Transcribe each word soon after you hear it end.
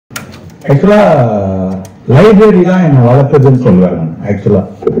ஆக்சுவலா லைப்ரரி தான் என்னை வளர்த்ததுன்னு சொல்லுவேன். ஆக்சுவலா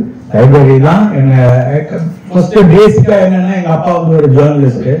லைப்ரரி தான் என்ன ஃபர்ஸ்ட் பேசிக்கா என்னன்னா, எங்க அப்பா வந்து ஒரு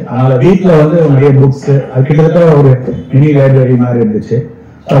ஜேர்னலிஸ்ட். அதனால வீட்டுல வந்து நிறைய புக்ஸ், அது கிட்டத்தட்ட ஒரு மினி லைப்ரரி மாதிரி இருந்துச்சு.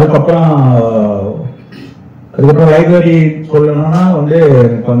 அதுக்கப்புறம் லைப்ரரி சொல்லணும்னா வந்து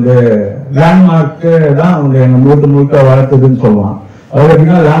எனக்கு வந்து லேண்ட்மார்க் தான் வந்து எங்க முழுக்க வளர்த்ததுன்னு சொல்லலாம். அது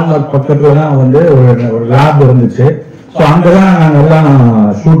எப்படின்னா, லேண்ட்மார்க் பக்கத்துல தான் வந்து ஒரு லேப் இருந்துச்சு. ஸோ அங்கதான் நாங்க எல்லாம்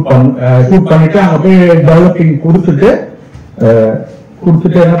ஷூட் பண்ணிட்டு அங்க போய் டெவலப்பிங் கொடுத்துட்டு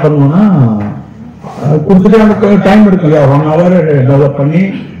என்ன பண்ணுவோம்னா, கொடுத்துட்டு நமக்கு டைம் எடுக்கும் இல்லையா, 1 hour டெவலப் பண்ணி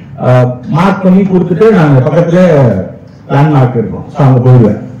மார்க் பண்ணி கொடுத்துட்டு நாங்க பக்கத்துல லேண்ட்மார்க் இருக்கோம். ஸோ அங்க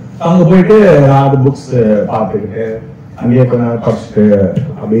போயிடுவேன். அங்க போயிட்டு அது புக்ஸ் பார்த்துக்கிட்டு அங்கேயே கொஞ்சம் படிச்சுட்டு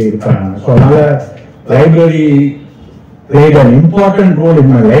அப்படியே இருக்காங்க. ஸோ அதனால library played an important role in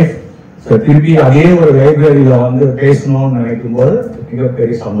my life. So திருப்பி அதே ஒரு லைப்ரரியில வந்து பேசணும்னு நினைக்கும் போது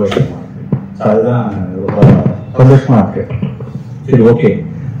மிகப்பெரிய சந்தோஷமா இருக்கு. அதுதான் ரொம்ப சந்தோஷமா இருக்கு. சரி, ஓகே,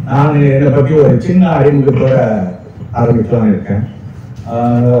 நான் என்னை பத்தி ஒரு சின்ன அறிமுகத்தோட ஆரம்பிக்கலாம்னு இருக்கேன்.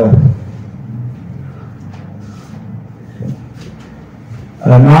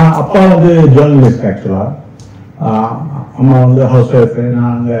 நான் அப்பா வந்து ஜேர்னலிஸ்ட். ஆக்சுவலா அம்மா வந்து ஹவுஸ் ஒய்ஃப்.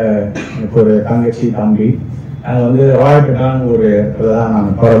 எனக்கு ஒரு தங்கச்சி தம்பி. நாங்கள் வந்து ராயப்பேட்டான ஒரு இடத்துல தான்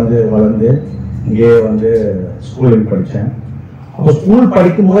நான் பிறந்து வளர்ந்து இங்கேயே வந்து ஸ்கூலில் படித்தேன். அப்போ ஸ்கூல்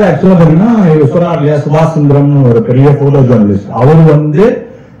படிக்கும்போது ஆக்சுவலாக பார்த்தீங்கன்னா, சொன்னார் இல்லையா, சுபாஷ் சந்திரம்னு ஒரு பெரிய போட்டோ ஜேர்னலிஸ்ட். அவர் வந்து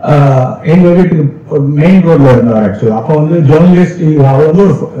எங்க வீட்டுக்கு மெயின் ரோட்ல இருந்தார். ஆக்சுவலா அப்போ வந்து ஜேர்னலிஸ்ட், அவர் வந்து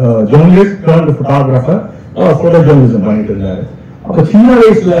ஒரு journalist turned photographer, photo journalism பண்ணிட்டு இருந்தாரு. அப்போ சின்ன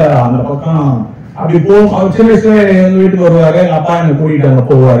வயசுல அந்த பக்கம் அப்படி போகும். அவர் சின்ன வயசுல எங்க வீட்டுக்கு வருவாரு, எங்க அப்பா என்னை கூட்டிட்டு அங்க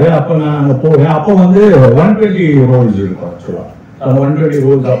போவாரு. அப்ப நான் அங்க போவேன். அப்போ வந்து 120 ரோல்ஸ் இருக்கும். ஆக்சுவலா அந்த 120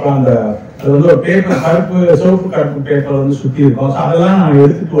 ரோல்ஸ் அப்ப அந்த அது வந்து ஒரு பேப்பர், சிவப்பு கருப்பு பேப்பர் வந்து சுத்தி இருக்கும். அதெல்லாம் நான்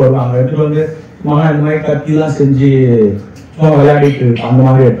எடுத்துட்டு வருவாங்க. எடுத்துட்டு வந்து இந்த மாதிரி கத்தி எல்லாம் செஞ்சு விளையாடிட்டு அந்த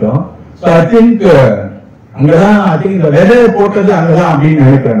மாதிரி இருக்கும். ஐ திங்க் இந்த விதை போட்டது அங்கதான் அப்படின்னு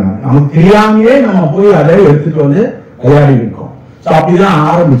நினைக்கிறேன். நமக்கு தெரியாமையே நம்ம போய் அதை எடுத்துட்டு வந்து விளையாடி இருக்கோம். அப்படிதான்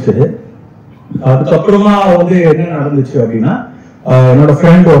ஆரம்பிச்சது. அதுக்கப்புறமா வந்து என்ன நடந்துச்சு அப்படின்னா, என்னோட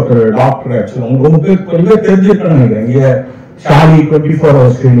ஃப்ரெண்ட் ஒருத்தர் டாக்டர். ஆக்சுவலா உங்களுக்கு கொஞ்சம் பேர் தெரிஞ்சிருக்கணும்னு நினைக்கிறேன். இங்க ஷாலி 24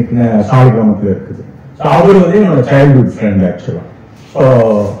 hours கிளினிக்னு ஷாலி கிராமத்துல இருக்குது. அவரு வந்து என்னோட சைல்ட்ஹுட் ஃப்ரெண்ட். ஆக்சுவலா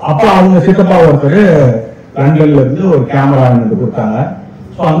அப்ப அவங்க சித்தப்பா ஒருத்தர் லண்டன்ல இருந்து ஒரு கேமரா எனக்கு கொடுத்தாங்க.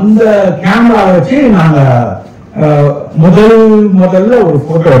 அந்த கேமரா வச்சு நாங்க முதல்ல ஒரு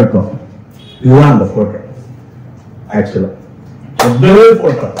போட்டோ எடுத்தோம். இதுதான் அந்த போட்டோ. ஆக்சுவலா முதல்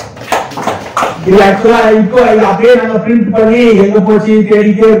போட்டோ இது. ஆக்சுவலா இப்போ அப்படியே நாங்க பிரிண்ட் பண்ணி எங்க போச்சு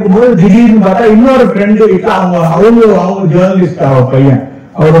தேடிட்டே இருக்கும்போது திடீர்னு பார்த்தா இன்னொரு ஃப்ரெண்டு வீட்டுல அவங்க ஜேர்னலிஸ்ட். அவர் பையன்,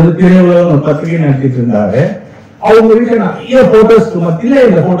 அவர் வந்து திரையுலகம் பத்திரிகை நடத்திட்டு இருந்தாரு. அவங்க வீட்டுல நிறைய போட்டோஸ் மத்தியில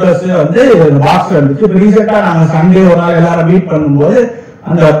இந்த போட்டோஸ் வந்து பாக்ஸ்ல இருந்துச்சு. இப்ப ரீசெண்டா நாங்க சண்டே ஒரு நாள் எல்லாரும் மீட் பண்ணும்போது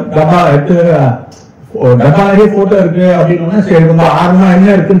அந்த டப்பா எடுத்து டப்பா நிறைய போட்டோ இருக்கு அப்படின்னு சரி ரொம்ப ஆர்வமா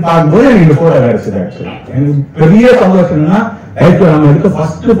என்ன இருக்குன்னு பார்க்கும்போது எனக்கு இந்த போட்டோ கிடைச்சது. ஆக்சுவலா எனக்கு பெரிய சந்தோஷம் என்னன்னா, லைஃப்ல நம்ம எடுத்த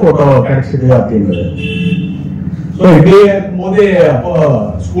ஃபர்ஸ்ட் போட்டோ கிடைச்சது அப்படின்றது. ஸோ இப்படியே இருக்கும்போது அப்போ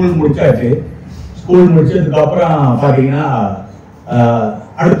ஸ்கூல் முடிச்சாச்சு. ஸ்கூல் முடிச்சதுக்கு அப்புறம் பாத்தீங்கன்னா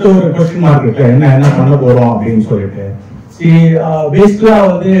அடுத்த ஒரு கொஸ்டின் மார்க் இருக்கு, என்ன பண்ண போறோம் அப்படின்னு சொல்லிட்டு. பேசிக்கலா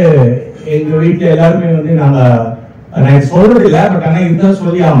வந்து எங்க வீட்டுல எல்லாருமே வந்து நான் சொல்றது இல்ல, பட் ஆனா இதுதான்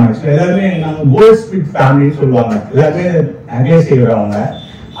சொல்லி ஆகணும். எல்லாருமே நாங்க கோல் ஸ்பிரிட் ஃபேமிலின்னு சொல்லுவாங்க. எல்லாருமே நிறைய செய்யறவங்க.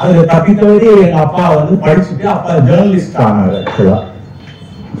 அதுல தப்பித்தவரை எங்க அப்பா வந்து படிச்சுட்டு அப்பா ஜேர்னலிஸ்ட் ஆனாரு. ஆக்சுவலா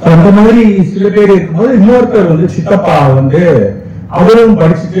அந்த மாதிரி சில பேர் இருக்கும்போது இன்னொருத்தர் வந்து சித்தப்பா வந்து அவரும்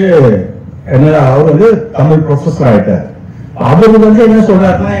படிச்சுட்டு அவர் வந்து தமிழ் ப்ரொஃபஸர் ஆயிட்டார். அவரு வந்து என்ன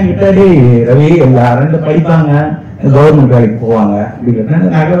சொல்றாருன்னா, என்கிட்ட ரவி எல்லாரும் படிப்பாங்க, கவர்மெண்ட் வேலைக்கு போவாங்க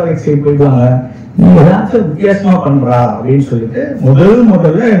அப்படின்னு நகர வேலைக்கு செய்ய போயிடுவாங்க, நீங்க ஏதாச்சும் வித்தியாசமா பண்றா அப்படின்னு சொல்லிட்டு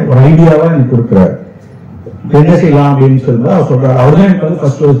முதல்ல எனக்கு ஒரு ஐடியாவா எனக்கு கொடுக்குறாரு. என்ன செய்யலாம் அப்படின்னு சொல்லிட்டு அவர் சொல்றாரு. அவர்தான் எனக்கு வந்து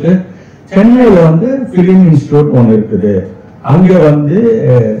ஃபர்ஸ்ட் வந்து சென்னையில வந்து பிலிம் இன்ஸ்டிடியூட் ஒண்ணு இருக்குது. அங்க வந்து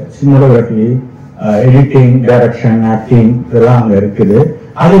சினிமாட்டோகிராஃபி, எடிட்டிங், டைரக்ஷன், ஆக்டிங் இதெல்லாம் அங்க இருக்குது.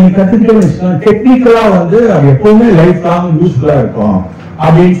 அதை நீ கத்துக்கிட்டே டெக்னிக்கலா வந்து அது எப்பவுமே லைஃப் லாங் யூஸ்ஃபுல்லா இருக்கும்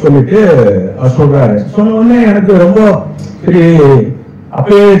அப்படின்னு சொல்லிட்டு சொல்றாரு. சொன்ன உடனே எனக்கு ரொம்ப சரி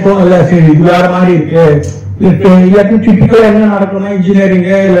அப்பயே தோணல, சரி இது வேற மாதிரி இருக்கு. இல்லாட்டி டிபிக்கலா என்ன நடக்கணும், இன்ஜினியரிங்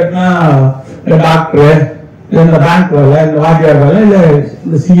இல்லாட்டினா டாக்டர், இல்ல இந்த பேங்க் வேலை, இந்த வாத்தியார் வேலை, இல்ல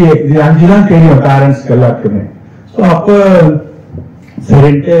இந்த சிஏ, இது 5 தான் தெரியும் பேரண்ட்ஸ்க்கு எல்லாருக்குமே. ஸோ அப்போ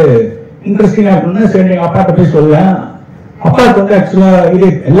சரின்ட்டு இன்ட்ரெஸ்டிங்கா இருக்குன்னு சரி எங்க அப்பாட்ட போய் சொல்ல. அப்பாவுக்கு வந்து ஆக்சுவலா இது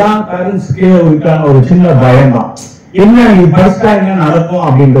எல்லா பேரண்ட்ஸ்க்கே இருக்கான ஒரு சின்ன பயம் தான், என்ன இது படிச்சா என்ன நடக்கும்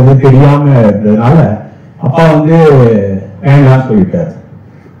அப்படின்றது தெரியாம இருந்ததுனால அப்பா வந்து வேண்டாம்னு சொல்லிட்டாரு.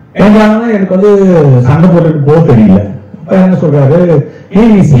 ஏன்னாங்கன்னா எனக்கு வந்து சண்டை போட்டுட்டு போக தெரியல. அப்ப என்ன சொல்றாரு,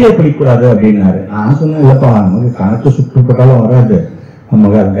 ஏன் நீ சிஏ படிக்கக்கூடாது அப்படின்னாரு. நான் சொன்னேன், இல்லப்பா நமக்கு கணக்கு சுற்றுப்பட்டாலும் வராது,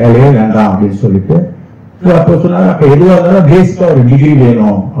 நமக்கு அது வேலையே வேண்டாம் அப்படின்னு சொல்லிட்டு. அப்ப சொன்னாரு, அப்ப எதுவாக இருந்தாலும் பேசிக்கா ஒரு டிகிரி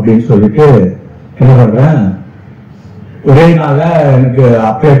வேணும் அப்படின்னு சொல்லிட்டு என்ன பண்றேன், ஒரே நாள எனக்கு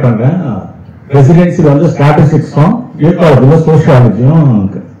அப்ளை பண்றேன். ரெசிடென்சில வந்து ஸ்டாட்டிஸ்டிக்ஸும் யூகாலஜில சோசியாலஜியும்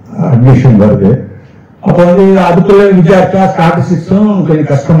அட்மிஷன் வருது. அப்ப வந்து அதுக்குள்ள விசாரிச்சா ஸ்டாட்டிஸ்டிக்ஸும் கொஞ்சம்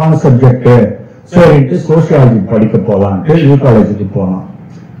கஷ்டமான சப்ஜெக்ட், சரின்ட்டு சோசியாலஜி படிக்க போலான்ட்டு யூகாலஜிக்கு போனோம்.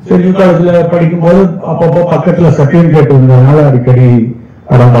 சரி, யூகாலஜில படிக்கும்போது அப்பப்போ பக்கத்துல சர்டிபிகேட் இருந்ததுனால அடிக்கடி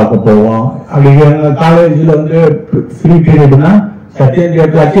படம் பார்க்க போவோம். அப்படி காலேஜ்ல வந்து ஃப்ரீ பீரியட்னா சத்தியம்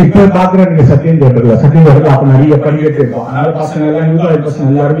தியேட்டர் இப்ப பாக்குறேன். நீங்க சத்தியம் தியேட்டர்ல அப்ப நிறைய படிக்கட்டு இருக்கும். அதனால பசங்க எல்லாம் யூகாலஜி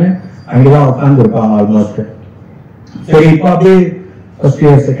பசங்க எல்லாருமே அங்கதான் உட்கார்ந்து இருப்பாங்க ஆல்மோஸ்ட். சரி, இப்ப அப்படியே ஃபர்ஸ்ட்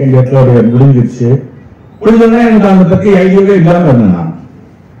இயர் செகண்ட் இயர்ல முடிஞ்சிருச்சு. முடிஞ்சோன்னா எனக்கு அதை பத்தி ஐடியாவே இல்லாம இருந்தேன் நான்.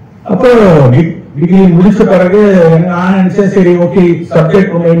 அப்போ டிகிரி முடிச்ச பிறகு நான் நினைச்சேன், சரி ஓகே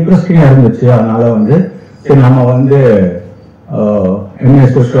சப்ஜெக்ட் ரொம்ப இன்ட்ரெஸ்டிங்கா இருந்துச்சு. அதனால வந்து சரி நம்ம வந்து MA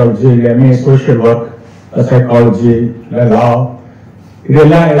sociology, MA social work, psychology, லா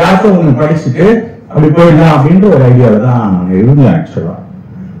இதெல்லாம் ஏதாச்சும் ஒண்ணு படிச்சுட்டு அப்படி போயிடலாம் அப்படின்ற ஒரு ஐடியால தான் நான் இருந்தேன். ஆக்சுவலா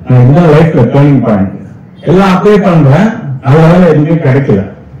இதுதான் லைஃப்ல டர்னிங் பாயிண்ட். எல்லாம் அப்ளை பண்றேன், நல்ல வேலை எதுவுமே கிடைக்கல.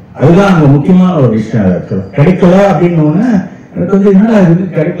 அதுதான் அங்க முக்கியமான ஒரு விஷயம். ஆக்சுவலா கிடைக்கல அப்படின்னு ஒண்ணு எனக்கு வந்து என்னடா இது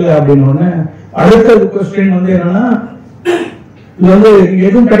கிடைக்கல அப்படின்னு அடுத்த கொஸ்டின் வந்து என்னன்னா, இது வந்து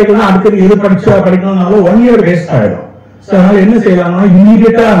எதுவும் கிடைக்கல, அடுத்தது எது படிக்கணும்னாலும் 1 year வேஸ்ட் ஆயிடும். அதனால என்ன செய்யலாம்னா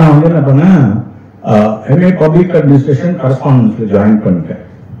இமீடியட்டா நான் வந்து என்ன பண்ணேன், எம்ஏ பப்ளிக் அட்மினிஸ்ட்ரேஷன் கரஸ்பாண்டன்ஸ்ல ஜாயின் பண்ணிட்டேன்.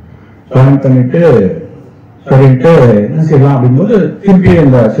 ஜாயின் பண்ணிட்டு சரின்ட்டு என்ன செய்யலாம் அப்படிங்கும்போது திருப்பி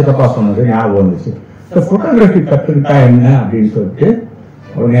இந்த சித்தப்பா சொன்னது ஞாபகம் வந்துச்சு. போட்டோகிராஃபி கத்துக்கிட்டா என்ன அப்படின்னு சொல்லிட்டு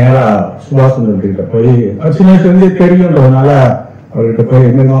ஒரு நேரா சுபாஷ் கிட்ட போய், சின்ன வயசுல இருந்து தெரியுன்றதுனால அவர்கிட்ட போய்,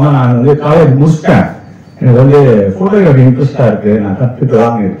 நான் வந்து காலேஜ் முடிச்சிட்டேன், எனக்கு வந்து போட்டோகிராஃபி இன்ட்ரெஸ்டா இருக்கு, நான்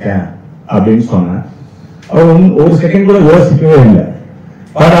கத்துக்கலாம்னு இருக்கேன் அப்படின்னு சொன்னேன். அவர் ஒரு செகண்ட் கூட யோசிக்கவே இல்லை,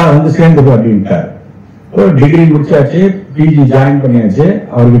 பாடா வந்து சேர்ந்துக்கும் அப்படின்ட்டாரு. டிகிரி முடிச்சாச்சு, பிஜி ஜாயின் பண்ணியாச்சு,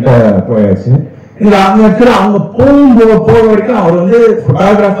 அவர்கிட்ட போயாச்சு. அவங்க போக வரைக்கும் அவர் வந்து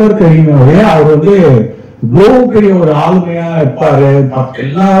போட்டோகிராஃபர் தெரியுமே, அவர் வந்து இவ்வளவு பெரிய ஒரு ஆளுமையா இருப்பாரு.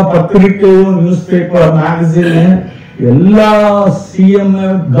 எல்லா பத்திரிகையும், நியூஸ் பேப்பர், மேகசின், எல்லா சிஎம்,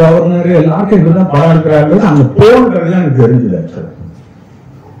 கவர்னர் எல்லாருக்கும் இப்படிதான் படம் எடுக்கிறாரு. அங்க போகிறது எனக்கு தெரிஞ்சது. ஆக்சுவலா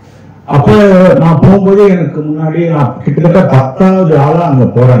அப்ப நான் போகும்போது எனக்கு முன்னாடி நான் கிட்டத்தட்ட 10வது ஆளா அங்க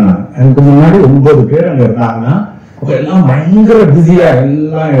போறேன். நான் எனக்கு முன்னாடி 9 பேர் அங்க இருந்தாங்கன்னா அப்ப எல்லாம் பயங்கர பிஸியா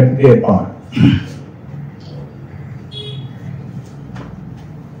எல்லாம் எடுத்துட்டே இருப்பாங்க.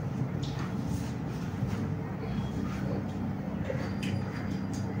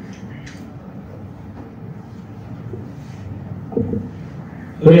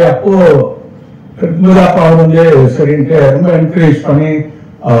 சரி, அப்போ அப்பா அவர் வந்து சரின்ட்டு ரொம்ப என்கரேஜ் பண்ணி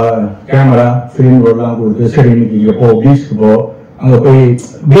கேமரா ஃபிலிம் ரோட்லாம் கொடுத்து, சரி இன்னைக்கு இங்க போ, பீச்சுக்கு போ, அங்க போய்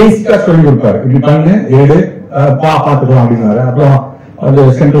பேசிக்கா சொல்லி கொடுப்பாரு, இப்படி பண்ணு ஏடு பாத்துக்கலாம் அப்படின்னாரு. அப்புறம் வந்து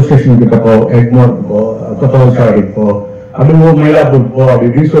சென்ட்ரல் ஸ்டேஷன் கிட்ட போ, எக்மோருக்கு போ, கொத்தவசாடிக்கு போ, அப்படி மயிலாப்பூர் போ, அப்படி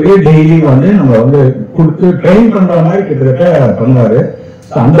இப்படின்னு சொல்லி டெய்லி வந்து நம்ம வந்து கொடுத்து ட்ரெயின் பண்ற மாதிரி கிட்டத்தட்ட பண்ணாரு.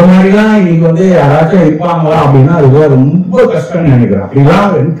 அந்த மாதிரிலாம் இன்னைக்கு வந்து யாராச்சும் இருப்பாங்களா அப்படின்னா அது ரொம்ப கஷ்டம்னு நினைக்கிறேன்.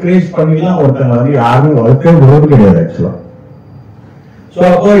 அப்படிலாம் என்கரேஜ் பண்ணிலாம் ஒருத்தங்க வந்து யாருமே வளர்க்கவே விடுறது கிடையாது ஆக்சுவலா. சோ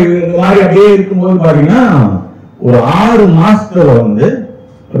அப்போ இந்த மாதிரி அப்படியே இருக்கும்போது பாத்தீங்கன்னா ஒரு 6 மாசத்துல வந்து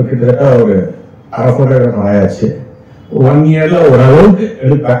ஒரு கிட்டத்தட்ட ஒரு அரை போட்டோகிராஃபர் ஆயாச்சு. 1 yearல ஓரளவுக்கு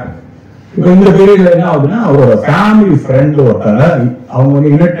எடுப்பேன். இப்ப இந்த பீரியட்ல என்ன ஆகுதுன்னா, அவரோட ஃபேமிலி ஃப்ரெண்ட் ஒருத்தங்க, அவங்க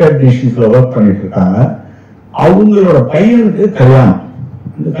வந்து யுனைடெட் நேஷன்ஸ்ல ஒர்க் பண்ணிட்டு இருக்காங்க. அவங்களோட பையனுக்கு கல்யாணம்.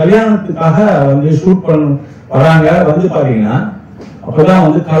 இந்த கல்யாணத்துக்காக வந்து ஷூட் பண்ண வராங்க. வந்து பாத்தீங்கன்னா அப்பதான்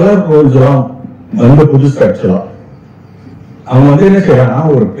வந்து கலர் ரோல்ஸ் எல்லாம் வந்து புதுசு. ஆக்சுவலா அவங்க வந்து என்ன செய்யறாங்கன்னா,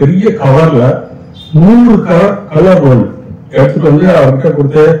 ஒரு பெரிய கவர்ல 100 கலர் ரோல் எடுத்துட்டு வந்து அவர்கிட்ட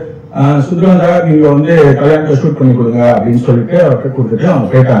கொடுத்து, சுந்தரந்தா நீங்க வந்து கல்யாணத்தை ஷூட் பண்ணி கொடுங்க அப்படின்னு சொல்லிட்டு அவர்கிட்ட கொடுத்துட்டு அவங்க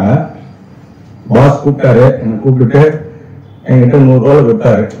போயிட்டாங்க. பாஸ் கூப்பிட்டாரு, என்ன கூப்பிட்டுட்டு என்கிட்ட 100 ரோல்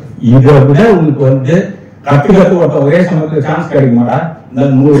கொடுத்தாரு. இதை விட உங்களுக்கு வந்து கத்துக்கிறது ஒருத்த ஒரே சமயத்துல சான்ஸ் கிடைக்க மாட்டா, இந்த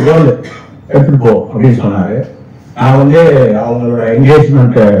 100 ரோல் எடுத்துட்டு போ அப்படின்னு சொன்னாரு. நான் வந்து அவங்களோட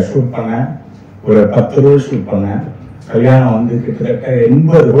என்கேஜ்மெண்ட் ஷூட் பண்ணேன், ஒரு 10 ரோல் ஷூட் பண்ணேன். கல்யாணம் வந்து கிட்டத்தட்ட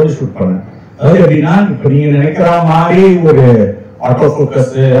 80 ரோல் ஷூட் பண்ணேன். அதாவது எப்படின்னா, இப்ப நீங்க நினைக்கிற மாதிரி ஒரு ஆட்டோ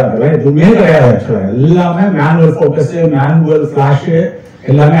போக்கஸ் அதெல்லாம் எதுவுமே கிடையாது. ஆக்சுவலா எல்லாமே மேனுவல் போக்கஸ், மேனுவல் பிளாஷ்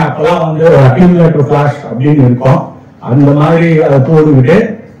எல்லாமே. அப்பெல்லாம் வந்து அக்யூமுலேட்டர் பிளாஷ் அப்படின்னு இருக்கும். அந்த மாதிரி அதை போட்டுக்கிட்டு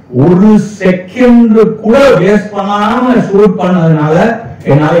ஒரு செகண்ட் கூட வேஸ்ட் பண்ணாம ஷூட் பண்ணதுனால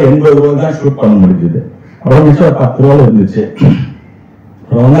என்னால 80 ரோல் தான் ஷூட் பண்ண முடிஞ்சது. அப்புறம் மிச்சம் 10 ரோல் இருந்துச்சு.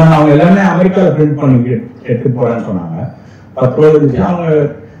 அவங்க எல்லாமே அமெரிக்காவில் பிரிண்ட் பண்ணி எடுத்து போறேன்னு சொன்னாங்க. 10 ரூபா இருந்துச்சு.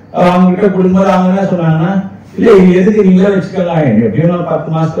 அவங்க கிட்ட கொடுக்கும்போது அவங்க என்ன சொன்னாங்கன்னா, இல்ல இது எதுக்கு நீங்களே வச்சுக்கலாம், எப்படியும்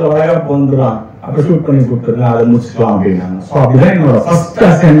 10 மாசத்துல வரையா வந்துடும், அப்ப ஷூட் பண்ணி கொடுத்துருங்க, அதை முடிச்சுக்கலாம் அப்படின்னாங்க. ஸோ அப்படிதான் என்னோட ஃபர்ஸ்ட்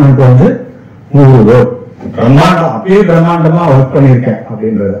அசைன்மெண்ட் வந்து 100 பிரம்மாண்டம், அப்பயே பிரம்மாண்டமா ஒர்க் பண்ணியிருக்கேன்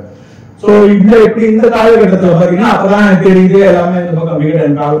அப்படின்றது. ஸோ இதுல எப்படி இந்த காலகட்டத்தில் பாத்தீங்கன்னா அப்பதான் எனக்கு தெரியுது, எல்லாமே இந்த பக்கம்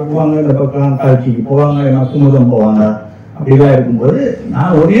வீடன் கால் போவாங்க, இந்த பக்கம் கால்ச்சிக்கு போவாங்க, மக்குமுதம் போவாங்க. அப்படிலாம் இருக்கும்போது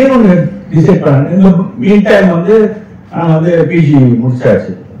நான் ஒரே ஒன்று டிசைட் பண்ணேன். இந்த மீன் டைம் வந்து நான் வந்து பிஜி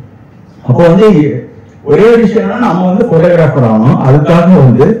முடிச்சாச்சு. அப்போ வந்து ஒரே விஷயம்னா நம்ம வந்து போட்டோகிராஃபர் ஆகணும், அதுக்காக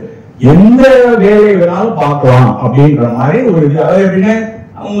வந்து எந்த வேலையை வேணாலும் பார்க்கலாம் அப்படின்ற மாதிரி ஒரு இது. அதாவது எப்படின்னா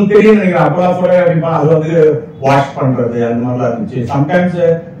அவங்களுக்கு தெரியும் நினைக்கிறேன், அப்பெல்லாம் போட்டோகிராஃபி அது வந்து வாஷ் பண்றது அந்த மாதிரிலாம் இருந்துச்சு. சம்டைம்ஸ்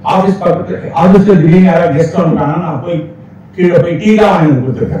ஆஃபீஸ் பக்கத்துல ஆஃபீஸ்ல திடீர்னு யாராவது கெஸ்ட் வந்துட்டாங்கன்னா நான் போய் கீழே போய் டீ தான் வாங்கி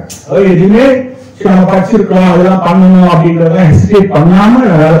கொடுத்துருக்கேன். அதாவது எதுவுமே நம்ம படிச்சிருக்கோம் அதெல்லாம் பண்ணணும் அப்படின்றத ஹெசிடேட் பண்ணாம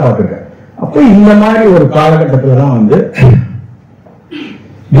நான் வேலை பார்த்துருக்கேன். அப்போ இந்த மாதிரி ஒரு காலகட்டத்துல தான் வந்து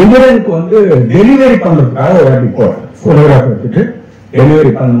விவரனுக்கு வந்து டெலிவரி பண்றதுக்காக ஒரு வாட்டி போறேன். போட்டோகிராஃபர் எடுத்துட்டு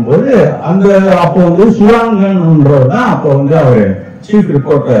டெலிவரி பண்ணும்போது அந்த அப்போ வந்து சுராங்கன்றவர் தான் அப்போ வந்து அவரு சீஃப்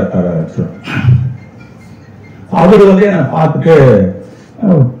ரிப்போர்ட்டர் இருக்காரு. அவரு வந்து என்னை பார்த்துட்டு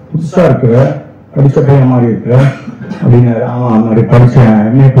புதுசா இருக்கிற படிச்ச பையன் மாதிரி இருக்கிற அப்படின்னாரு. ஆமா அந்த மாதிரி படிச்சேன்,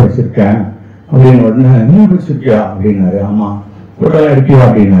 எம்ஏ படிச்சிருக்கேன் அப்படின்னு. உடனே நீ படிச்சிருக்கியா அப்படின்னாரு. ஆமா. போட்டோலாம் எடுப்பியா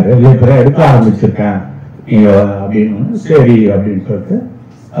அப்படின்னாரு. இல்லை இப்ப எடுக்க ஆரம்பிச்சிருக்கேன் நீங்க அப்படின்னு. சரி அப்படின்னு சொல்லிட்டு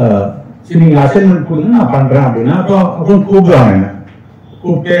சரி நீங்க அசைன்மெண்ட் கொடுங்க நான் பண்றேன் அப்படின்னா அப்புறம் கூப்பிடுவாங்க. என்ன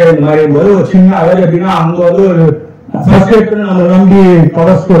கூப்பிட்டு இந்த மாதிரி போது ஒரு சின்ன அதாவது எப்படின்னா அங்க வந்து ஒரு ஃபர்ஸ்ட் எடுத்து நம்ம நம்பி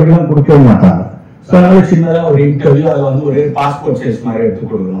கவர் ஸ்டோரிலாம் கொடுக்கவே மாட்டாங்க. ஸோ அதனால சின்னதாக ஒரு இன்டர்வியூ அதை வந்து ஒரு பாஸ்போர்ட் சைஸ் மாதிரி எடுத்து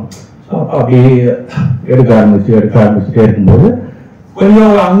கொடுக்கணும். ஸோ அப்போ அப்படியே எடுக்க ஆரம்பிச்சுட்டே இருக்கும்போது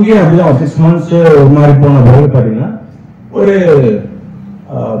கொஞ்சம் அங்கேயும் அப்படிதான் 6 months ஒரு மாதிரி போன பிறகு பார்த்தீங்கன்னா ஒரு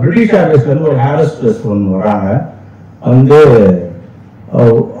பிரிட்டிஷ் ஏர்வேஸ்ல இருந்து ஒரு ஹேரஸ்டர்ஸ் ஒன்று வராங்க. வந்து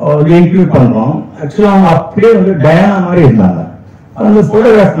இன்டர்வியூ பண்றோம். ஆக்சுவலா அவங்க அப்படியே வந்து டயானா மாதிரி இருந்தாங்க. அந்த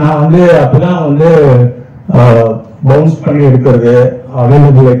போட்டோகிராஃப் நான் வந்து அப்பதான் வந்து பவுன்ஸ் பண்ணி எடுக்கிறது,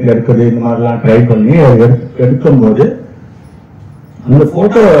 அவைலபிள் லைட்ல எடுக்கிறது, இந்த மாதிரிலாம் ட்ரை பண்ணி எடுக்கும்போது அந்த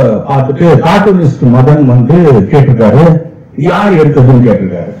போட்டோ பார்த்துட்டு கார்ட்டூனிஸ்ட் மதன் வந்து கேட்டிருக்காரு, யார் எடுத்ததுன்னு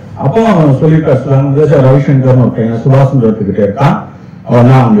கேட்டிருக்காரு. அப்போ சொல்லியிருக்காரு, சார் ரவிசங்கர் ஒருத்தன் சுபாஷ்கிட்ட இருக்கான், அவன்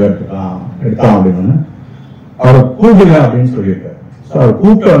தான் அவங்க எடுத்தான் அப்படின்னு. அவரை கூப்பிடுங்க அப்படின்னு சொல்லியிருக்காரு. அவர்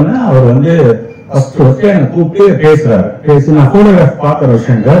கூப்பிட்டோன்னு அவர் வந்து ஃபர்ஸ்ட் என்னை கூப்பிட்டு பேசி நான் போட்டோகிராஃப் பார்த்த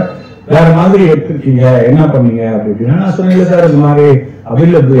ரவிசங்கர் வேற மாதிரி எடுத்திருக்கீங்க, என்ன பண்ணீங்க அப்படின்னா நான் சொன்னேன் சார் இந்த மாதிரி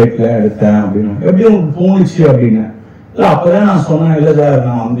அவைலபிள் லைட்ல எடுத்தேன் அப்படின்னு. எப்படி உங்களுக்கு தோணுச்சு அப்படின்னு. அப்பதான் நான் சொன்னேன், இல்லை சார்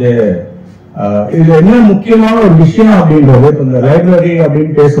நான் வந்து இதுல என்ன முக்கியமான ஒரு விஷயம் அப்படின்றது இப்ப இந்த லைப்ரரி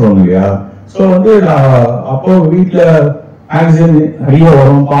அப்படின்னு பேசுறோம் இல்லையா. சோ வந்து அப்போ வீட்டுல மேகசின் நிறைய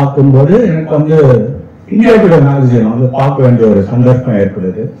வரும் பார்க்கும்போது எனக்கு வந்து இந்தியா டுடே மேகசின் வந்து பார்க்க வேண்டிய ஒரு சந்தர்ப்பம்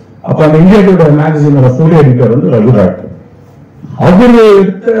ஏற்படுது. அப்ப அந்த இந்தியா டுடே மேகசினோட போட்டோ எடிட்டர் வந்து ரவி. அவரு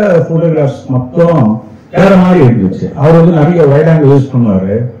எடுத்த போட்டோகிராஃப்ஸ் மொத்தம் வேற மாதிரி இருந்துச்சு. அவர் வந்து நிறைய வைட் ஆங்கிள் யூஸ்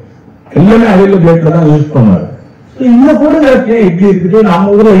பண்ணுவாரு, எல்லாமே அவைலபிள் தான் யூஸ் பண்ணுவாரு. இந்த போட்டோகிராஃப் ஏன் இப்படி இருக்குது,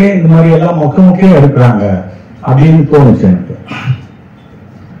 நம்ம ஊர்ல ஏன் இந்த மாதிரி எல்லாம் முக்கியம் எடுக்கிறாங்க அப்படின்னு தோணுச்சு எனக்கு.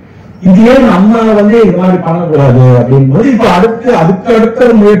 இது ஏன் நம்ம வந்து இந்த மாதிரி பண்ணக்கூடாது அப்படின்போது இப்ப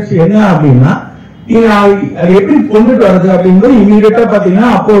அடுத்த முயற்சி என்ன அப்படின்னா அது எப்படி கொண்டுட்டு வருது அப்படின்போது இமீடியட்டா பாத்தீங்கன்னா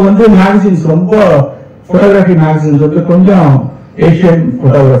அப்போ வந்து மேகசின்ஸ் ரொம்ப போட்டோகிராஃபி மேகசின்ஸ் வந்து கொஞ்சம் ஏஷியன்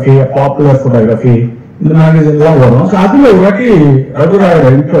போட்டோகிராஃபி, பாப்புலர் போட்டோகிராஃபி இந்த மேகசின் தான் வரும். அதுல ஒரு வாட்டி ரகுராயோட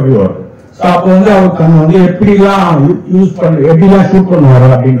இன்டர்வியூ வருது. அப்போ வந்து அவருக்கு வந்து எப்படிலாம் யூஸ் பண்ண எப்படிலாம் ஷூட் பண்ணுவாரு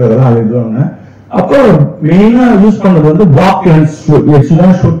அப்படின்றதெல்லாம் இது ஒண்ணு. அப்போ மெயினா யூஸ் பண்றது வந்து பிளாக் லென்ஸ்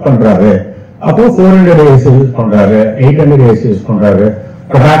வச்சுதான் ஷூட் பண்றாரு. அப்போ 400 AS யூஸ் பண்றாரு, 800 AS யூஸ் பண்றாரு,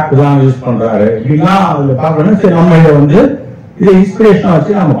 ப்ராடக்ட் தான் யூஸ் பண்றாரு. இப்படிலாம் அதுல பாக்கணும். சரி நம்ம இதை வந்து இதை இன்ஸ்பிரேஷனா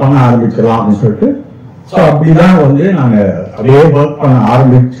வச்சு நம்ம பண்ண ஆரம்பிச்சிடலாம் அப்படின்னு சொல்லிட்டு அப்படிதான் வந்து நாங்க அப்படியே ஒர்க் பண்ண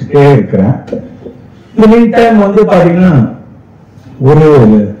ஆரம்பிச்சுட்டே இருக்கிறேன். இந்த மீன் டைம் வந்து பாத்தீங்கன்னா ஒரு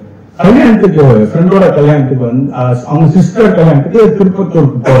கல்யாணத்துக்கு ஃப்ரெண்டோட கல்யாணத்துக்கு வந்து அவங்க சிஸ்டர் கல்யாணத்துக்கு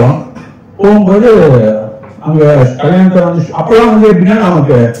திருப்பத்தூருக்கு போறோம். போகும்போது அங்க கல்யாணத்தை வந்து அப்பெல்லாம் வந்து எப்படின்னா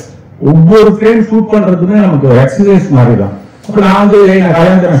நமக்கு ஒவ்வொரு ஃப்ரேம் ஷூட் பண்றதுமே நமக்கு ஒரு எக்ஸசைஸ் மாதிரி தான். அப்ப நான் வந்து நான்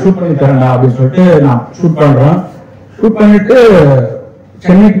கல்யாணத்தை ஷூட் பண்ணி தரேன்டா அப்படின்னு சொல்லிட்டு நான் ஷூட் பண்றேன். ஷூட் பண்ணிட்டு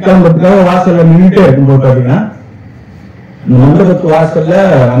சென்னைக்கு கிளம்புறதுக்காக வாசல்ல நின்றுட்டே இருக்கும்போது பாத்தீங்கன்னா இந்த மண்டபத்து வாசல்ல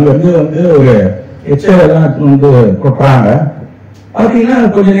அங்க இருந்து வந்து ஒரு எச்சல் எல்லாம் வந்து கொட்டுறாங்க. பாத்தீங்கன்னா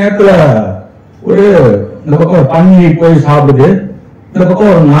கொஞ்ச நேரத்துல ஒரு இந்த பக்கம் ஒரு பன்னி போய் சாப்பிடுது, இந்த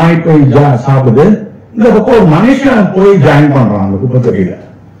பக்கம் ஒரு நாய் போய் சாப்பிடுது, இந்த பக்கம் ஒரு மனுஷன் போய் ஜாயின் பண்றான் அந்த குப்பத்தொட்டியில.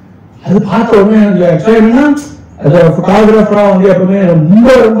 அது பார்த்த உடனே என்னன்னா போட்டோகிராஃபரா வந்து எப்பவுமே ரொம்ப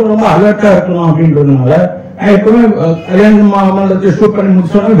ரொம்ப ரொம்ப அலர்ட்டா இருக்கணும் அப்படின்றதுனால நான் எப்பவுமே கல்யாண மாமல்லத்தை ஷூட் பண்ணி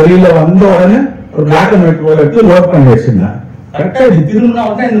முடிச்சோன்னா வெளியில வந்த உடனே ஒரு பிளாக் அண்ட் ஒயிட் போல எடுத்து லோட் பண்ணி வச்சிருந்தேன். கரெக்டா இது திரும்பினா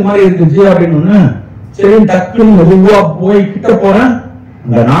வந்து இந்த மாதிரி இருந்துச்சு அப்படின்னு சரி டக்குன்னு மெதுவா போய் கிட்ட போறேன்.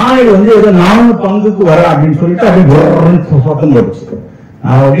 அந்த நாய் வந்து ஏதோ 4 பங்குக்கு வர அப்படின்னு சொல்லிட்டு அப்படியே சத்தம் போட்டுச்சு.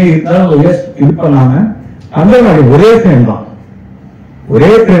 நான் அப்படியே இருந்தாலும் இது பண்ணாம அந்த மாதிரி ஒரே ஃப்ரேம் தான்,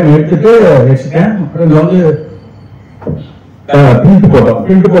 ஒரே ஃப்ரேம் எடுத்துட்டு வச்சுட்டேன். அப்புறம் வந்து பிரிண்ட் போட்டோம்.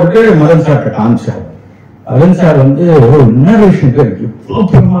 பிரிண்ட் போட்டு மதன் சார்கிட்ட காமிச்சேன். மதன் சார் வந்து என்ன விஷயம் இருக்கு, இவ்வளவு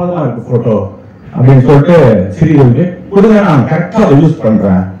பிரமாதமா இருக்கு போட்டோ அப்படின்னு சொல்லிட்டு சிறிது கொடுங்க, நான் கரெக்டா அதை யூஸ்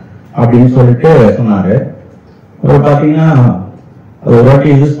பண்றேன் அப்படின்னு சொல்லிட்டு சொன்னாரு. அப்புறம் பாத்தீங்கன்னா ஒரு வாட்டி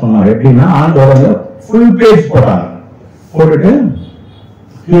யூஸ் பண்ணாரு. எப்படின்னா ஆண்டோட ஃபுல் பேஜ் போட்டாங்க. போட்டுட்டு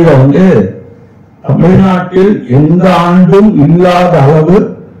கீழே வந்து தமிழ்நாட்டில் எந்த ஆண்டும் இல்லாத அளவு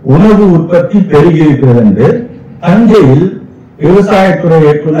உணவு உற்பத்தி பெருகி இருக்கிறது என்று தஞ்சையில் விவசாயத்துறை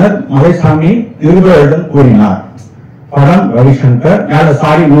இயக்குனர் மலைசாமி நிருபரிடம் கூறினார். படம் ரவிசங்கர்.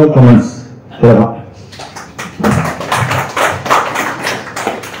 Sorry, no comments.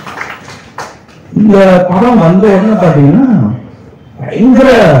 இந்த படம் வந்த உடனே பாத்தீங்கன்னா பயங்கர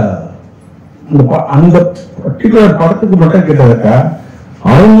அந்த பர்டிகுலர் படத்துக்கு மட்டும் கிட்டத்தட்ட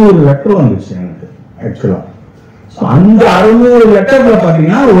 600 லெட்டர் வந்துச்சு எனக்கு ஆக்சுவலா. அந்த 600 லெட்டர்ல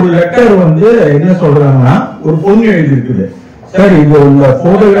பாத்தீங்கன்னா ஒரு லெட்டர் வந்து என்ன சொல்றாங்கன்னா, ஒரு பொண்ணு எழுதி இருக்குது, சார் இது இந்த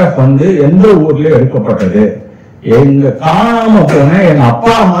போட்டோகிராஃப் வந்து எந்த ஊர்ல எடுக்கப்பட்டது, எங்க காணாம போன எங்க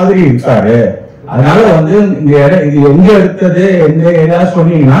அப்பா மாதிரி இருக்காரு, அதனால வந்து இந்த இடம் இது எங்க எடுத்தது எந்த ஏதாவது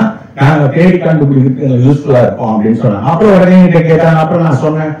சொன்னீங்கன்னா நாங்க தேடி கண்டுபிடிக்கிறது யூஸ்ஃபுல்லா இருக்கும் அப்படின்னு சொன்னாங்க. அப்புறம் உடனே கேட்டாங்க. அப்புறம் நான்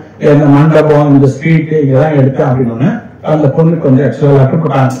சொன்னேன், இந்த மண்டபம் இந்த ஸ்ட்ரீட் இதெல்லாம் எடுத்தேன் அப்படின்னு. அந்த பொண்ணுக்கு வந்து ஆக்சுவலா லெட்டர்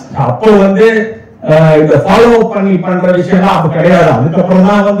போட்டாங்க. அப்போ வந்து இந்த ஃபாலோ பண்ணி பண்ற விஷயம் அப்ப கிடையாது. அதுக்கப்புறம்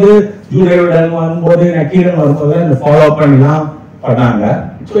தான் வந்து ஜூலையுடன் வரும்போது நக்கீரன் வரும்போது இந்த ஃபாலோ பண்ணி தான் பண்ணாங்க.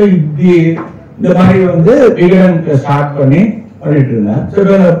 ஸோ இப்படி இந்த மாதிரி வந்து விகடன் ஸ்டார்ட் பண்ணி பண்ணிட்டு இருந்தேன்.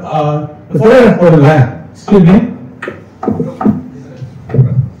 போடல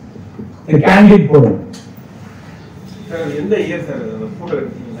கேண்டிட் போடும். எந்த இயர் சார் போட்டோ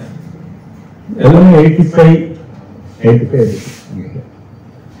எடுத்தீங்க? எல்லாமே 85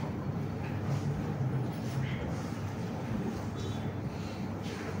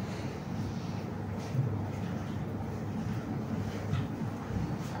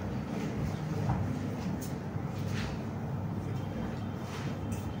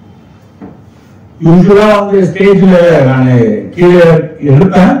 யூஸ்வலா வந்து ஸ்டேஜ்ல நான் கீழே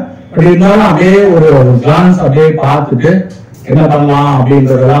எடுப்பேன். அப்படி இருந்தாலும் அப்படியே ஒரு கிளான்ஸ் அப்படியே பார்த்துட்டு என்ன பண்ணலாம்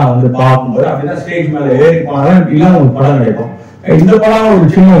அப்படின்றதெல்லாம் வந்து பார்க்கும்போது அப்படிதான் ஸ்டேஜ் மேல ஏறி போனாதான் இப்படிலாம் ஒரு படம் கிடைக்கும். இந்த படம் ஒரு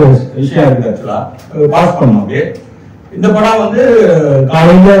சின்ன ஒரு விஷயம் இருக்கு. ஆக்சுவலா பாஸ் பண்ணோம் அப்படியே. இந்த படம் வந்து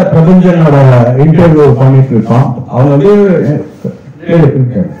காலையில பிரபஞ்சனோட இன்டர்வியூ பண்ணிட்டு இருக்கோம். அவங்க வந்து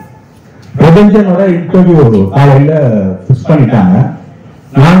பிரபஞ்சனோட இன்டர்வியூ காலையில பிக்ஸ் பண்ணிட்டாங்க.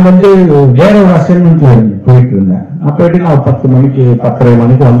 நான் வந்து வேற ஒரு அசைன்மெண்ட்ல போயிட்டு இருந்தேன். நான் போயிட்டு நான் 10 மணிக்கு 10:30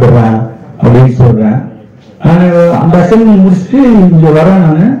 மணிக்கு வந்துடுறேன் அப்படின்னு சொல்றேன். நான் அந்த அசைன்மெண்ட் முடிச்சுட்டு இங்க வரேன்.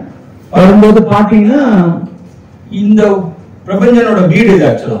 நான் வரும்போது பாத்தீங்கன்னா இந்த பிரபஞ்சனோட வீடு இது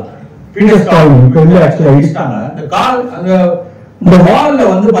ஆக்சுவலா பீட்டர்ஸ் காலனி ஆக்சுவலா இடிச்சிட்டாங்க. இந்த இந்த வால்ல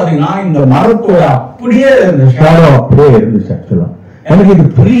வந்து பாத்தீங்கன்னா இந்த மரத்தோட அப்படியே இந்த ஷேடோ அப்படியே இருந்துச்சு. ஆக்சுவலா எனக்கு இது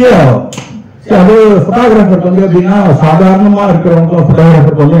பெரிய அது போட்டோகிராஃபருக்கு வந்து எப்படின்னா சாதாரணமா இருக்கிறவங்க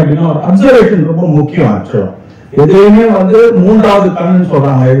போட்டோகிராஃபருக்கு வந்து எப்படின்னா அப்சர்வேஷன் ரொம்ப முக்கியம். ஆக்சுவலா எதையுமே வந்து 3வது கண்ணுன்னு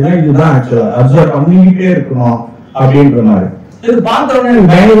சொல்றாங்க. இதுதான் ஆக்சுவலா அப்சர்வ் பண்ணிக்கிட்டே இருக்கணும் அப்படின்ற மாதிரி. இது பார்த்த உடனே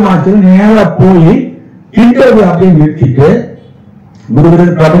எனக்கு பயங்கரமாச்சு. நேரா போய் இன்டர்வியூ அப்படியே நிறுத்திட்டு குருகுரு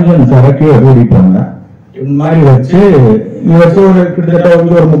பிரபஞ்சன் சரக்கே ஓடிட்டு வந்தேன். இந்த மாதிரி வச்சு ஒரு கிட்டத்தட்ட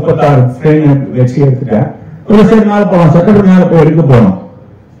வந்து ஒரு 36 ஃப்ரேம் வச்சு எடுத்துட்டேன். ஒரு சரி மேல போகலாம், செகண்ட் மேல போய் எடுக்க போனோம்.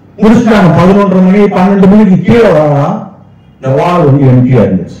 முடிச்சுட்டாங்க. 11:30 மணி 12 மணிக்கு கீழே வரலாம். இந்த வால் வந்து எம்டியா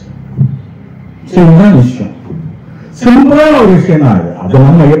இருந்துச்சு. இதுதான் விஷயம். சிம்பிளான ஒரு விஷயம் தான். அதை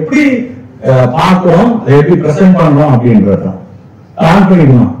நம்ம எப்படி பார்க்கிறோம், அதை எப்படி பிரசன்ட் பண்றோம் அப்படின்றதான் ஆன்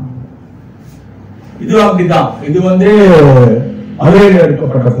பண்ணிக்கணும். இது அப்படிதான். இது வந்து மதுரையில்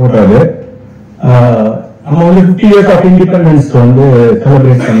எடுக்கப்பட்ட போட்டோ. அது நம்ம வந்து 50 years ஆஃப் இண்டிபெண்டன்ஸ் வந்து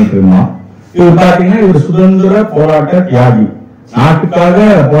செலிப்ரேட் பண்ணிட்டு இருந்தோம். இது பாத்தீங்கன்னா இவர் சுதந்திர போராட்ட தியாகி, நாட்டுக்காக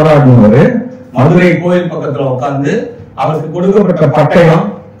போராடினவர். மதுரை கோயில் பக்கத்துல உட்கார்ந்து அவருக்கு கொடுக்கப்பட்ட பட்டயம்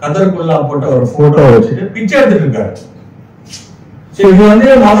கதருக்குள்ளா போட்ட ஒரு போட்டோ வச்சுட்டு பிச்சை எடுத்துட்டு இருக்காரு. இது வந்து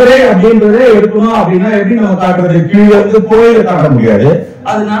மதுரை அப்படின்றதே எடுக்கணும் அப்படின்னா எப்படி நம்ம காட்டுறது? கீழே வந்து கோயில காட்ட முடியாது.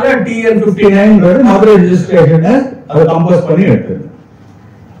 அதனால TN59 மதுரை ரெஜிஸ்ட்ரேஷன் அதை கம்போஸ் பண்ணி எடுத்தது.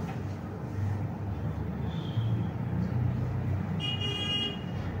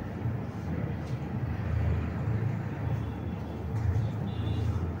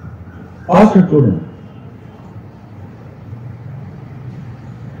 Pastor student.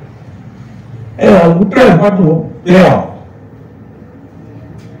 விட்டு பார்த்துவோம் இல்லையா?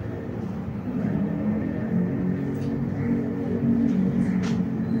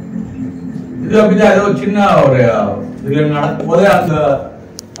 இது அப்படிதான் ஏதோ சின்ன ஒரு இதுல நடக்கும் போது அந்த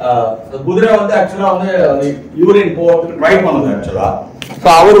குதிரை வந்து ஆக்சுவலா வந்து யூரின் போகிறதுக்கு ட்ரை பண்ணுது ஆக்சுவலா. ஸோ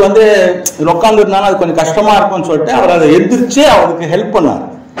அவர் வந்து உட்காந்து இருந்தாலும் அது கொஞ்சம் கஷ்டமா இருக்கும்னு சொல்லிட்டு அவர் அதை எதிர்த்து அவருக்கு ஹெல்ப் பண்ணார்.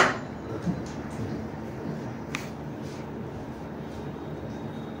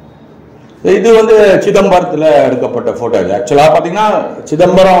 இது வந்து சிதம்பரத்துல எடுக்கப்பட்ட போட்டோ. ஆக்சுவலா பாத்தீங்கன்னா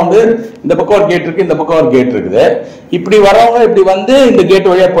சிதம்பரம் வந்து இந்த பக்கம் ஒரு கேட் இருக்கு, இந்த பக்கம் ஒரு கேட் இருக்குது. இப்படி வரவங்க இப்படி வந்து இந்த கேட்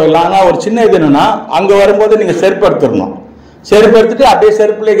வழியா போயிடலாம். ஆனா ஒரு சின்ன இது என்னன்னா, அங்க வரும்போது நீங்க செருப்பு எடுத்துடணும். செருப்பு எடுத்துட்டு அப்படியே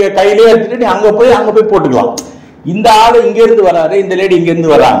செருப்புல கையிலேயே எடுத்துட்டு அங்க போய் போட்டுக்கலாம். இந்த ஆளு இங்க இருந்து வராரு, இந்த லேடி இங்க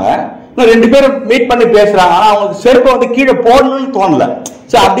இருந்து வராங்க. ரெண்டு பேரும் மீட் பண்ணி பேசுறாங்க. ஆனா அவங்களுக்கு செருப்பை வந்து கீழே போடணும்னு தோணல.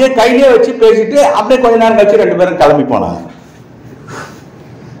 சரி, அப்படியே கையிலேயே வச்சு பேசிட்டு அப்படியே கொஞ்ச நேரம் கழிச்சு ரெண்டு பேரும் கிளம்பி போனாங்க.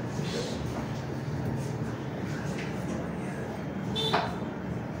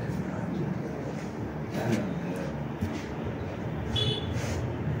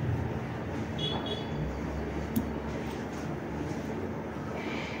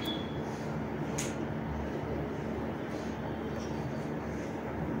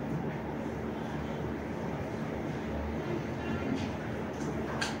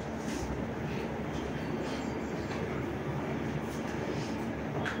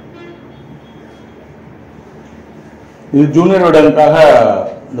 இது ஜூனியர் உடனுக்காக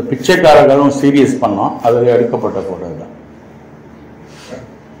இந்த பிச்சைக்காரர்களும் சீரியஸ் பண்ணோம். அதில் எடுக்கப்பட்ட போட்டோ தான்.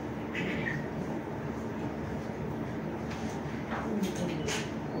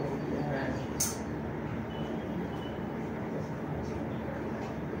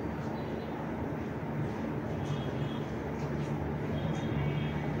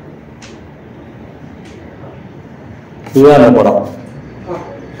 இதுதான் அந்த படம்.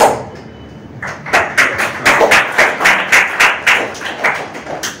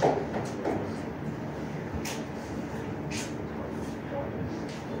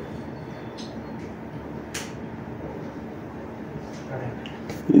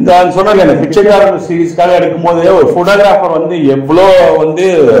 இந்த சொன்ன பிச்சைக்காரர் சீரீஸ்க்காக எடுக்கும்போது ஒரு போட்டோகிராஃபர் வந்து எவ்வளோ வந்து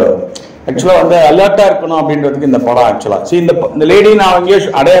ஆக்சுவலா வந்து அலர்ட்டா இருக்கணும் அப்படின்றதுக்கு இந்த படம் ஆக்சுவலா. இந்த லேடி நான் அங்கேயே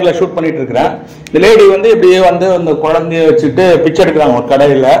அடையாறுல ஷூட் பண்ணிட்டு இருக்கிறேன். இந்த லேடி வந்து இப்படியே வந்து இந்த குழந்தைய வச்சுட்டு பிச்சை எடுக்கிறாங்க ஒரு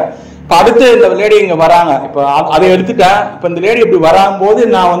கடையில. இப்போ அடுத்து இந்த லேடி இங்க வராங்க. இப்போ அதை எடுத்துட்டேன். இப்போ இந்த லேடி இப்படி வரும்போது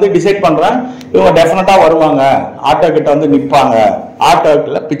நான் வந்து டிசைட் பண்றேன், இவங்க டெஃபினட்டா வருவாங்க, ஆட்டோ கிட்ட வந்து நிற்பாங்க,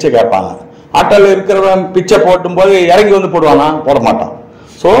 ஆட்டோக்குள்ள பிச்சை கேட்பாங்க. ஆட்டோல இருக்கிறவன் பிச்சை போட்டும் போது இறங்கி வந்து போடுவானா? போட மாட்டான்.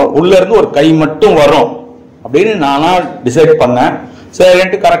 ஸோ உள்ள இருந்து ஒரு கை மட்டும் வரும் அப்படின்னு நானா டிசைட் பண்ணேன்.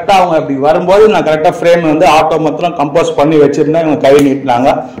 சரின்ட்டு கரெக்டா அவங்க அப்படி வரும்போது நான் கரெக்டா ஃப்ரேம் வந்து ஆட்டோ மாத்திரம் கம்போஸ் பண்ணி வச்சிருந்தேன். இவங்க கை நீட்டினாங்க,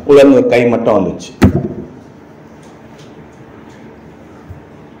 உள்ள இருந்து ஒரு கை மட்டும் வந்துச்சு.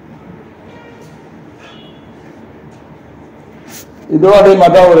 இதோ அதே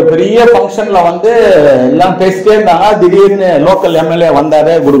மாதிரி ஒரு பெரிய ஃபங்க்ஷன்ல வந்து எல்லாம் பேசிட்டே இருந்தாங்க. திடீர்னு லோக்கல் எம்எல்ஏ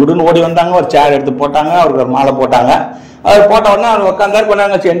வந்தாரு, குடுகுடுன்னு ஓடி வந்தாங்க, ஒரு சேர் எடுத்து போட்டாங்க, அவருக்கு ஒரு மாலை போட்டாங்க. அவர் போட்ட உடனே அவர் உட்காந்தாரு, கொஞ்ச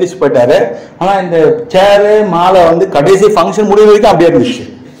நேரம் கழிச்சு எந்திரிச்சு போயிட்டாரு. ஆனா இந்த சேரு மாலை வந்து கடைசி ஃபங்க்ஷன் முடிவு வரைக்கும் அப்படியே இருந்துச்சு.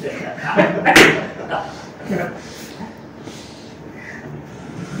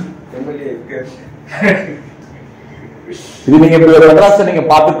 இது நீங்க இப்படி ஒரு மெட்ராஸ் நீங்க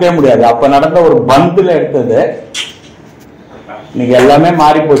பாத்துக்கவே முடியாது. அப்ப நடந்த ஒரு பந்துல எடுத்தது. இன்னைக்கு எல்லாமே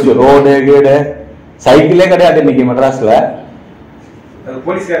மாறி போச்சு. ரோடு கீடு சைக்கிளே கிடையாது இன்னைக்கு மெட்ராஸ்ல.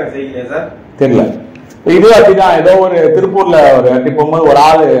 தெரியல. இது அப்படிதான். ஏதோ ஒரு திருப்பூர்ல ஒரு போகும்போது ஒரு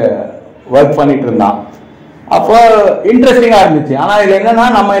ஆளு ஒர்க் பண்ணிட்டு இருந்தான். அப்போ இன்ட்ரெஸ்டிங்கா இருந்துச்சு. ஆனா இதுல என்னன்னா,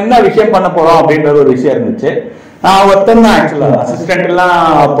 நம்ம என்ன விஷயம் பண்ண போறோம் அப்படின்றது ஒரு விஷயம் இருந்துச்சு. நான் ஒருத்தன் தான் ஆக்சுவலா, அசிஸ்டன்ட் எல்லாம்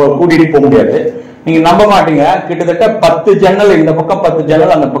அப்போ கூட்டிட்டு போக முடியாது. நீங்க நம்ப மாட்டீங்க, கிட்டத்தட்ட 10 ஜன்னல், இந்த பக்கம் 10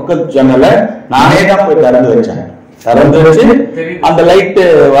 ஜன்னல், அந்த பக்கம் ஜன்னல நானே தான் போய் திறந்து வச்சேன். திறந்து வச்சு அந்த லைட்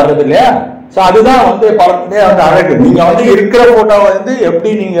வர்றது இல்லையா, சோ அதுதான் வந்து படத்திலே வந்து அழகு. நீங்க வந்து இருக்கிற போட்டோ வந்து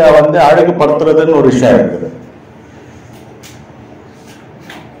எப்படி நீங்க வந்து அழகு படுத்துறதுன்னு ஒரு விஷயம் இருக்குது.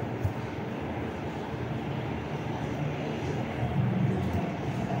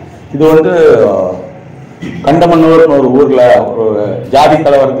 இது வந்து கண்டமன்னூர் ஒரு ஊர்ல ஒரு ஜாதி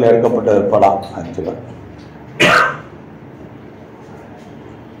கலவரத்தில் எடுக்கப்பட்ட படம் ஆக்சுவலா.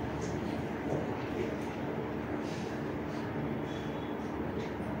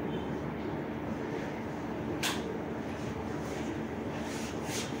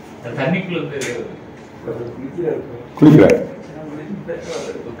 குளிக்கிறார்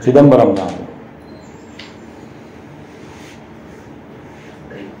சிதம்பரம் தான்.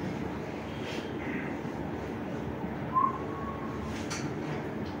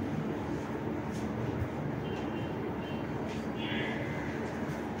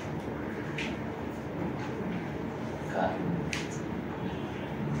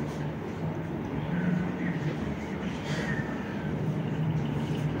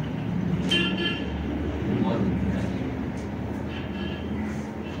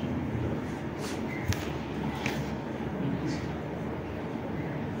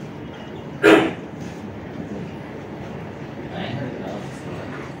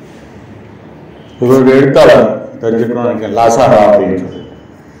 இது ஒரு எழுத்தாளர் தெரிஞ்சுக்கணும்னு நினைக்கிறேன், லாசாரா அப்படின்னு.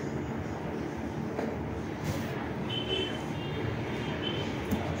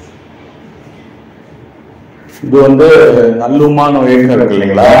 இது வந்து நல்லுமான இயக்கம் இருக்கு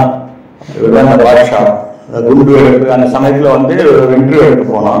இல்லைங்களா, இதுதான் அந்த பாட்ஷா குண்டு எடுத்து அந்த சமயத்துல வந்து ஒரு இன்டர்வியூ எடுத்து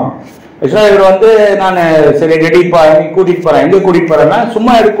போனோம். ஆக்சுவலா இவர் வந்து நான் சரி ரெடி கூட்டிட்டு போறேன். எங்க கூட்டிட்டு போறேன்னா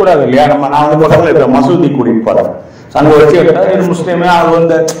சும்மா எடுக்கக்கூடாது இல்லையா, நான் வந்து பக்கத்துல இருக்கிற மசூதி கூட்டிட்டு போறேன். அங்க வச்சு எடுத்தா முஸ்லீமே அது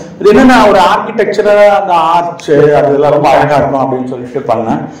வந்து இது என்னன்னா ஒரு ஆர்கிடெக்சரா அந்த ஆர்ச் அதெல்லாம் ரொம்ப அழகா இருக்கும் அப்படின்னு சொல்லிட்டு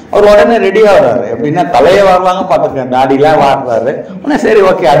பண்ணேன். அவர் உடனே ரெடி ஆகுறாரு. எப்படின்னா தலையை வாருவாங்க பார்த்துருக்கேன், தாடிலாம் வாடுறாரு. உடனே சரி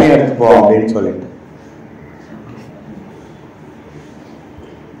ஓகே அதையும் எடுத்துப்போம் அப்படின்னு சொல்லிட்டு.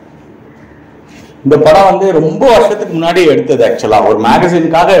 இந்த படம் வந்து ரொம்ப வருஷத்துக்கு முன்னாடி எடுத்தது. ஆக்சுவலா ஒரு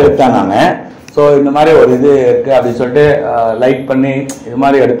மேகசினுக்காக எடுத்தேன் நான். ஸோ இந்த மாதிரி ஒரு இது இருக்கு அப்படின்னு சொல்லிட்டு லைக் பண்ணி இது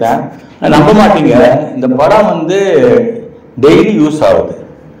மாதிரி எடுத்தேன். நம்ப மாட்டீங்க, இந்த படம் வந்து டெய்லி யூஸ் ஆகுது.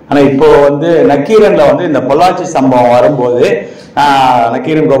 ஆனால் இப்போ வந்து நக்கீரன்ல வந்து இந்த பொள்ளாச்சி சம்பவம் வரும்போது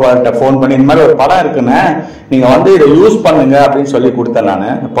நக்கீரன் கோபால்கிட்ட ஃபோன் பண்ணி இந்த மாதிரி ஒரு படம் இருக்குன்னு நீங்க வந்து இதை யூஸ் பண்ணுங்க அப்படின்னு சொல்லி கொடுத்தேன்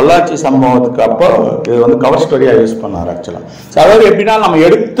நான். பொள்ளாச்சி சம்பவத்துக்கு அப்போ இது வந்து கவர் ஸ்டோரியா யூஸ் பண்ணார் ஆக்சுவலா. அதாவது எப்படின்னா நம்ம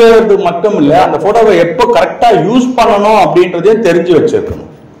எடுத்தது மட்டும் இல்லை, அந்த போட்டோவை எப்போ கரெக்டா யூஸ் பண்ணணும் அப்படின்றதையும் தெரிஞ்சு வச்சிருக்கணும்.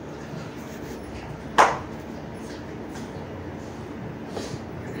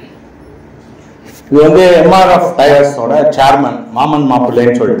 இது வந்து MRF டயர்ஸோட சேர்மன் மாமன்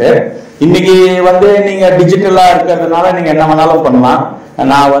மாப்பிள்ளைன்னு சொல்லிட்டு. இன்னைக்கு வந்து நீங்க டிஜிட்டலா இருக்கிறதுனால நீங்க என்ன வேணாலும் பண்ணலாம்.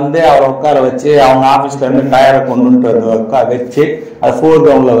 நான் வந்து அவரை உட்கார வச்சு அவங்க ஆபீஸ்ல இருந்து டயரை கொண்டு வந்து உட்கார வச்சு அதை ஃபோர்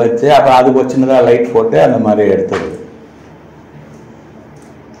கிரவுண்ட்ல வச்சு அப்புறம் அதுக்கு ஒரு சின்னதாக லைட் போட்டு அந்த மாதிரி எடுத்தது.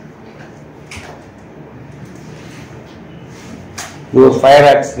 இது ஒரு ஃபயர்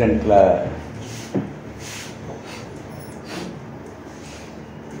ஆக்சிடென்ட்ல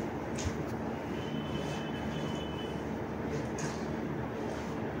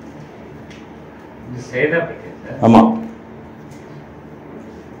ஆமா.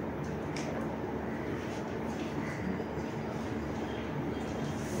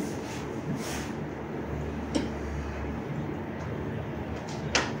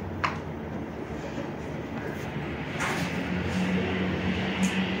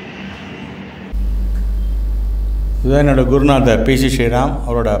 இது என்னோட குருநாதர் PC ஸ்ரீராம்,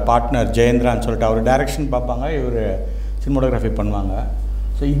 அவரோட பார்ட்னர் ஜெயேந்திரான்னு சொல்லிட்டு அவர் டைரக்ஷன் பார்ப்பாங்க, இவர் சினிமோட்டோகிராஃபி பண்ணுவாங்க.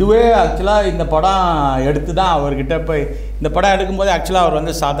 ஸோ இதுவே ஆக்சுவலாக இந்த படம் எடுத்து தான் அவர்கிட்ட போய் இந்த படம் எடுக்கும்போது ஆக்சுவலாக அவர்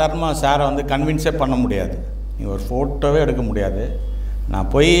வந்து சாதாரணமாக சாரை வந்து கன்வின்ஸே பண்ண முடியாது, நீங்கள் ஒரு ஃபோட்டோவே எடுக்க முடியாது.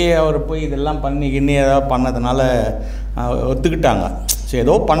 நான் போய் அவர் போய் இதெல்லாம் பண்ணி ஏதாவது பண்ணதுனால ஒத்துக்கிட்டாங்க. சரி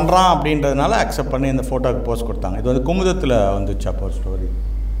ஏதோ பண்ணுறான் அப்படின்றதுனால அக்செப்ட் பண்ணி இந்த ஃபோட்டோவுக்கு போஸ்ட் கொடுத்தாங்க. இது வந்து குமுதத்தில் வந்துச்சு அப்போ ஸ்டோரி.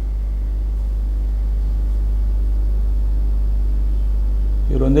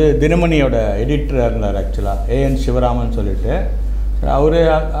 இவர் வந்து தினமணியோட எடிட்டராக இருந்தார் ஆக்சுவலாக, AN சிவராமன் சொல்லிட்டு.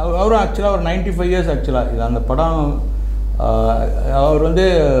 அவரும் ஆக்சுவலாக ஒரு 95 இயர்ஸ் ஆக்சுவலாக. இது அந்த படம் அவர் வந்து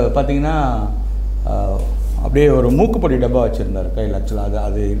பார்த்திங்கன்னா அப்படியே ஒரு மூக்குப்பொடி டப்பா வச்சுருந்தார் கையில் ஆக்சுவலாக.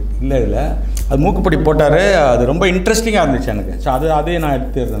 அது இல்லை இதில் அது மூக்குப்பொடி போட்டார். அது ரொம்ப இன்ட்ரெஸ்டிங்காக இருந்துச்சு எனக்கு. ஸோ அதே நான்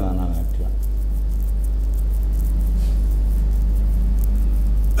எடுத்துருந்தேன் நான் ஆக்சுவலாக.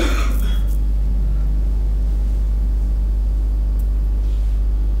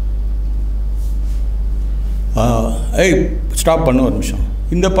 ஸ்டாப் பண்ண ஒரு நிமிஷம்.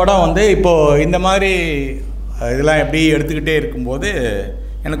 இந்த படம் வந்து இப்போது இந்த மாதிரி இதெல்லாம் எப்படி எடுத்துக்கிட்டே இருக்கும்போது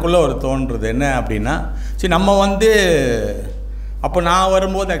எனக்குள்ளே ஒரு தோன்றுறது என்ன அப்படின்னா, சரி நம்ம வந்து அப்போ நான்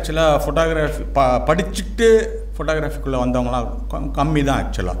வரும்போது ஆக்சுவலாக ஃபோட்டோகிராஃபி படிச்சுட்டு ஃபோட்டோகிராஃபிக்குள்ளே வந்தவங்களாம் கம்மி தான்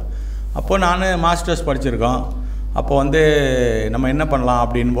ஆக்சுவலாக. அப்போது நான் மாஸ்டர்ஸ் படிச்சிருக்கோம். அப்போ வந்து நம்ம என்ன பண்ணலாம்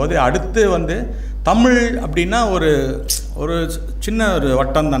அப்படின்போது அடுத்து வந்து தமிழ் அப்படின்னா ஒரு சின்ன ஒரு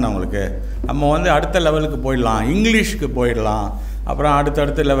வட்டம் தானே உங்களுக்கு. நம்ம வந்து அடுத்த லெவலுக்கு போயிடலாம், இங்கிலீஷ்க்கு போயிடலாம். அப்புறம்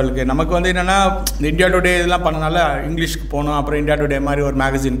அடுத்தடுத்த லெவலுக்கு நமக்கு வந்து என்னென்னா இந்தியா டுடே இதெல்லாம் பண்ணனால இங்கிலீஷ்க்கு போகணும். அப்புறம் இந்தியா டுடே மாதிரி ஒரு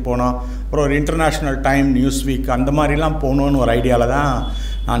மேகசின் போனோம். அப்புறம் ஒரு இன்டர்நேஷ்னல் டைம், நியூஸ் வீக் அந்த மாதிரிலாம் போகணுன்னு ஒரு ஐடியாவில் தான்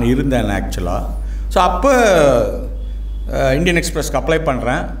நான் இருந்தேன் ஆக்சுவலாக. ஸோ அப்போ இந்தியன் எக்ஸ்பிரஸ்க்கு அப்ளை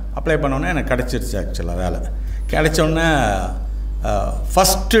பண்ணோன்னே எனக்கு கிடச்சிருச்சு ஆக்சுவலாக வேலை. கிடைச்சோன்னே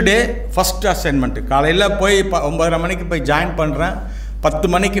ஃபஸ்ட்டு அசைன்மெண்ட்டு காலையில் போய் 9:30 மணிக்கு போய் ஜாயின் பண்ணுறேன். 10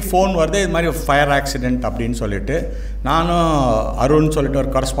 மணிக்கு ஃபோன் வருது, இது மாதிரி ஃபயர் ஆக்சிடெண்ட் அப்படின்னு சொல்லிட்டு. நானும் அருண் சொல்லிட்டு ஒரு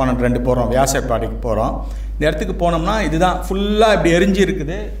கரஸ்பாண்டன்ட் 2 போகிறோம், வியாசப்பாடிக்கு போகிறோம். இந்த இடத்துக்கு போனோம்னா இதுதான் ஃபுல்லாக இப்படி எரிஞ்சு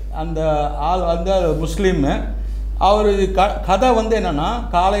இருக்குது. அந்த ஆள் வந்து முஸ்லீமு. அவர் கதை வந்து என்னென்னா,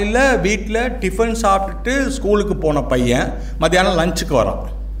 காலையில் வீட்டில் டிஃபன் சாப்பிட்டுட்டு ஸ்கூலுக்கு போன பையன் மத்தியானம் லஞ்சுக்கு வரான்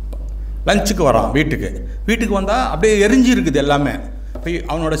வீட்டுக்கு வந்தால் அப்படியே எரிஞ்சு இருக்குது எல்லாமே. இப்போ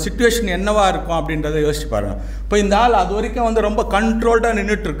அவனோட சிச்சுவேஷன் என்னவா இருக்கும் அப்படின்றத யோசிச்சு பாருங்க. இப்போ இந்த ஆள் அது வரைக்கும் வந்து ரொம்ப கண்ட்ரோல்டாக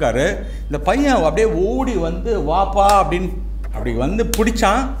நின்றுட்டுருக்காரு. இந்த பையன் அப்படியே ஓடி வந்து வாப்பா அப்படின்னு அப்படி வந்து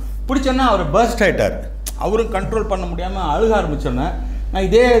பிடிச்சான். பிடிச்சோன்னா அவர் பர்ஸ்ட் ஆகிட்டார். அவரும் கண்ட்ரோல் பண்ண முடியாமல் அழுக ஆரம்பிச்சோன்னே நான்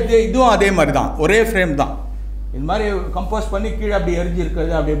இதுவும் அதே மாதிரி தான், ஒரே ஃப்ரேம் தான். இது மாதிரி கம்போஸ் பண்ணி கீழே அப்படி எரிஞ்சு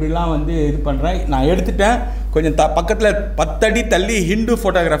இருக்கிறது அப்படி இப்படிலாம் வந்து இது பண்ணுறேன். நான் எடுத்துட்டேன். கொஞ்சம் பக்கத்தில் 10 அடி தள்ளி ஹிந்து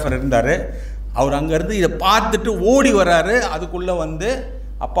ஃபோட்டோகிராஃபர் இருந்தார். அவர் அங்கேருந்து இதை பார்த்துட்டு ஓடி வர்றாரு. அதுக்குள்ளே வந்து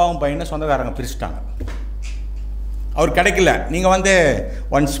அப்பாவும் பையனை சொந்தக்காரங்க பிரிச்சுட்டாங்க. அவர் கிடைக்கல. நீங்கள் வந்து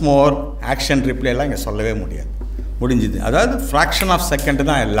ஒன்ஸ் மோர் ஆக்ஷன் ரிப்ளைலாம் இங்கே சொல்லவே முடிஞ்சுது. அதாவது ஃப்ராக்ஷன் ஆஃப் செகண்ட்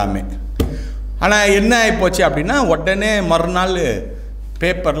தான் எல்லாமே. ஆனால் என்ன ஆகிப்போச்சு அப்படின்னா, உடனே மறுநாள்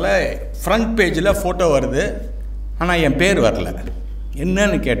பேப்பரில் ஃப்ரண்ட் பேஜில் ஃபோட்டோ வருது. ஆனால் என் பேர் வரல.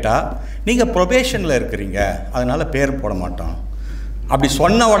 என்னன்னு கேட்டால், நீங்கள் ப்ரொபேஷனில் இருக்கிறீங்க, அதனால் பேர் போட மாட்டோம். அப்படி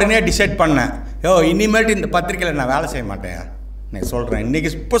சொன்ன உடனே டிசைட் பண்ணேன், இனிமேட்டு இந்த பத்திரிக்கையில் நான் வேலை செய்ய மாட்டேன். நான் சொல்கிறேன், இன்றைக்கி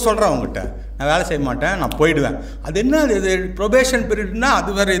இப்போ சொல்கிறேன் அவங்ககிட்ட, நான் வேலை செய்ய மாட்டேன், நான் போயிடுவேன். அது என்ன இது ப்ரொபேஷன் பீரியட்னா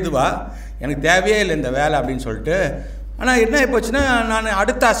அது வேறு இதுவா, எனக்கு தேவையே இல்லை இந்த வேலை அப்படின்னு சொல்லிட்டு. ஆனால் என்ன ஆகிப்போச்சுன்னா, நான்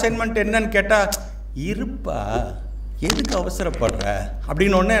அடுத்த அசைன்மெண்ட் என்னன்னு கேட்டால், இருப்பா எதுக்கு அவசரப்படுற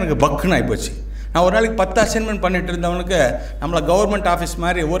அப்படின்னு ஒன்று எனக்கு பக்குன்னு ஆகிப்போச்சு. நான் ஒரு நாளைக்கு 10 அசைன்மெண்ட் பண்ணிட்டு இருந்தவனுக்கு நம்மளை கவர்மெண்ட் ஆஃபீஸ்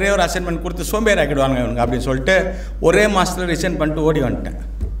மாதிரி ஒரே ஒரு அசைன்மெண்ட் கொடுத்து சோம்பேறி ஆக்கிடுவாங்க இவனுக்கு அப்படின்னு சொல்லிட்டு ஒரே மாதத்தில் ரிசைன் பண்ணிட்டு ஓடி வந்துட்டேன்.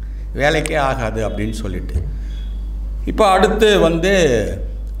 வேலைக்கே ஆகாது அப்படின்னு சொல்லிட்டு. இப்போ அடுத்து வந்து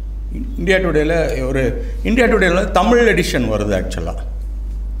இந்தியா டுடேயில் வந்து தமிழ் எடிஷன் வருது. ஆக்சுவலாக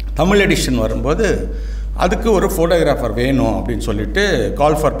தமிழ் எடிஷன் வரும்போது அதுக்கு ஒரு ஃபோட்டோகிராஃபர் வேணும் அப்படின்னு சொல்லிட்டு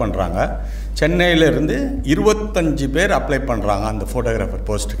கால் ஃபார் பண்ணுறாங்க. சென்னையிலேருந்து 25 பேர் அப்ளை பண்ணுறாங்க அந்த ஃபோட்டோகிராஃபர்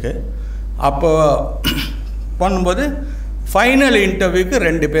போஸ்ட்டுக்கு. அப்போ பண்ணும்போது ஃபைனல் இன்டர்வியூக்கு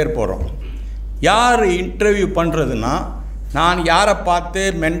 2 பேர் போகிறோம். யார் இன்டர்வியூ பண்ணுறதுன்னா, நான் யாரை பார்த்து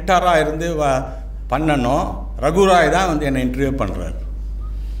மென்டராக இருந்து பண்ணணும், ரகுராய் தான் வந்து என்னை இன்டர்வியூ பண்ணுறாரு.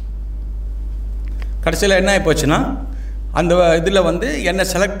 கடைசியில் என்ன ஆகிப்போச்சுன்னா, அந்த இதில் வந்து என்னை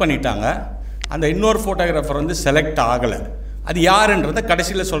செலக்ட் பண்ணிட்டாங்க. அந்த இன்னொரு ஃபோட்டோகிராஃபர் வந்து செலக்ட் ஆகலை. அது யாருன்றதை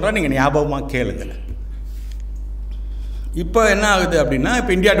கடைசியில் சொல்கிறேன், நீங்கள் ஞாபகமாக கேளுங்க. இப்போ என்ன ஆகுது அப்படின்னா,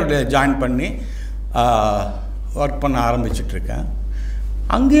 இப்போ இந்தியா டுடே ஜாயின் பண்ணி ஒர்க் பண்ண ஆரம்பிச்சிட்ருக்கேன்.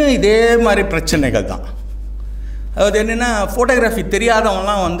 அங்கேயும் இதே மாதிரி பிரச்சனைகள் தான். அதாவது என்னென்னா, ஃபோட்டோகிராஃபி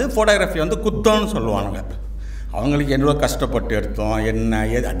தெரியாதவங்களாம் வந்து ஃபோட்டோகிராஃபி வந்து குத்தம்னு சொல்லுவானுங்க. அவங்களுக்கு எவ்வளோ கஷ்டப்பட்டு எடுத்தோம், என்ன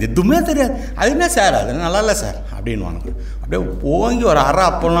ஏது அது எதுவுமே தெரியாது. அது என்ன சார், அது நல்லா இல்லை சார் அப்படின்வானுங்க. அப்படியே ஓங்கி ஒரு அரை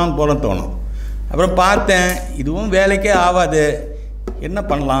அப்போலாம் போல தோணும். அப்புறம் பார்த்தேன், இதுவும் வேலைக்கே ஆகாது, என்ன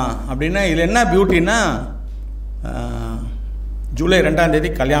பண்ணலாம் அப்படின்னா, இதில் என்ன பியூட்டின்னா, ஜூலை 2ஆம் தேதி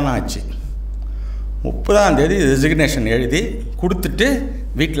கல்யாணம் ஆச்சு. 30ஆம் தேதி ரெசிக்னேஷன் எழுதி கொடுத்துட்டு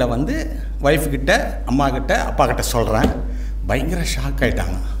வீட்டில் வந்து ஒய்ஃப்கிட்ட, அம்மாக்கிட்ட, அப்பாக்கிட்ட சொல்கிறேன். பயங்கர ஷாக்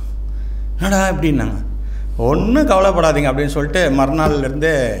ஆகிட்டாங்க. என்னடா எப்படின்னாங்க. ஒன்றும் கவலைப்படாதீங்க அப்படின்னு சொல்லிட்டு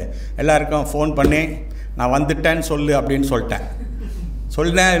மறுநாள்லேருந்து எல்லாருக்கும் ஃபோன் பண்ணி நான் வந்துட்டேன்னு சொல்லு அப்படின்னு சொல்லிட்டேன்.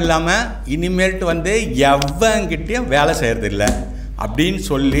 சொல்லினேன் இல்லாமல் இனிமேல்ட்டு வந்து எவங்கிட்டையும் வேலை செய்கிறதில்ல அப்படின்னு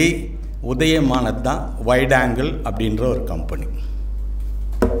சொல்லி உதயமானது தான் வைட் ஆங்கிள் அப்படின்ற ஒரு கம்பெனி.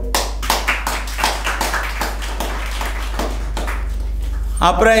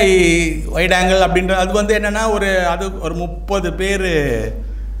 அப்புறம் வைட் ஆங்கிள் அப்படின்ற அது வந்து என்னென்னா, ஒரு 30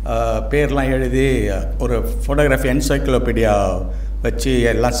 பேர்லாம் எழுதி ஒரு ஃபோட்டோகிராஃபி என்சைக்ளோபீடியா வச்சு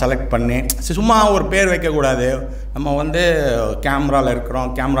எல்லாம் செலக்ட் பண்ணி, சும்மா ஒரு பேர் வைக்கக்கூடாது, நம்ம வந்து கேமராவில் இருக்கிறோம்,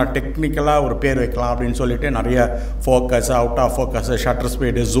 கேமரா டெக்னிக்கலாக ஒரு பேர் வைக்கலாம் அப்படின்னு சொல்லிட்டு நிறைய focus, out of focus, shutter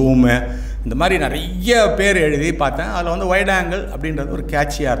speed, zoom, இந்த மாதிரி நிறைய பேர் எழுதி பார்த்தேன். அதில் வந்து வைட் ஆங்கிள் அப்படின்றது ஒரு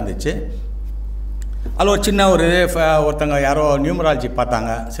கேட்சியாக இருந்துச்சு. அதில் ஒரு சின்ன ஒருத்தங்க யாரோ நியூமராலஜி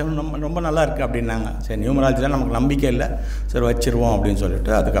பார்த்தாங்க. சரி, ரொம்ப நல்லா இருக்குது அப்படின்னாங்க. சரி, நியூமராலஜிலாம் நமக்கு நம்பிக்கை இல்லை, சரி வச்சுருவோம் அப்படின்னு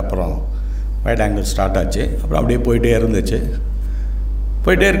சொல்லிட்டு அதுக்கப்புறம் வைட் ஆங்கிள் ஸ்டார்ட் ஆச்சு. அப்புறம் அப்படியே போயிட்டே இருந்துச்சு.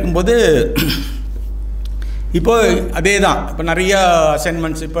 போயிட்டே இருக்கும்போது இப்போ அதே தான். இப்போ நிறையா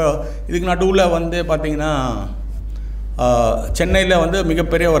அசைன்மெண்ட்ஸ். இப்போ இதுக்கு நடுவில் வந்து பார்த்திங்கன்னா, சென்னையில் வந்து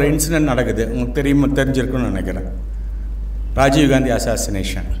மிகப்பெரிய ஒரு இன்சிடெண்ட் நடக்குது. உங்களுக்கு தெரிஞ்சிருக்குன்னு நினைக்கிறேன், ராஜீவ்காந்தி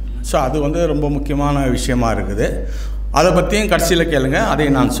அசாசினேஷன். ஸோ அது வந்து ரொம்ப முக்கியமான விஷயமா இருக்குது. அதை பற்றியும் கடைசியில் கேளுங்க,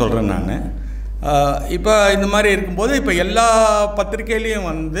 அதையும் நான் சொல்கிறேன். நான் இப்போ இந்த மாதிரி இருக்கும்போது இப்போ எல்லா பத்திரிக்கையிலையும்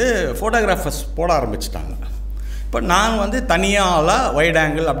வந்து ஃபோட்டோகிராஃபர்ஸ் போட ஆரம்பிச்சிட்டாங்க. இப்போ நான் வந்து தனியாக வைட்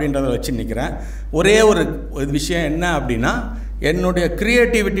ஆங்கிள் அப்படின்றத வச்சு நிற்கிறேன். ஒரே ஒரு விஷயம் என்ன அப்படின்னா, என்னுடைய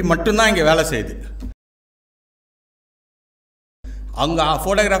க்ரியேட்டிவிட்டி மட்டும்தான் இங்கே வேலை செய்யுது. அங்கே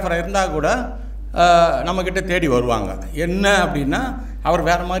ஃபோட்டோகிராஃபராக இருந்தால் கூட நம்மக்கிட்ட தேடி வருவாங்க. என்ன அப்படின்னா, அவர்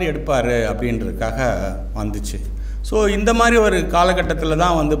வேறு மாதிரி எடுப்பார் அப்படின்றதுக்காக வந்துச்சு. ஸோ இந்த மாதிரி ஒரு காலகட்டத்தில்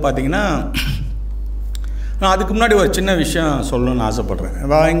தான் வந்து பார்த்திங்கன்னா, நான் அதுக்கு முன்னாடி ஒரு சின்ன விஷயம் சொல்லணும்னு ஆசைப்பட்றேன்.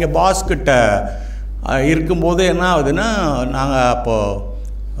 இங்கே பாஸ்கிட்ட இருக்கும்போது என்ன ஆகுதுன்னா, நாங்கள்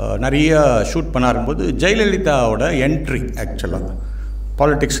அப்போது நிறைய ஷூட் பண்ண இருக்கும்போது ஜெயலலிதாவோட என்ட்ரி, ஆக்சுவலாக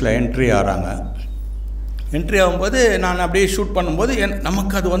பாலிட்டிக்ஸில் என்ட்ரி ஆகிறாங்க. என்ட்ரி ஆகும்போது நான் அப்படியே ஷூட் பண்ணும்போது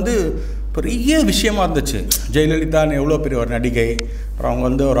நமக்கு அது வந்து பெரிய விஷயமா இருந்துச்சு. ஜெயலலிதான்னு எவ்வளோ பெரிய ஒரு நடிகை, அப்புறம் அவங்க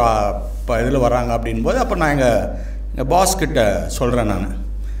வந்து ஒரு இப்போ இதில் வராங்க அப்படின்போது அப்போ நான் எங்கள் பாஸ்கிட்ட சொல்கிறேன், நான்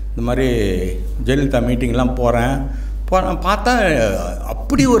இந்த மாதிரி ஜெயலலிதா மீட்டிங்லாம் போகிறேன் பார்த்தா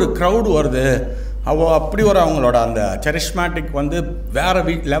அப்படி ஒரு க்ரௌடு வருது, அப்படி ஒரு அவங்களோட அந்த செரிஸ்மேட்டிக் வந்து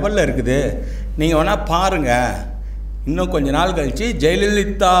வேறு லெவலில் இருக்குது, நீங்கள் வேணால் பாருங்கள், இன்னும் கொஞ்ச நாள் கழித்து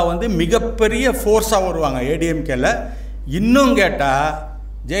ஜெயலலிதா வந்து மிகப்பெரிய ஃபோர்ஸாக வருவாங்க ஏடிஎம்கேல, இன்னும் கேட்டால்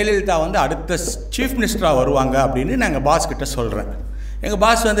ஜெயலலிதா வந்து அடுத்த சீஃப் மினிஸ்டராக வருவாங்க அப்படின்னு நான் எங்கள் பாஸ்கிட்ட சொல்கிறேன். எங்கள்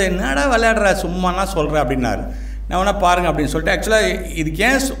பாஸ் வந்து என்னடா விளையாடுற சும்மானா சொல்கிறேன் அப்படின்னாரு. நான் வேணால் பாருங்கள் அப்படின்னு சொல்லிட்டு, ஆக்சுவலாக இதுக்கு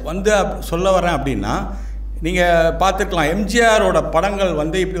ஏன் வந்து சொல்ல வரேன் அப்படின்னா, நீங்கள் பார்த்துருக்கலாம் எம்ஜிஆரோட படங்கள்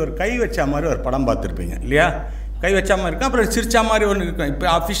வந்து இப்படி ஒரு கை வச்ச மாதிரி ஒரு படம் பார்த்துருப்பீங்க இல்லையா? கை வச்ச மாதிரி இருக்கும், அப்புறம் சிரிச்சா மாதிரி ஒன்று இருக்கும். இப்போ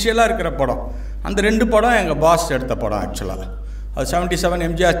அஃபிஷியலாக இருக்கிற படம், அந்த 2 படம் எங்கள் பாஸ் எடுத்த படம். ஆக்சுவலாக அது 77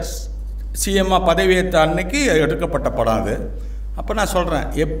 எம்ஜிஆர் சிஎம்மாக பதவியேற்ற அன்னைக்கு எடுக்கப்பட்ட படம் அது. அப்போ நான் சொல்கிறேன்,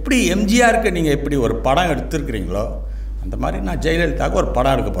 எப்படி எம்ஜிஆருக்கு நீங்கள் எப்படி ஒரு படம் எடுத்துருக்கிறீங்களோ அந்த மாதிரி நான் ஜெயலலிதாவுக்கு ஒரு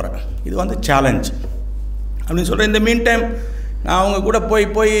படம் எடுக்க போகிறேன், இது வந்து சேலஞ்ச் அப்படின்னு சொல்கிறேன். இந்த மீன் டைம் நான் அவங்க கூட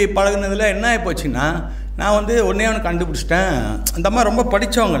போய் பழகுனதில் என்ன ஆகி போச்சுன்னா, நான் வந்து ஒன்றே ஒன்று கண்டுபிடிச்சிட்டேன், அந்த அம்மா ரொம்ப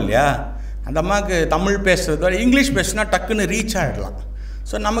படித்தவங்க இல்லையா, அந்த அம்மாவுக்கு தமிழ் பேசுகிறத விட இங்கிலீஷ் பேசுனா டக்குன்னு ரீச் ஆகிடலாம்.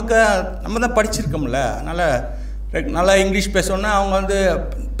 ஸோ நம்ம தான் படிச்சிருக்கோம்ல, அதனால் நல்லா இங்கிலீஷ் பேசணுன்னா அவங்க வந்து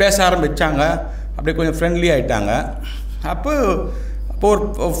பேச ஆரம்பித்தாங்க, அப்படியே கொஞ்சம் ஃப்ரெண்ட்லி ஆகிட்டாங்க. அப்போ ஒரு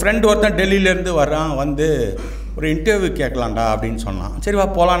ஃப்ரெண்டு ஒருத்தன் டெல்லியிலேருந்து வர்றான், வந்து ஒரு இன்டர்வியூ கேட்கலான்டா அப்படின்னு சொன்னான். சரிவா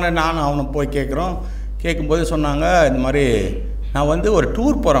போகலான்னு நானும் அவனை போய் கேட்கும்போது சொன்னாங்க, இந்த மாதிரி நான் வந்து ஒரு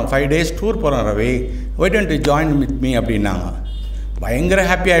டூர் போகிறேன், 5 days டூர் போகிறேன் Ravi, why don't you join with me அப்படின்னாங்க. பயங்கர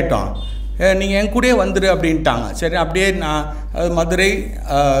ஹாப்பி ஆகிட்டோம். நீங்கள் என் கூடயே வந்துடு அப்படின்ட்டாங்க. சரி, அப்படியே நான்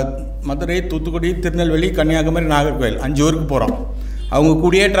மதுரை, தூத்துக்குடி, திருநெல்வேலி, கன்னியாகுமரி, நாகர்கோவில் 5 ஊருக்கு போகிறோம். அவங்க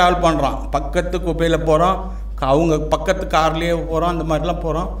கூடயே ட்ராவல் பண்ணுறோம், பக்கத்து குப்பையில் போகிறோம், அவங்க பக்கத்து கார்லேயே போகிறோம், அந்த மாதிரிலாம்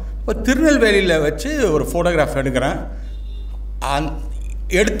போகிறோம். இப்போ திருநெல்வேலியில் வச்சு ஒரு ஃபோட்டோகிராஃப் எடுக்கிறேன்.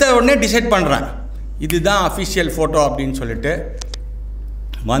 எடுத்த உடனே டிசைட் பண்ணுறேன், இதுதான் அஃபிஷியல் ஃபோட்டோ அப்படின்னு சொல்லிட்டு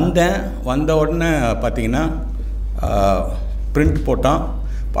வந்த உடனே பார்த்தீங்கன்னா பிரிண்ட் போட்டோம்,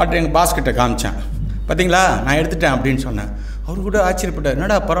 பாட்டு எங்கள் பாஸ்கிட்ட காமிச்சேன், பார்த்தீங்களா நான் எடுத்துட்டேன் அப்படின்னு சொன்னேன். அவரு கூட ஆச்சரியப்பட்டார்,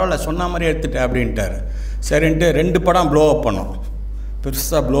 என்னடா பரவாயில்ல சொன்ன மாதிரி எடுத்துட்டேன் அப்படின்ட்டார். சரின்ட்டு 2 படம் ப்ளோ அப் பண்ணோம்,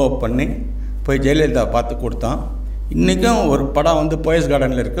 பெருசாக ப்ளோ அப் பண்ணி போய் ஜெயலலிதா பார்த்து கொடுத்தோம். இன்றைக்கும் ஒரு படம் வந்து போயஸ்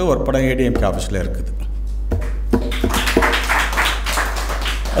கார்டனில் இருக்குது, ஒரு படம் ஏடிஎம்கே ஆஃபீஸில் இருக்குது.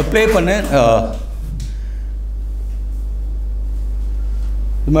 ப்ளே பண்ணு.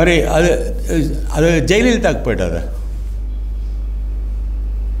 இது மாதிரி அது ஜெயலலிதாவுக்கு போய்ட்டு இல்லை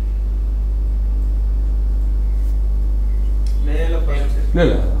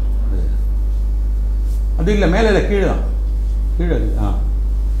அது இல்லை, மேலே இல்லை, கீழே தான், கீழே.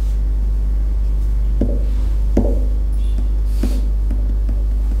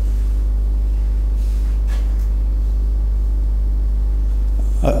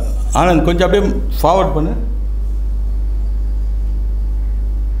 ஆனந்த் கொஞ்சம் அப்படியே ஃபார்வர்ட் பண்ணு.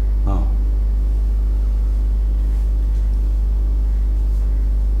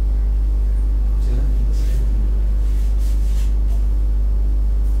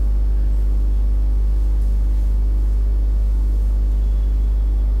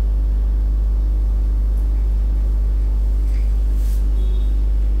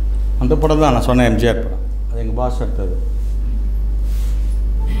 அந்த படம் தான் நான் சொன்னேன், எம்ஜிஆர் படம், அது எங்கள் பாஸ் எடுத்தது.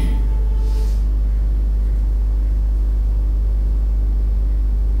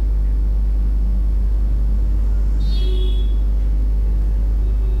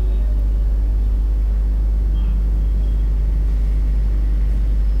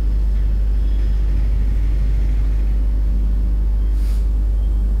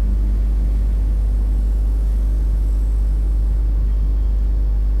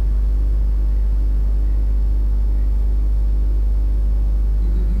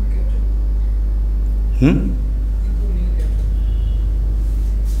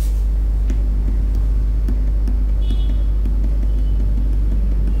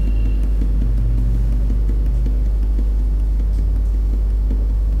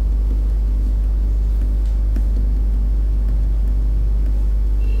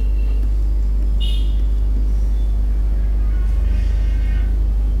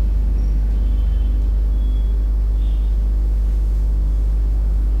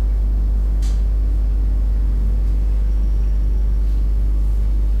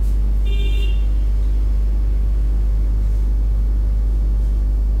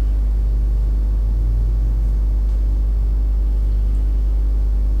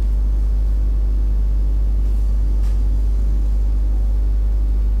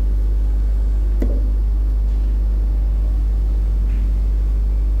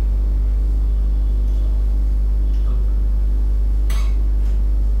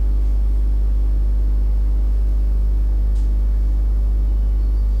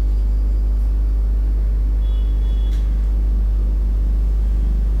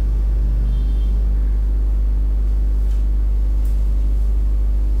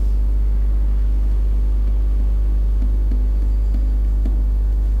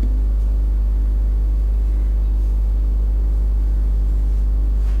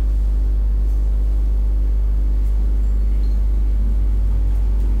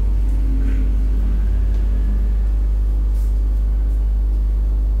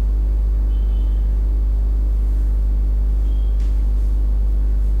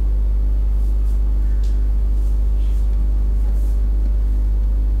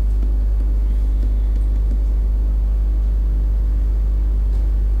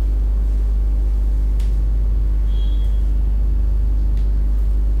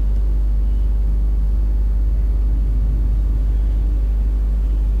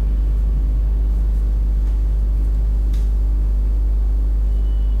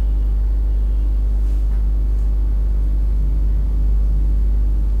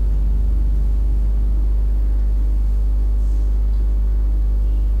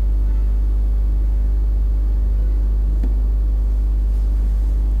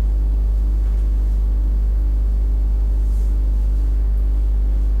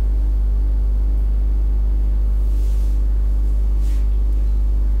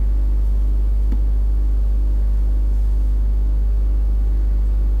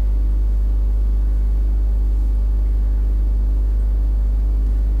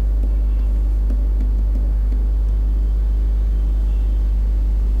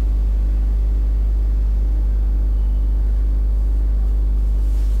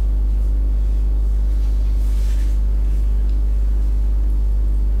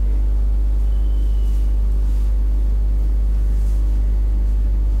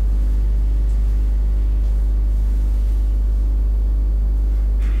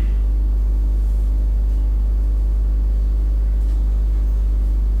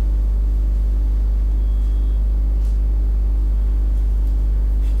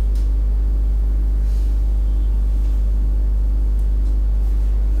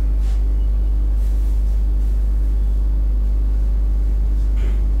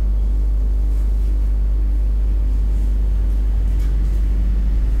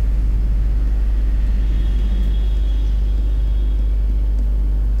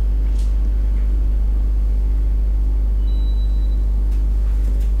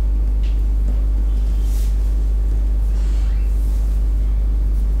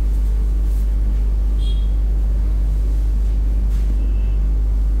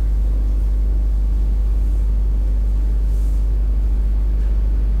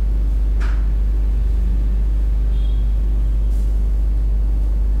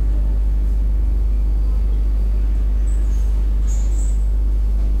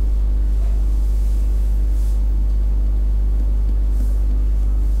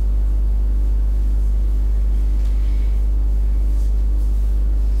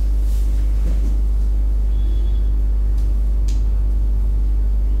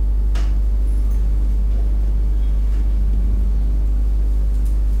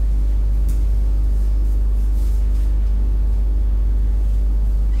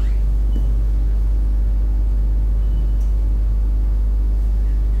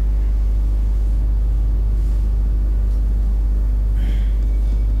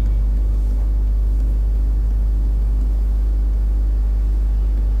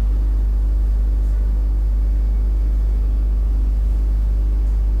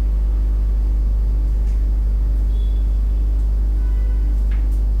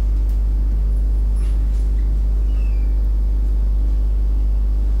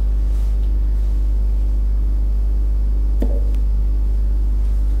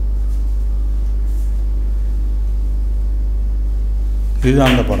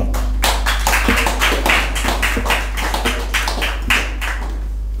 இதுதான் அந்த படம்.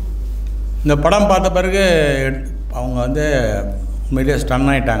 இந்த படம் பார்த்த பிறகு அவங்க வந்து உண்மையிலேயே ஸ்டன்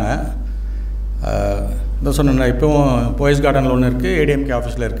ஆகிட்டாங்க. இதை சொன்னேன், இப்போவும் போயஸ் கார்டனில் ஒன்று இருக்குது, ஏடிஎம்கே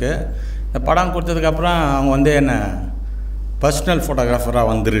ஆஃபீஸில் இருக்குது. இந்த படம் கொடுத்ததுக்கப்புறம் அவங்க வந்து என்னை பர்சனல் ஃபோட்டோகிராஃபராக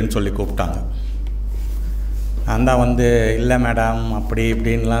வந்துருன்னு சொல்லி கூப்பிட்டாங்க. நான் தான் வந்து இல்லை மேடம் அப்படி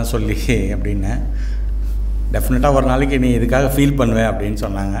இப்படின்லாம் சொல்லி அப்படின்னு டெஃபினட்டாக ஒரு நாளைக்கு நீ இதுக்காக ஃபீல் பண்ணுவேன் அப்படின்னு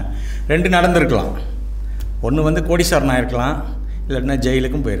சொன்னாங்க. 2 நடந்திருக்கலாம். ஒன்று வந்து கோடீஸ்வரன் ஆகிருக்கலாம், இல்லைன்னா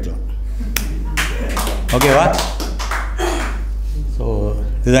ஜெயிலுக்கும் போயிருக்கலாம். ஓகேவா? ஸோ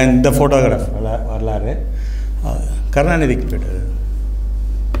இதுதான் இந்த ஃபோட்டோகிராஃப் வரலாறு. கருணாநிதிக்கு போய்ட்டு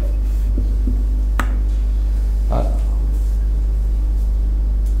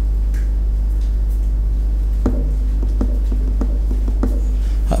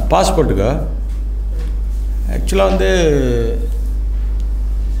பாஸ்போர்ட்டுக்கு ஆக்சுவலாக வந்து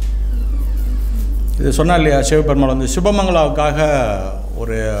இது சொன்னா இல்லையா, சிவபெருமாள் வந்து சுபமங்கலாவுக்காக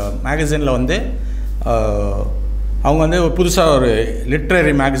ஒரு மேகசினில் வந்து அவங்க வந்து புதுசாக ஒரு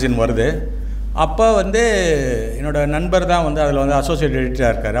லிட்ரரி மேகசின் வருது. அப்போ வந்து என்னோடய நண்பர் தான் வந்து அதில் வந்து அசோசியேட்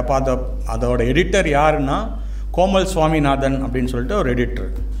எடிட்டராக இருக்கார். அப்போ அதோட எடிட்டர் யாருன்னா கோமல் சுவாமிநாதன் அப்படின்னு சொல்லிட்டு ஒரு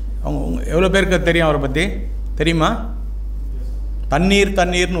எடிட்டர். அவங்க எவ்வளோ பேருக்கு தெரியும் அவரை பற்றி? தெரியுமா?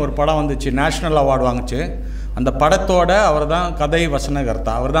 தண்ணீர்னு ஒரு படம் வந்துச்சு, நேஷ்னல் அவார்டு வாங்குச்சு. அந்த படத்தோட அவர் தான் கதை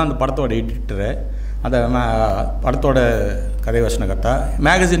வசனகர்த்தா. அவர் தான் அந்த படத்தோட எடிட்டரு. அந்த படத்தோட கதை வசனகர்த்தா.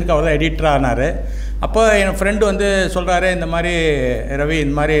 மேகசினுக்கு அவர் தான் எடிட்டராக ஆனார். அப்போ என் ஃப்ரெண்டு வந்து சொல்கிறாரு, இந்த மாதிரி ரவி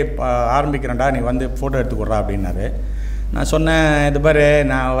இந்த மாதிரி ஆரம்பிக்கிறேன்டா, நீ வந்து ஃபோட்டோ எடுத்துக்கூடா அப்படின்னாரு. நான் சொன்னேன், இது பாரு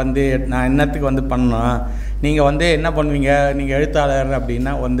நான் என்னத்துக்கு வந்து பண்ணோம், நீங்கள் வந்து என்ன பண்ணுவீங்க, நீங்கள் எழுத்தாளர்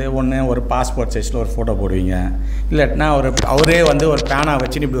அப்படின்னா வந்து ஒரு பாஸ்போர்ட் சைஸில் ஒரு ஃபோட்டோ போடுவீங்க, இல்லாட்டினா அவரே வந்து ஒரு பேனா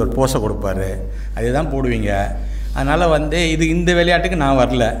வச்சுன்னு இப்படி ஒரு போஸை கொடுப்பாரு, அதுதான் போடுவீங்க. அதனால் வந்து இந்த விளையாட்டுக்கு நான்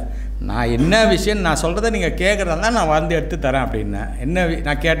வரல. நான் என்ன விஷயம் நான் சொல்கிறத நீங்கள் கேட்குறதா நான் வந்து எடுத்து தரேன் அப்படின்னேன்.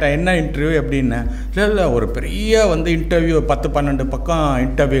 நான் கேட்டேன், என்ன இன்டர்வியூ எப்படின்னு. இல்லை ஒரு பெரிய வந்து இன்டர்வியூ 10-12 பக்கம்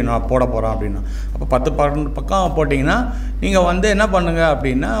இன்டர்வியூ நான் போட போகிறேன் அப்படின்னா. அப்போ 10-12 பக்கம் போட்டிங்கன்னா நீங்கள் வந்து என்ன பண்ணுங்கள்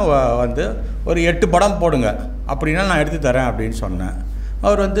அப்படின்னா வந்து ஒரு 8 படம் போடுங்க, அப்படின்னா நான் எடுத்து தரேன் அப்படின்னு சொன்னேன்.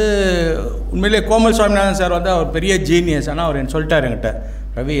 அவர் வந்து உண்மையிலே கோமல் சுவாமிநாதன் சார் வந்து அவர் பெரிய ஜீனியஸ். ஆனால் அவர் என்ன சொல்லிட்டார் என்கிட்ட,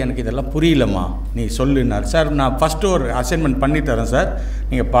 ரவி எனக்கு இதெல்லாம் புரியலம்மா, நீ சொல்லுனார். சார் நான் ஃபஸ்ட்டு ஒரு அசைன்மெண்ட் பண்ணித்தரேன் சார்,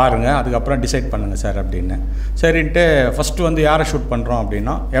 நீங்கள் பாருங்கள், அதுக்கப்புறம் டிசைட் பண்ணுங்கள் சார் அப்படின்னு. சரின்ட்டு ஃபஸ்ட்டு வந்து யாரை ஷூட் பண்ணுறோம்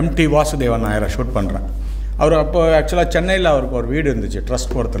அப்படின்னா எம்டி வாசுதேவன் நாயரை ஷூட் பண்ணுறேன். அவர் அப்போ ஆக்சுவலாக சென்னையில் அவருக்கு ஒரு வீடு இருந்துச்சு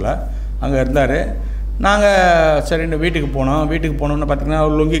ட்ரஸ்ட் போகிறதுல, அங்கே இருந்தார். நாங்கள் சரின்னு வீட்டுக்கு போனோம்னு பார்த்திங்கன்னா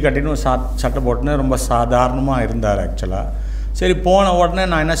ஒரு லுங்கி கட்டின்னு ஒரு சட்டை போட்டுன்னு ரொம்ப சாதாரணமாக இருந்தார் ஆக்சுவலாக. சரி போன உடனே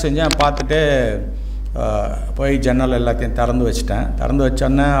நான் என்ன செஞ்சேன், பார்த்துட்டு போய் ஜன்னல் எல்லாத்தையும் திறந்து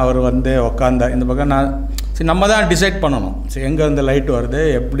வச்சோன்னே அவர் வந்து உட்காந்தார். இந்த பக்கம் நான் சரி நம்ம தான் டிசைட் பண்ணணும், சரி எங்கே இருந்து லைட் வருது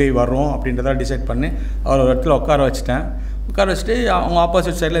எப்படி வரும் அப்படின்றத டிசைட் பண்ணி அவர் ஒரு இடத்துல உட்கார வச்சுட்டு அவங்க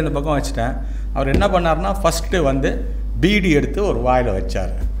ஆப்போசிட் சைடில் இந்த பக்கம் வச்சுட்டேன். அவர் என்ன பண்ணார்னா ஃபஸ்ட்டு வந்து பீடி எடுத்து ஒரு வாயில்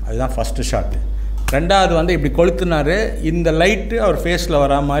வச்சார். அதுதான் ஃபஸ்ட்டு ஷாட்டு. 2வது வந்து இப்படி கொளுத்துனார், இந்த லைட்டு அவர் ஃபேஸில்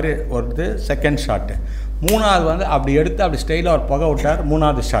வரா மாதிரி வருது, செகண்ட் ஷாட்டு. 3வது வந்து அப்படி எடுத்து அப்படி ஸ்டைலாக அவர் புகை விட்டார்,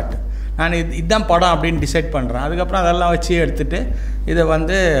 3வது ஷாட்டு. நான் இதுதான் படம் அப்படின்னு டிசைட் பண்ணுறேன். அதுக்கப்புறம் அதெல்லாம் வச்சு எடுத்துகிட்டு இதை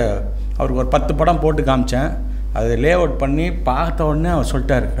வந்து அவருக்கு ஒரு 10 படம் போட்டு காமிச்சேன். அது லே அவுட் பண்ணி பார்த்த உடனே அவர்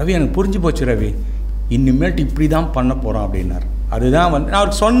சொல்லிட்டார், ரவி எனக்கு புரிஞ்சு போச்சு ரவி, இனிமேல்ட்டு இப்படி தான் பண்ண போகிறோம் அப்படின்னார். அதுதான் வந்து நான்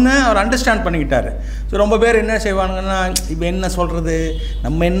அவருக்கு சொன்னேன், அவர் அண்டர்ஸ்டாண்ட் பண்ணிக்கிட்டார். ஸோ ரொம்ப பேர் என்ன செய்வாங்கன்னா, இப்போ என்ன சொல்கிறது,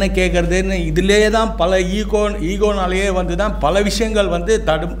 நம்ம என்ன கேட்குறதுன்னு இதிலே தான் பல ஈகோனாலேயே வந்து தான் பல விஷயங்கள் வந்து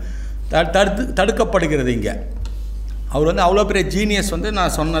தடுக்கப்படுகிறது இங்கே. அவர் வந்து அவ்வளோ பெரிய ஜீனியஸ் வந்து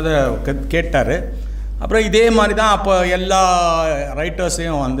நான் சொன்னதை கேட்டார். அப்புறம் இதே மாதிரி தான் அப்போ எல்லா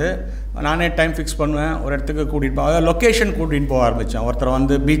ரைட்டர்ஸையும் வந்து நானே டைம் ஃபிக்ஸ் பண்ணுவேன், ஒரு இடத்துக்கு கூட்டிகிட்டு போவேன், லொக்கேஷன் கூட்டிகிட்டு போக ஆரம்பித்தேன். ஒருத்தர்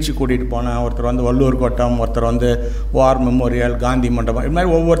வந்து பீச்சுக்கு கூட்டிகிட்டு போனேன், ஒருத்தர் வந்து வள்ளூர் கோட்டம், ஒருத்தர் வந்து வார் மெமோரியல், காந்தி மண்டபம், இது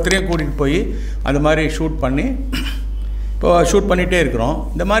மாதிரி ஒவ்வொருத்தரையும் கூட்டிகிட்டு போய் அந்த மாதிரி ஷூட் பண்ணி இப்போ ஷூட் பண்ணிகிட்டே இருக்கிறோம்.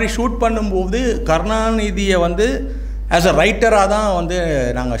 இந்த மாதிரி ஷூட் பண்ணும்போது கருணாநிதியை வந்து ஆஸ் அ ரைட்டராக தான் வந்து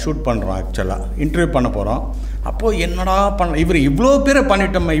நாங்கள் ஷூட் பண்ணுறோம். ஆக்சுவலாக இன்டர்வியூ பண்ண போகிறோம். அப்போது என்னடா இவர் இவ்வளோ பேரை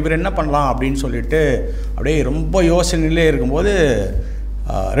பண்ணிட்டோம், இவர் என்ன பண்ணலாம் அப்படின்னு சொல்லிட்டு அப்படியே ரொம்ப யோசனையிலே இருக்கும்போது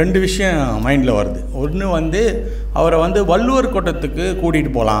 2 விஷயம் மைண்டில் வருது. ஒன்று வந்து அவரை வந்து வள்ளுவர் கோட்டத்துக்கு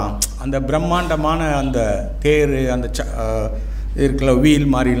கூட்டிகிட்டு போகலாம், அந்த பிரம்மாண்டமான அந்த தேர் அந்த இருக்குல்ல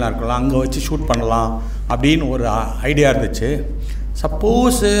வீல் மாதிரிலாம் இருக்கலாம், அங்கே வச்சு ஷூட் பண்ணலாம் அப்படின்னு ஒரு ஐடியா இருந்துச்சு.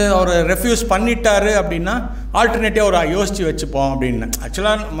 சப்போஸ் அவர் ரெஃப்யூஸ் பண்ணிட்டாரு அப்படின்னா ஆல்டர்னேட்டிவ் அவர் யோசித்து வச்சுப்போம் அப்படின்னு.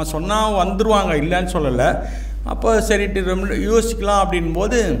 ஆக்சுவலாக நம்ம சொன்னால் வந்துடுவாங்க, இல்லைன்னு சொல்லலை. அப்போ சரிட்டு ரொம்ப யோசிக்கலாம்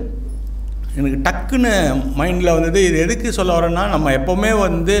அப்படின்போது எனக்கு டக்குன்னு மைண்டில் வந்தது, இது எதுக்கு சொல்ல வரேன்னா, நம்ம எப்போவுமே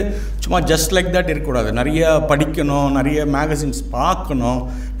வந்து சும்மா ஜஸ்ட் லைக் தட் இருக்கக்கூடாது. நிறைய படிக்கணும், நிறைய மேகசின்ஸ் பார்க்கணும்,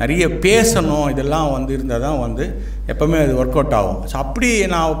 நிறைய பேசணும். இதெல்லாம் வந்து இருந்தால் தான் வந்து எப்போவுமே அது ஒர்க் அவுட் ஆகும். ஸோ அப்படி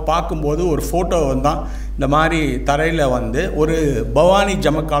நான் பார்க்கும்போது ஒரு ஃபோட்டோ தான் இந்த மாதிரி தரையில் வந்து ஒரு பவானி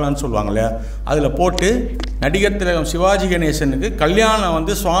ஜமக்காலன்னு சொல்லுவாங்க இல்லையா, அதில் போட்டு நடிகர் திலகம் சிவாஜி கணேசனுக்கு கல்யாணம்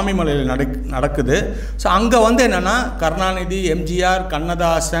வந்து சுவாமி மலையில் நடக்குது. ஸோ அங்கே வந்து என்னென்னா கருணாநிதி, எம்ஜிஆர்,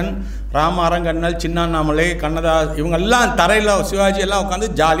 கண்ணதாசன், ராம அரங்கண்ணல், சின்னாண்ணாமலை, கண்ணதாஸ் இவங்கெல்லாம் தரையில் சிவாஜி எல்லாம் உட்காந்து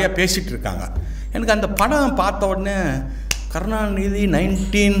ஜாலியாக பேசிகிட்டு இருக்காங்க. எனக்கு அந்த படம் பார்த்த உடனே கருணாநிதி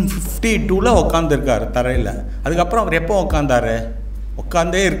 1952 உட்காந்துருக்கார் தரையில். அதுக்கப்புறம் அவர் எப்போ உட்காந்தார்?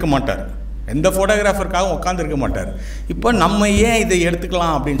 உட்காந்தே இருக்க மாட்டார், எந்த ஃபோட்டோகிராஃபருக்காகவும் உட்காந்துருக்க மாட்டார். இப்போ நம்ம ஏன் இதை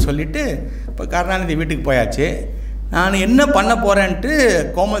எடுத்துக்கலாம் அப்படின்னு சொல்லிட்டு இப்போ கருணாநிதி வீட்டுக்கு போயாச்சு. நான் என்ன பண்ண போகிறேன்ட்டு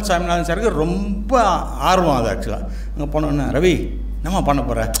கோமல் சாமிநாதன் சாருக்கு ரொம்ப ஆர்வம். அது ஆக்சுவலாக அங்கே போனோன்னே, ரவி என்னம்மா பண்ண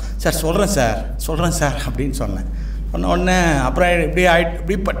போகிறேன்? சார் சொல்கிறேன் சார் அப்படின்னு சொன்னேன். சொன்ன உடனே அப்புறம்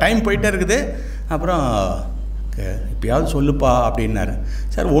இப்படி டைம் போயிட்டே இருக்குது. அப்புறம் இப்பயாவது சொல்லுப்பா அப்படின்னாரு.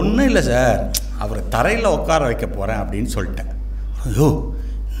 சார் ஒன்றும் இல்லை சார், அவரை தரையில் உட்கார வைக்க போகிறேன் அப்படின்னு சொல்லிட்டேன். ஐயோ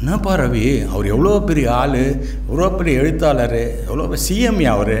என்னப்பா ரவி, அவர் எவ்வளோ பெரிய ஆள், எவ்வளோ பெரிய எழுத்தாளர், எவ்வளோ சிஎம்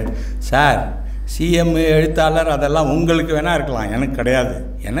அவர். சார் சிஎம், எழுத்தாளர் அதெல்லாம் உங்களுக்கு வேணால் இருக்கலாம், எனக்கு கிடையாது.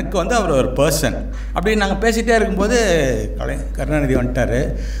 எனக்கு வந்து அவர் ஒரு பர்சன். அப்படின்னு நாங்கள் பேசிகிட்டே இருக்கும்போது கருணாநிதி வந்துட்டார்.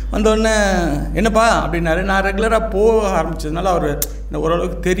 வந்தோடனே என்னப்பா அப்படின்னாரு. நான் ரெகுலராக போக ஆரம்பித்ததுனால அவர்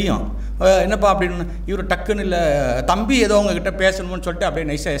ஓரளவுக்கு தெரியும். என்னப்பா அப்படின்னு இவர் டக்குன்னு இல்லை தம்பி ஏதோ உங்ககிட்ட பேசணும்னு சொல்லிட்டு அப்படியே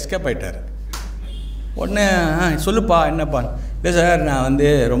நைஸாக எஸ்கேப் ஆகிட்டார். உடனே சொல்லுப்பா என்னப்பா? இல்லை சார், நான் வந்து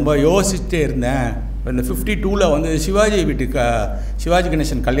ரொம்ப யோசிச்சுட்டே இருந்தேன். இந்த 52 வந்து சிவாஜி வீட்டுக்கு சிவாஜி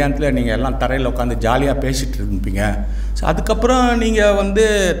கணேசன் கல்யாணத்தில் நீங்கள் எல்லாம் தரையில் உட்காந்து ஜாலியாக பேசிகிட்டு இருப்பீங்க. ஸோ அதுக்கப்புறம் நீங்கள் வந்து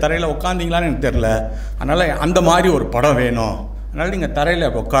தரையில் உட்காந்திங்களான்னு எனக்கு தெரில. அதனால் அந்த மாதிரி ஒரு படம் வேணும், அதனால் நீங்கள் தரையில்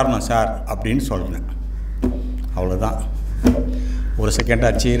உட்காரணும் சார் அப்படின்னு சொல்கிறேன். அவ்வளோதான். 1 செகண்ட்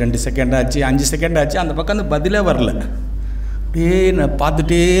ஆச்சு, 2 செகண்ட் ஆச்சு, 5 செகண்ட் ஆச்சு. அந்த பக்கம் வந்து பதிலே வரல. அப்படியே நான்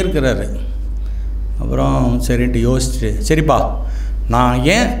பார்த்துட்டே இருக்கிறாரு. அப்புறம் சரின்ட்டு யோசிச்சுட்டு, சரிப்பா நான்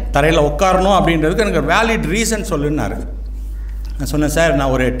ஏன் தரையில் உட்காரணும் அப்படின்றதுக்கு எனக்கு வேலிட் ரீசன் சொல்லுன்னாரு. நான் சொன்னேன், சார்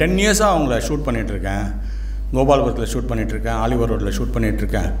நான் ஒரு 10 இயர்ஸாக அவங்கள ஷூட் பண்ணிகிட்ருக்கேன், கோபாலபுரத்தில் ஷூட் பண்ணிகிட்ருக்கேன், ஆலிவர் ரோட்டில் ஷூட்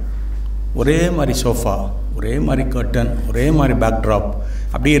பண்ணிகிட்ருக்கேன். ஒரே மாதிரி சோஃபா, ஒரே மாதிரி கர்டன், ஒரே மாதிரி பேக்ட்ராப்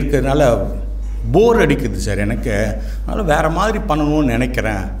அப்படி இருக்கிறதுனால போர் அடிக்குது சார் எனக்கு, அதனால் வேறு மாதிரி பண்ணணும்னு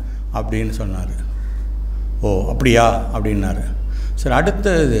நினைக்கிறேன் அப்படின்னு சொன்னார். ஓ அப்படியா அப்படின்னாரு. சரி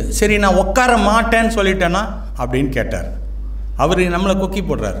அடுத்தது, சரி நான் உட்கார மாட்டேன்னு சொல்லிட்டேன்னா அப்படின்னு கேட்டார். அவர் நம்மளை கொக்கி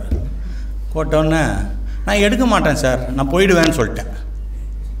போடுறாரு. போட்டோன்னே நான் எடுக்க மாட்டேன் சார், நான் போயிடுவேன்னு சொல்லிட்டேன்.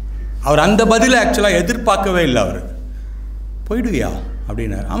 அவர் அந்த பதிலை ஆக்சுவலாக எதிர்பார்க்கவே இல்லை. அவர் போயிடுவியா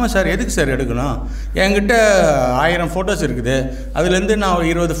அப்படின்னாரு. ஆமாம் சார், எதுக்கு சார் எடுக்கணும்? என்கிட்ட 1000 ஃபோட்டோஸ் இருக்குது, அதுலேருந்து நான் ஒரு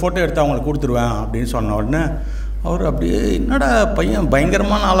 20 ஃபோட்டோ எடுத்து அவங்களுக்கு கொடுத்துருவேன் அப்படின்னு சொன்ன உடனே அவர் அப்படியே என்னடா பையன்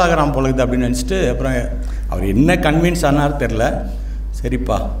பயங்கரமான ஆளாகிறான் போலக்குது அப்படின்னு நினச்சிட்டு அப்புறம் அவர் என்ன கன்வின்ஸ் ஆனார் தெரில.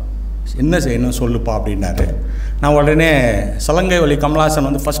 சரிப்பா என்ன செய்யணும் சொல்லுப்பா அப்படின்னாரு. நான் உடனே சலங்கை ஒலி கமலாசன்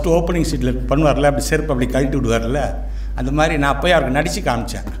வந்து ஃபஸ்ட்டு ஓப்பனிங் சீட்டில் பண்ணுவார்ல, அப்படி செருப்பு அப்படி கழட்டி விடுவார்ல, அந்த மாதிரி நான் போய் அவருக்கு நடித்து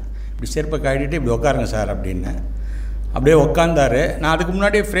காமிச்சேன். இப்படி செருப்பை கழட்டிட்டு இப்படி உட்காருங்க சார் அப்படின்னு. அப்படியே உட்காந்தார். நான் அதுக்கு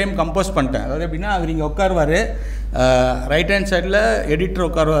முன்னாடியே ஃப்ரேம் கம்போஸ் பண்ணிட்டேன். அதாவது எப்படின்னா அவர் இங்கே உட்காருவார், ரைட் ஹேண்ட் சைடில் எடிட்டர்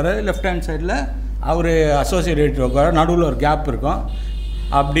உட்காருவார், லெஃப்ட் ஹேண்ட் சைடில் அவர் அசோசியேட் எடிட்டர் உட்காரு, நடுவில் ஒரு கேப் இருக்கும்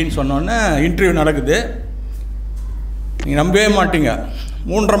அப்படின்னு சொன்னோன்னே இன்டர்வியூ நடக்குது. நீங்கள் நம்பவே மாட்டீங்க,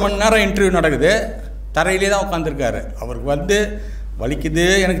 3.5 மணி நேரம் இன்டர்வியூ நடக்குது. தரையிலே தான் உட்காந்துருக்காரு. அவருக்கு வந்து வலிக்குது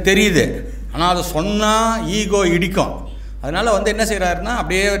எனக்கு தெரியுது, ஆனால் அதை சொன்னால் ஈகோ இடிக்கும். அதனால் வந்து என்ன செய்கிறாருன்னா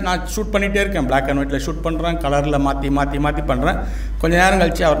அப்படியே நான் ஷூட் பண்ணிகிட்டே இருக்கேன், பிளாக் அண்ட் ஒயிட்டில் ஷூட் பண்ணுறேன், கலரில் மாற்றி பண்ணுறேன். கொஞ்சம் நேரம்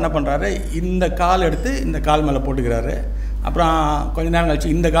கழித்து அவர் என்ன பண்ணுறாரு, இந்த கால் எடுத்து இந்த கால் மேலே போட்டுக்கிறாரு. அப்புறம் கொஞ்சம் நேரம்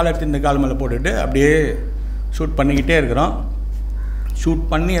கழித்து இந்த கால் எடுத்து இந்த கால் மேலே போட்டுட்டு அப்படியே ஷூட் பண்ணிக்கிட்டே இருக்கிறோம். ஷூட்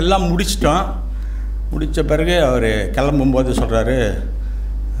பண்ணி எல்லாம் முடிச்சிட்டோம். முடித்த பிறகு அவர் கிளம்பும்போது சொல்கிறாரு,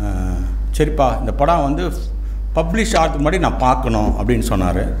 சரிப்பா இந்த படம் வந்து பப்ளிஷ் ஆகிறதுக்கு முன்னாடி நான் பார்க்கணும் அப்படின்னு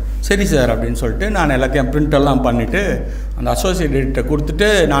சொன்னார். சரி சார் அப்படின்னு சொல்லிட்டு நான் எல்லாத்தையும் பிரிண்டெல்லாம் பண்ணிவிட்டு அந்த அசோசியேட் எடிட்டரை கொடுத்துட்டு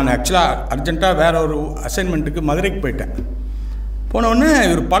நான் ஆக்சுவலாக அர்ஜென்ட்டாக வேறு ஒரு அசைன்மெண்ட்டுக்கு மதுரைக்கு போயிட்டேன். போனவுடனே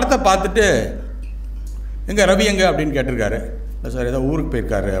இவர் படத்தை பார்த்துட்டு எங்கே ரவி எங்கே அப்படின்னு கேட்டிருக்காரு. இல்லை சார் ஏதோ ஊருக்கு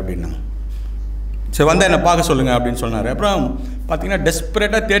போயிருக்காரு அப்படின்னா. சரி வந்தால் என்னை பார்க்க சொல்லுங்கள் அப்படின்னு சொன்னார். அப்புறம் பார்த்திங்கன்னா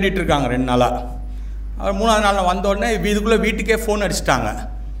டெஸ்பரேட்டாக தேடிட்டு இருக்காங்க 2 நாளாக. அவர் 3ஆவது நாள் வந்தோடனே இதுக்குள்ளே வீட்டுக்கே ஃபோன் அடிச்சிட்டாங்க.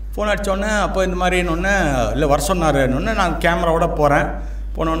 ஃபோன் அடித்தோடனே அப்போ இந்த மாதிரின்னொன்னே இல்லை வர சொன்னாருன்னொன்னே நான் கேமராவோட போகிறேன்.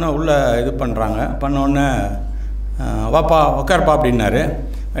 போனோடனே உள்ளே இது பண்ணுறாங்க. பண்ணோடனே வாப்பா உட்காருப்பா அப்படின்னாரு.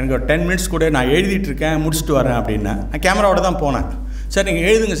 எனக்கு ஒரு 10 மினிட்ஸ் கூட நான் எழுதிட்டுருக்கேன், முடிச்சுட்டு வரேன் அப்படின்னேன். நான் கேமராவோட தான் போனேன். சார் நீங்கள்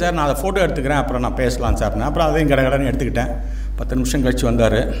எழுதுங்க சார், நான் அதை ஃபோட்டோ எடுத்துக்கிறேன், அப்புறம் நான் பேசலாம் சார்னு. அப்புறம் அதையும் கடன்னு எடுத்துக்கிட்டேன். 10 நிமிஷம் கழித்து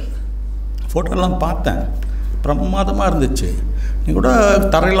வந்தார். ஃபோட்டோலாம் பார்த்தேன், பிரமாதமாக இருந்துச்சு. நீ கூட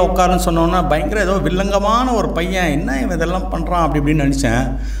தரையில் உட்காருன்னு சொன்னோன்னா பயங்கர ஏதோ வில்லங்கமான ஒரு பையன், என்ன இவன் இதெல்லாம் பண்ணுறான் அப்படி இப்படின்னு நினச்சேன்.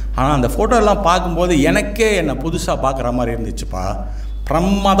 ஆனால் அந்த ஃபோட்டோ எல்லாம் பார்க்கும்போது எனக்கே என்னை புதுசாக பார்க்குற மாதிரி இருந்துச்சுப்பா,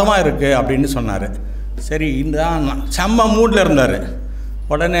 பிரமாதமாக இருக்குது அப்படின்னு சொன்னார். சரி, இந்த செம்ம மூடில் இருந்தார்.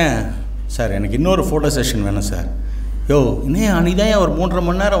 உடனே சார் எனக்கு இன்னொரு ஃபோட்டோ செஷன் வேணும் சார். யோ இன்னும் அன்றைக்கி ஒரு 3.5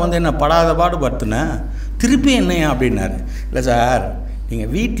 மணி நேரம் வந்து என்ன படாத பாடு படுத்துனேன், திருப்பி என்னையா அப்படின்னாரு. இல்லை சார்,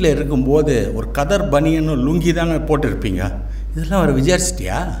 நீங்கள் வீட்டில் இருக்கும்போது ஒரு கதர் பனியன்னு லுங்கி தானே போட்டிருப்பீங்க, இதெல்லாம் ஒரு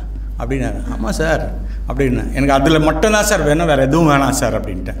விசாரிச்சிட்டியா அப்படின்னாரு. ஆமாம் சார் அப்படின்னு. எனக்கு அதில் மட்டும்தான் சார் வேணும், வேறு எதுவும் வேணாம் சார்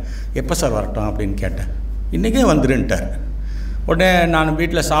அப்படின்ட்டேன். எப்போ சார் வரட்டும் அப்படின்னு கேட்டேன். இன்றைக்கே வந்துருன்ட்டார். உடனே நான்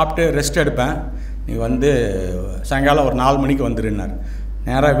வீட்டில் சாப்பிட்டு ரெஸ்ட் எடுப்பேன், நீ வந்து சாயங்காலம் ஒரு 4 மணிக்கு வந்துருன்னார்.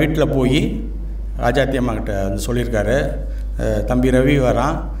 நேராக வீட்டில் போய் ராஜாத்தி அம்மா கிட்ட வந்து சொல்லியிருக்காரு, தம்பி ரவி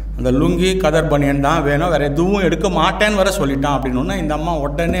வரான், அந்த லுங்கி கதர் பனியன் தான் வேணும், வேறு எதுவும் எடுக்க மாட்டேன்னு வர சொல்லிட்டான் அப்படின்னு. இந்த அம்மா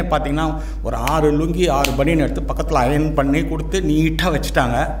உடனே பார்த்திங்கன்னா ஒரு 6 லுங்கி 6 பனியன் எடுத்து பக்கத்தில் அயன் பண்ணி கொடுத்து நீட்டாக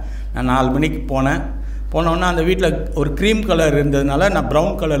வச்சுட்டாங்க. நான் 4 மணிக்கு போனோன்னா அந்த வீட்டில் ஒரு க்ரீம் கலர் இருந்ததுனால நான்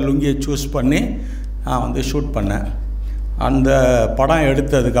ப்ரௌன் கலர் லுங்கியை சூஸ் பண்ணி நான் வந்து ஷூட் பண்ணேன். அந்த படம்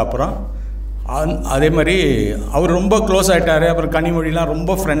எடுத்ததுக்கப்புறம் அதே மாதிரி அவர் ரொம்ப க்ளோஸ் ஆகிட்டார். அப்புறம் கனிமொழிலாம்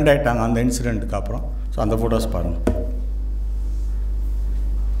ரொம்ப ஃப்ரெண்ட் ஆகிட்டாங்க அந்த இன்சிடெண்ட்டுக்கு அப்புறம். ஸோ அந்த ஃபோட்டோஸ் பாருங்கள்.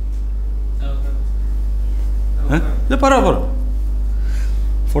 இது பரவாயில்ல,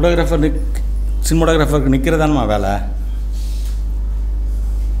 ஃபோட்டோகிராஃபர் சினிமோட்டோகிராஃபருக்கு நிற்கிறதானுமா வேலை.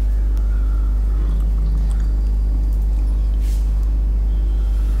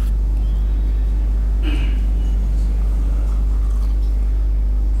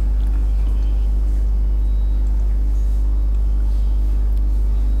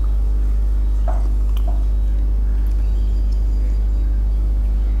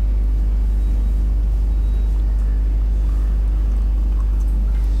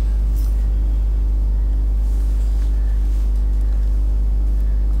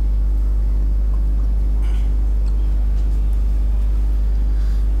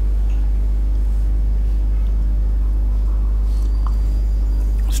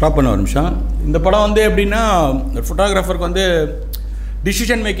 ஸ்டாப் பண்ண ஒரு நிமிஷம். இந்த படம் வந்து எப்படின்னா, ஃபோட்டோகிராஃபருக்கு வந்து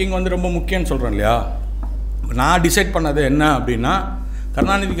டிசிஷன் மேக்கிங் வந்து ரொம்ப முக்கியம்னு சொல்கிறேன் இல்லையா. நான் டிசைட் பண்ணது என்ன அப்படின்னா,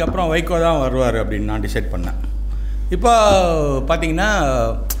 கருணாநிதிக்கு அப்புறம் வைகோ தான் வருவார் அப்படின்னு நான் டிசைட் பண்ணேன். இப்போ பார்த்தீங்கன்னா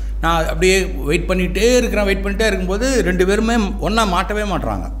நான் அப்படியே வெயிட் பண்ணிகிட்டே இருக்கும்போது 2 பேருமே ஒன்றா மாட்டவே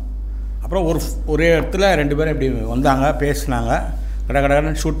மாட்டுறாங்க. அப்புறம் ஒரே இடத்துல 2 பேரும் இப்படி வந்தாங்க, பேசினாங்க,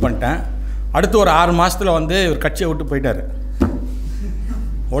 கடகடன்னு ஷூட் பண்ணிட்டேன். அடுத்து ஒரு 6 மாதத்தில் வந்து ஒரு கட்சியை விட்டு போயிட்டார்.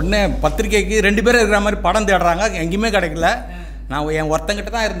 உடனே பத்திரிக்கைக்கு 2 பேரும் இருக்கிற மாதிரி படம் தேடுறாங்க, எங்கேயுமே கிடைக்கல. நான் என்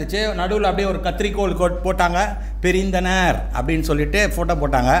ஒருத்தங்கிட்ட தான் இருந்துச்சு. நடுவில் அப்படியே ஒரு கத்திரிக்கோள் போட்டாங்க, பெரிந்தனர் அப்படின்னு சொல்லிட்டு ஃபோட்டோ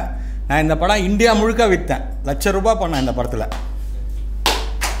போட்டாங்க. நான் இந்த படம் இந்தியா முழுக்க விற்றேன், ₹1,00,000 பண்ணேன் இந்த படத்தில்.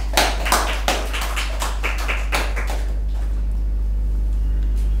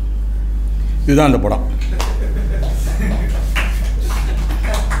 இதுதான் அந்த படம்.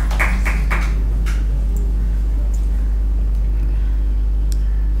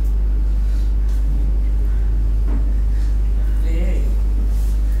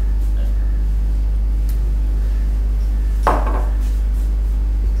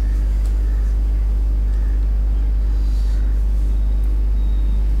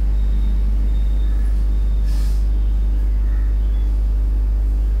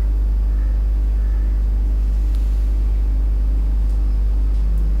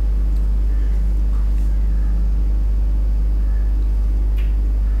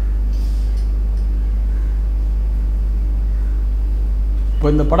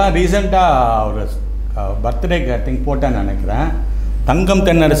 இப்போ இந்த படம் ரீசெண்டாக ஒரு பர்த்டேக்கு ஐ திங்க் போட்டேன்னு நினைக்கிறேன். தங்கம்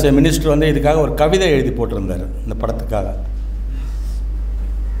தென்னரசு மினிஸ்டர் வந்து இதுக்காக ஒரு கவிதை எழுதி போட்டிருந்தார் இந்த படத்துக்காக.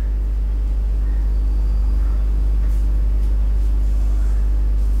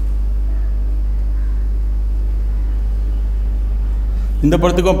 இந்த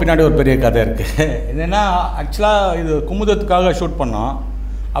படத்துக்கும் பின்னாடி ஒரு பெரிய கதை இருக்குது. என்னென்னா, ஆக்சுவலாக இது குமுதத்துக்காக ஷூட் பண்ணோம்.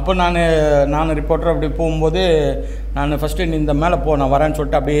 அப்போ நான் ரிப்போர்ட்டர் அப்படி போகும்போது நான் ஃபஸ்ட்டு இந்த மேலே நான் வரேன்னு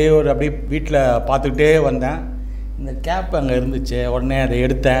சொல்லிட்டு அப்படியே வீட்டில் பார்த்துக்கிட்டே வந்தேன். இந்த கேப் அங்கே இருந்துச்சு. உடனே அதை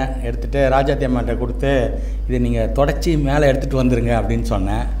எடுத்துகிட்டு ராஜாத்தி அம்மாட்ட கொடுத்து, இதை நீங்கள் தொடச்சி மேலே எடுத்துகிட்டு வந்துடுங்க அப்படின்னு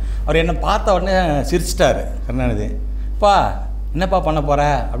சொன்னேன். அவர் என்னை பார்த்த உடனே சிரிச்சிட்டார் கருணாநிதி. "பா என்னப்பா பண்ண போகிற?"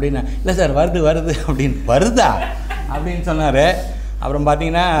 அப்படின்னு. "இல்லை சார், வருது அப்படின்னு." "வருதா?" அப்படின்னு சொன்னார். அப்புறம்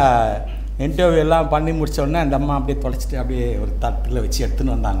பார்த்தீங்கன்னா இன்டர்வியூ எல்லாம் பண்ணி முடித்தோடனே அந்த அம்மா அப்படியே தொலைச்சிட்டு அப்படியே ஒரு தட்டில் வச்சு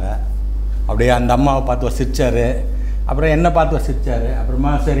எடுத்துன்னு வந்தாங்க. அப்படியே அந்த அம்மாவை பார்த்து சிரிச்சார். அப்புறம் என்னை பார்த்து சிரிச்சார்.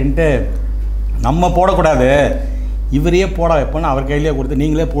 அப்புறமா சரின்ட்டு, நம்ம போடக்கூடாது, இவரையே போட வைப்போன்னு அவர் கையிலே கொடுத்து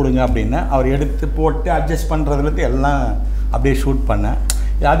நீங்களே போடுங்க அப்படின்னு அவர் எடுத்து போட்டு அட்ஜஸ்ட் பண்ணுறதுலேருந்து எல்லாம் அப்படியே ஷூட் பண்ணேன்.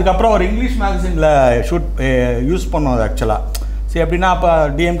 அதுக்கப்புறம் ஒரு இங்கிலீஷ் மேகசினில் யூஸ் பண்ணோம் அது ஆக்சுவலாக. சரி எப்படின்னா அப்போ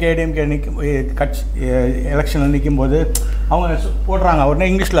டிஎம்கே கட்சி எலெக்ஷனில் நிற்கும்போது அவங்க போடுறாங்க உடனே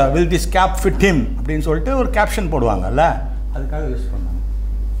இங்கிலீஷில் will this gap fit him அப்படின்னு சொல்லிட்டு ஒரு கேப்ஷன் போடுவாங்கல்ல, அதுக்காக யூஸ் பண்ணாங்க.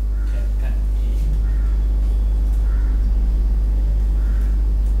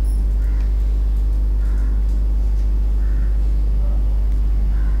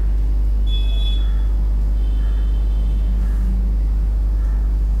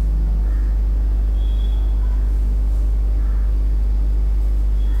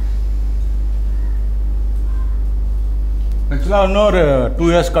 ஆக்சுவலாக இன்னொரு 2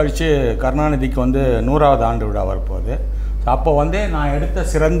 years கழித்து கருணாநிதிக்கு வந்து 100வது ஆண்டு விழா வரப்போகுது. ஸோ அப்போ வந்து நான் எடுத்த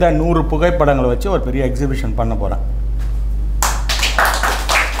சிறந்த 100 புகைப்படங்களை வச்சு ஒரு பெரிய எக்ஸிபிஷன் பண்ண போகிறேன்.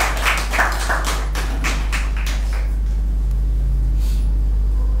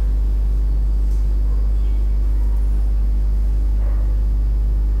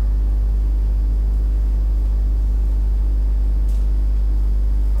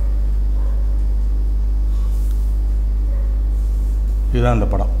 இதுதான் அந்த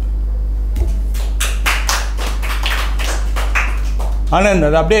படம். ஆனால் இந்த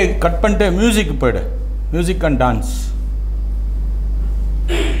அப்படியே கட் பண்ணிட்டு மியூசிக் போய்டு, மியூசிக் அண்ட் டான்ஸ்.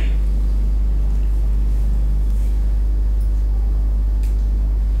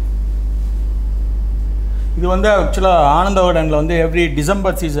 இது வந்து ஆக்சுவலாக ஆனந்தவடனில் வந்து எவ்ரி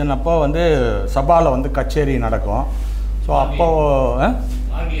டிசம்பர் சீசன் அப்போ வந்து சபாவில் வந்து கச்சேரி நடக்கும். ஸோ அப்போது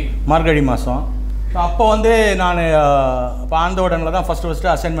மார்கழி மாதம். ஸோ அப்போ வந்து நான் இப்போ ஆனந்தவடனில் தான் ஃபஸ்ட்டு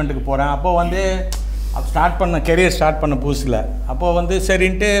அசைன்மெண்ட்டுக்கு போகிறேன். அப்போது வந்து கெரியர் ஸ்டார்ட் பண்ண புதுசில் அப்போது வந்து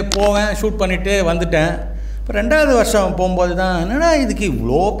சரின்ட்டு போவேன், ஷூட் பண்ணிவிட்டு வந்துட்டேன். இப்போ 2வது வருஷம் போகும்போது தான் என்னடா இதுக்கு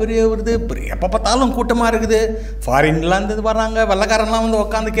இவ்வளோ பெரிய வருது, எப்போ பார்த்தாலும் கூட்டமாக இருக்குது, ஃபாரின்லாம் இருந்து வர்றாங்க, வெள்ளைக்காரன்லாம் வந்து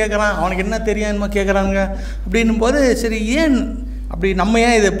உட்காந்து கேட்குறான், அவனுக்கு என்ன தெரியும் என்னமோ கேட்குறாங்க அப்படின்னும் போது சரி ஏன் அப்படி நம்ம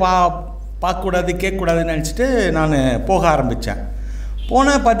ஏன் இது பார்க்கக்கூடாது கேட்கக்கூடாதுன்னு நினச்சிட்டு நான் போக ஆரம்பித்தேன்.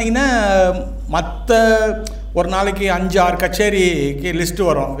 போனால் பார்த்தீங்கன்னா மற்ற ஒரு நாளைக்கு 5-6 கச்சேரிக்கு லிஸ்ட்டு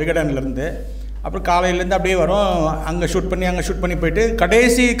வரும் விகடன்லேருந்து. அப்புறம் காலையிலேருந்து அப்படியே வரும், அங்கே ஷூட் பண்ணி போயிட்டு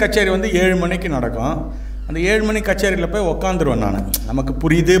கடைசி கச்சேரி வந்து 7 மணிக்கு நடக்கும். அந்த 7 மணி கச்சேரியில் போய் உக்காந்துருவேன் நான். நமக்கு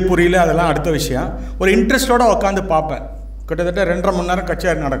புரியல அதெல்லாம் அடுத்த விஷயம். ஒரு இன்ட்ரெஸ்ட்டோடு உட்காந்து பார்ப்பேன். கிட்டத்தட்ட 2.5 மணி நேரம்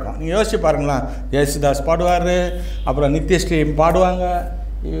கச்சேரி நடக்கும். நீங்கள் யோசிச்சு பாருங்களேன், யேசுதாஸ் பாடுவார், அப்புறம் நித்யஸ்ரீ பாடுவாங்க,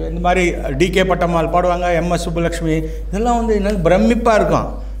 இந்த மாதிரி டிகே பட்டம்மாள் பாடுவாங்க, எம்எஸ் சுப்புலக்ஷ்மி, இதெல்லாம் வந்து எனக்கு பிரமிப்பாக இருக்கும்.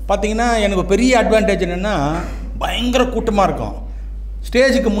 பார்த்திங்கன்னா எனக்கு பெரிய அட்வான்டேஜ் என்னென்னா பயங்கர கூட்டமாக இருக்கும்.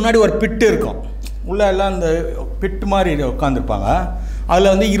 ஸ்டேஜுக்கு முன்னாடி ஒரு பிட்டு இருக்கும், உள்ளே எல்லாம் இந்த பிட்டு மாதிரி உட்காந்துருப்பாங்க.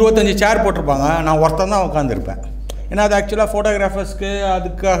 அதில் வந்து 25 சேர் போட்டிருப்பாங்க, நான் ஒருத்தன் தான் உட்காந்துருப்பேன். ஏன்னா அது ஆக்சுவலாக ஃபோட்டோகிராஃபர்ஸ்க்கு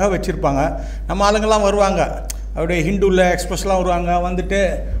அதுக்காக வச்சுருப்பாங்க. நம்ம ஆளுங்கள்லாம் வருவாங்க, அப்படியே ஹிந்துவில் எக்ஸ்பிரஸ்லாம் வருவாங்க, வந்துட்டு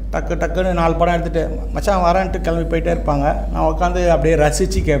டக்குன்னு 4 படம் எடுத்துகிட்டு மச்சான் வரேன்ட்டு கிளம்பி போயிட்டே இருப்பாங்க. நான் உட்காந்து அப்படியே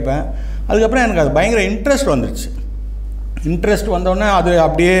ரசித்து கேட்பேன். அதுக்கப்புறம் எனக்கு அது பயங்கர இன்ட்ரெஸ்ட் வந்துடுச்சு. இன்ட்ரெஸ்ட் வந்தோடனே அது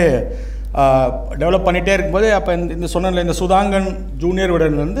அப்படியே டெவலப் பண்ணிகிட்டே இருக்கும்போது அப்போ இந்த சொன்னல இந்த சுதாங்கன் ஜூனியர்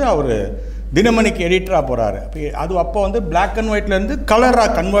விடன்லேருந்து அவர் தினமணிக்கு எடிட்டராக போகிறாரு. அப்போ வந்து பிளாக் அண்ட் ஒயிட்லேருந்து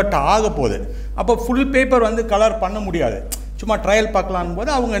கலராக கன்வெர்ட் ஆக போகுது. அப்போ ஃபுல் பேப்பர் வந்து கலர் பண்ண முடியாது, சும்மா ட்ரையல் பார்க்கலான்னு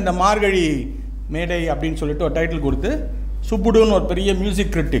போது அவங்க இந்த மார்கழி மேடை அப்படின்னு சொல்லிட்டு ஒரு டைட்டில் கொடுத்து சுப்புடுன்னு ஒரு பெரிய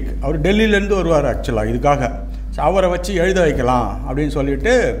மியூசிக் கிரிட்டிக், அவர் டெல்லியிலேருந்து வருவார் ஆக்சுவலாக இதுக்காக. ஸோ அவரை வச்சு எழுத வைக்கலாம் அப்படின்னு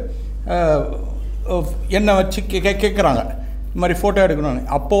சொல்லிட்டு என்னை வச்சு கேட்குறாங்க இந்த மாதிரி ஃபோட்டோ எடுக்கணும்னு.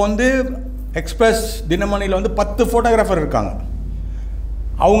 அப்போ வந்து எக்ஸ்பிரஸ் தினமணியில் வந்து 10 ஃபோட்டோகிராஃபர் இருக்காங்க.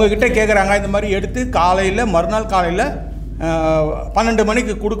 அவங்கக்கிட்ட கேட்குறாங்க இந்த மாதிரி எடுத்து மறுநாள் காலையில் 12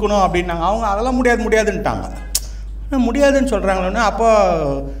 மணிக்கு கொடுக்கணும் அப்படின்னாங்க. அவங்க அதெல்லாம் முடியாதுன்ட்டாங்க. முடியாதுன்னு சொல்கிறாங்களே. அப்போ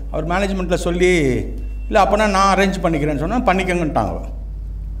அவர் மேனேஜ்மெண்ட்டில் சொல்லி இல்லை அப்போனா நான் அரேஞ்ச் பண்ணிக்கிறேன்னு சொன்னால் பண்ணிக்கங்கன்ட்டாங்க.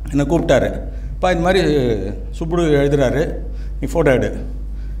 என்னை கூப்பிட்டாரு, இப்போ இந்த மாதிரி சுப்புடு எழுதுகிறாரு, நீ ஃபோட்டோ எடு,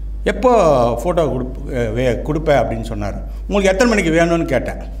 எப்போ ஃபோட்டோ கொடுப்பேன் அப்படின்னு சொன்னார். உங்களுக்கு எத்தனை மணிக்கு வேணும்னு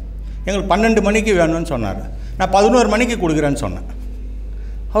கேட்டேன். எங்களுக்கு 12 மணிக்கு வேணும்னு சொன்னார். நான் 11 மணிக்கு கொடுக்குறேன்னு சொன்னேன்.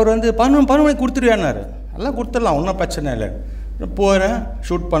 அவர் வந்து 11 மணிக்கு கொடுத்துருவேன்னாரு. எல்லாம் கொடுத்துடலாம், ஒன்றும் பிரச்சனை இல்லை. போகிறேன்,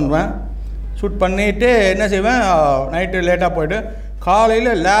 ஷூட் பண்ணுவேன். ஷூட் பண்ணிவிட்டு என்ன செய்வேன், நைட்டு லேட்டாக போய்ட்டு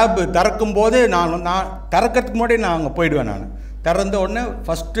காலையில் லேப் திறக்கும்போது நான் திறக்கிறதுக்கு முன்னாடி நான் அங்கே போயிடுவேன். நான் திறந்த உடனே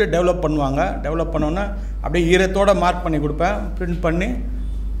ஃபஸ்ட்டு டெவலப் பண்ணுவாங்க. டெவலப் பண்ணோன்னே அப்படியே ஈரத்தோடு மார்க் பண்ணி கொடுப்பேன். பிரிண்ட் பண்ணி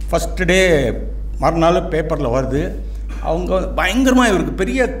ஃபஸ்ட்டு டே மறுநாள் பேப்பரில் வருது. அவங்க பயங்கரமாக இவருக்கு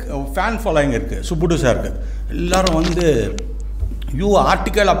பெரிய ஃபேன் ஃபாலோயிங் இருக்குது சுப்புடு சாருக்கு. எல்லோரும் வந்து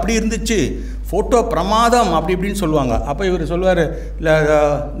ஆர்டிக்கல் அப்படி இருந்துச்சு, ஃபோட்டோ பிரமாதம் அப்படி இப்படின்னு சொல்லுவாங்க. அப்போ இவர் சொல்லுவார், இல்லை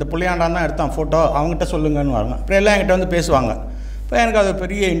இந்த புள்ளையாண்டான் தான் எடுத்தான் ஃபோட்டோ, அவங்ககிட்ட சொல்லுங்கன்னு வாங்க. அப்புறம் எல்லாம் என்கிட்ட வந்து பேசுவாங்க. இப்போ எனக்கு அது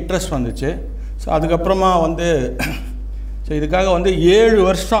பெரிய இன்ட்ரெஸ்ட் வந்துச்சு. ஸோ அதுக்கப்புறமா வந்து ஸோ இதுக்காக வந்து 7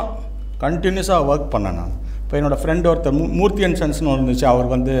 வருஷம் கண்டினியூஸாக ஒர்க் பண்ணேன் நான். இப்போ என்னோடய ஃப்ரெண்ட் ஒருத்தர் மூர்த்தி அண்ட் சன்ஸ்னு இருந்துச்சு. அவர்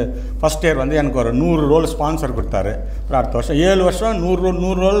வந்து ஃபஸ்ட் இயர் வந்து எனக்கு ஒரு 100 ரோல் ஸ்பான்சர் கொடுத்தாரு. ஒரு அடுத்த வருஷம் 7 வருஷம்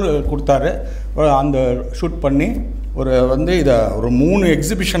 100 ரோல் கொடுத்தாரு. அந்த ஷூட் பண்ணி ஒரு வந்து இதை ஒரு 3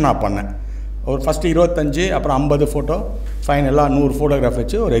 எக்ஸிபிஷன் நான் பண்ணேன். ஒரு ஃபஸ்ட்டு 25, அப்புறம் 50 ஃபோட்டோ, ஃபைனலாக 100 ஃபோட்டோகிராஃப்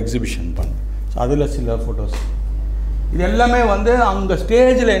வச்சு ஒரு எக்ஸிபிஷன் பண்ணேன். ஸோ அதில் சில ஃபோட்டோஸ். இது எல்லாமே வந்து அங்கே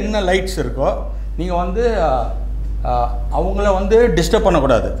ஸ்டேஜில் என்ன லைட்ஸ் இருக்கோ நீங்கள் வந்து அவங்கள வந்து டிஸ்டர்ப்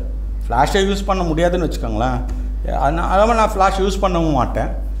பண்ணக்கூடாது. ஃப்ளாஷை யூஸ் பண்ண முடியாதுன்னு வச்சுக்கோங்களேன். அதனால் நான் ஃப்ளாஷ் யூஸ் பண்ணவும்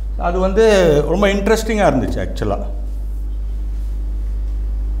மாட்டேன். அது வந்து ரொம்ப இன்ட்ரெஸ்டிங்காக இருந்துச்சு ஆக்சுவலாக.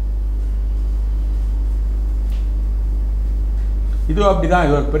 இது அப்படி தான்.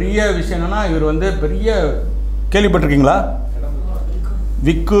 இது ஒரு பெரிய விஷயம் என்னென்னா, இவர் வந்து பெரிய கேள்விப்பட்டிருக்கீங்களா?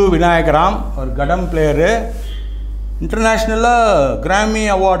 விக்கு விநாயகராம், ஒரு கடம் பிளேயரு, இன்டர்நேஷ்னலாக கிராமி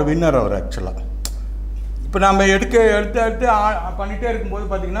அவார்டு வின்னர் அவர் ஆக்சுவலாக. இப்போ நம்ம எடுத்து பண்ணிகிட்டே இருக்கும்போது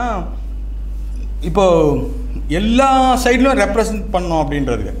பார்த்திங்கன்னா, இப்போது எல்லா சைட்லையும் ரெப்ரசன்ட் பண்ணோம்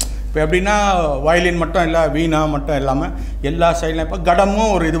அப்படின்றதுக்கு. இப்போ எப்படின்னா வயலின் மட்டும் இல்லை, வீணா மட்டும் இல்லாமல் எல்லா சைட்லையும் இப்போ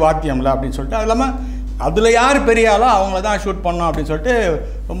கடமும் ஒரு இது வாத்தியம்ல அப்படின்னு சொல்லிட்டு, அது இல்லாமல் அதில் யார் பெரிய ஆளோ அவங்கள தான் ஷூட் பண்ணோம் அப்படின்னு சொல்லிட்டு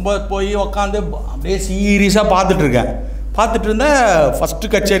ரொம்ப போய் உக்காந்து அப்படியே சீரியஸாக பார்த்துட்ருக்கேன். பார்த்துட்டு இருந்தேன்.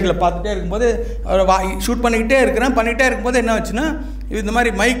 ஃபஸ்ட்டு கச்சேரியில் பார்த்துட்டே இருக்கும்போது ஷூட் பண்ணிக்கிட்டே இருக்கும்போது என்ன வச்சுன்னா, இந்த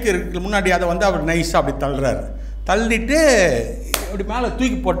மாதிரி மைக் இருக்கு முன்னாடி, அதை வந்து அவர் நைஸாக அப்படி தள்ளுறாரு. தள்ளிட்டு அப்படி மேலே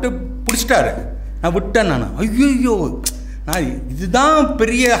தூக்கி போட்டு பிடிச்சிட்டாரு. நான் விட்டேன். நான் ஐயோ, நான் இதுதான்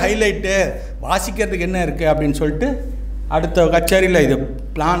பெரிய ஹைலைட்டு, வாசிக்கிறதுக்கு என்ன இருக்குது அப்படின்னு சொல்லிட்டு அடுத்த கச்சேரியில் இதை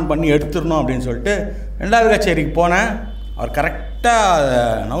பிளான் பண்ணி எடுத்துடணும் அப்படின்னு சொல்லிட்டு 2வது கச்சேரிக்கு போனேன். அவர்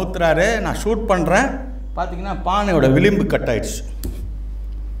கரெக்டாக நவுத்துறாரு. நான் ஷூட் பண்ணுறேன். பார்த்திங்கன்னா பானையோட விளிம்பு கட் ஆயிடுச்சு.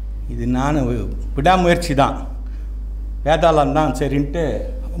 இது நான் விடாமுயற்சி தான், வேதாளம் தான் சரின்ட்டு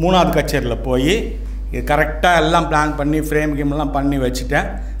 3வது கச்சேரியில் போய் இது கரெக்டாக எல்லாம் பிளான் பண்ணி ஃப்ரேம் கேம்லாம் பண்ணி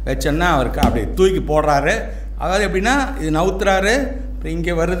வச்சேன்னா அவருக்கு அப்படி தூக்கி போடுறாரு. அதாவது எப்படின்னா, இது நவுத்துறாரு, அப்புறம்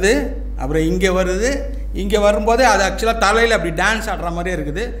இங்கே வருது, அப்புறம் இங்கே வரும்போதே அது ஆக்சுவலாக தலையில் அப்படி டான்ஸ் ஆடுற மாதிரியே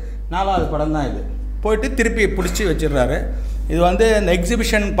இருக்குது. 4வது படம் தான் இது. போயிட்டு திருப்பி பிடிச்சி வச்சிடுறாரு. இது வந்து இந்த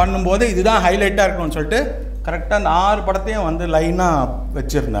எக்ஸிபிஷன் பண்ணும்போது இதுதான் ஹைலைட்டாக இருக்கணும்னு சொல்லிட்டு கரெக்டாக அந்த 6 படத்தையும் வந்து லைனாக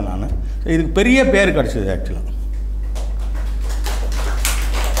வச்சுருந்தேன் நான். இதுக்கு பெரிய பேர் கிடச்சிது ஆக்சுவலாக.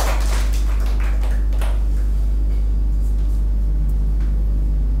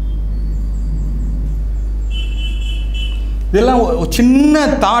 இதெல்லாம் ஒரு சின்ன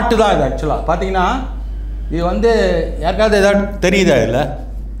தாட்டு தான் இது ஆக்சுவலாக. பார்த்தீங்கன்னா இது வந்து யாருக்காவது ஏதாவது தெரியுதா இதில்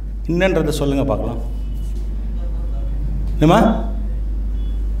என்னன்றதை சொல்லுங்கள் பார்க்கலாம். என்னம்மா?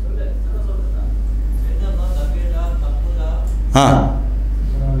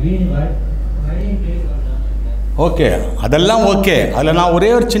 ஓகே, அதெல்லாம் ஓகே. அதில் நான் ஒரே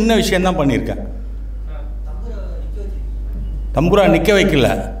ஒரு சின்ன விஷயந்தான் பண்ணியிருக்கேன். தம்புரா நிற்க வைக்கல,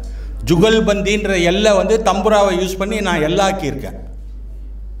 ஜுகல்பந்தின்ற எல்லை வந்து தம்புராவை யூஸ் பண்ணி நான் எல்லாக்கியிருக்கேன்.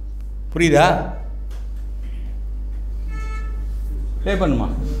 புரியுதா? ப்ளே பண்ணுமா?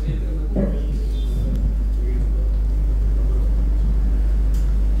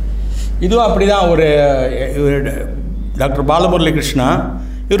 இதுவும் அப்படி தான். ஒரு டாக்டர் பாலமுரளி கிருஷ்ணா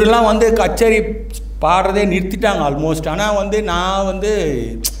இவரெல்லாம் வந்து கச்சேரி பாடுறதே நிறுத்திட்டாங்க ஆல்மோஸ்ட். ஆனால் வந்து நான் வந்து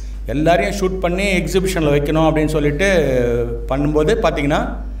எல்லாரையும் ஷூட் பண்ணி எக்ஸிபிஷனில் வைக்கணும் அப்படின்னு சொல்லிட்டு பண்ணும்போது பார்த்திங்கன்னா,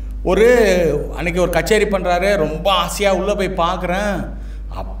 அன்றைக்கி ஒரு கச்சேரி பண்ணுறாரு. ரொம்ப ஆசையாக உள்ளே போய் பார்க்குறேன்.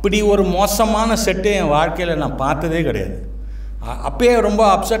 அப்படி ஒரு மோசமான செட்டு என் வாழ்க்கையில் நான் பார்த்ததே கிடையாது. அப்பயே ரொம்ப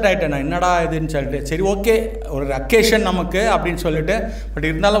அப்செட் ஆகிட்டேன் நான். என்னடா இதுன்னு சொல்லிட்டு, சரி ஓகே ஒரு அக்கேஷன் நமக்கு அப்படின்னு சொல்லிட்டு, பட்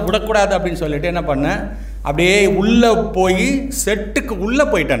இருந்தாலும் விடக்கூடாது அப்படின்னு சொல்லிட்டு என்ன பண்ணேன், அப்படியே உள்ளே போய் செட்டுக்கு உள்ளே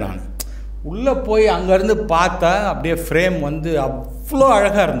போயிட்டேன். நான் உள்ளே போய் அங்கேருந்து பார்த்தா அப்படியே ஃப்ரேம் வந்து அவ்வளோ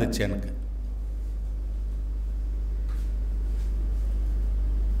அழகாக இருந்துச்சு எனக்கு.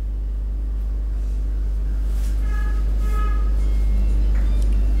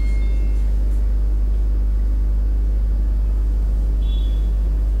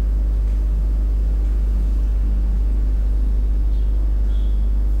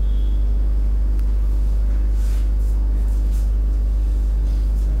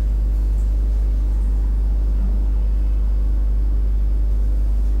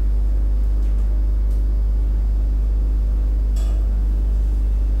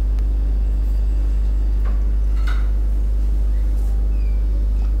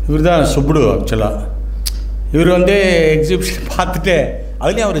 இவர் தான் சுப்புடு ஆக்சுவலாக. இவர் வந்து எக்ஸிபிஷன் பார்த்துட்டு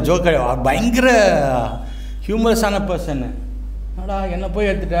அதுலேயும் அவர் ஜோக்கர், பயங்கர ஹியூமரஸான பர்சன். என்னடா என்ன போய்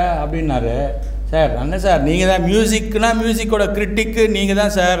எடுத்துட்ட அப்படின்னாரு. சார் என்ன சார், நீங்கள் தான் மியூசிக்கோட கிரிட்டிக்கு நீங்கள்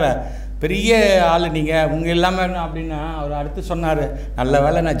தான் சார், பெரிய ஆள் நீங்கள், உங்கள் எல்லாமே என்ன அப்படின்னா அவர் அடுத்து சொன்னார், நல்ல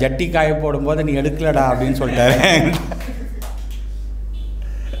வேலை நான் ஜட்டி காய போடும்போது நீ எடுக்கலடா அப்படின்னு சொல்லிட்டாரு.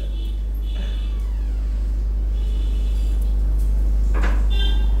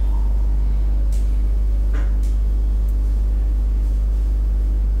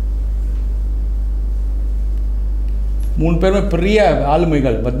 பேருமே பெரிய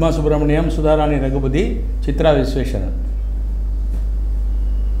ஆளுமைகள். பத்மா சுப்பிரமணியம், சுதாராணி ரகுபதி, சித்ரா விஸ்வேஸ்வரன்.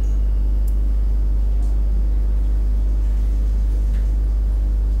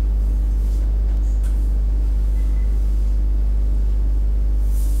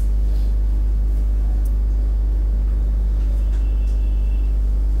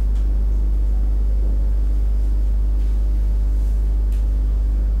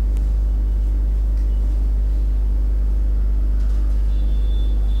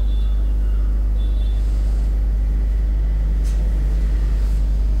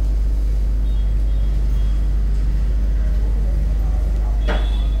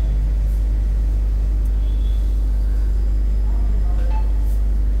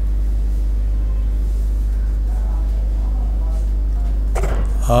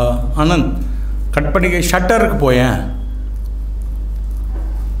 ஆனந்த் கட் பண்ணிக்க. ஷட்டருக்கு போயேன்.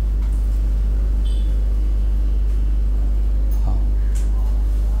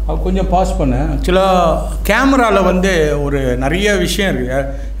 கொஞ்சம் பாஸ் பண்ணேன். ஆக்சுவலாக கேமராவில் வந்து ஒரு நிறைய விஷயம் இருக்குது.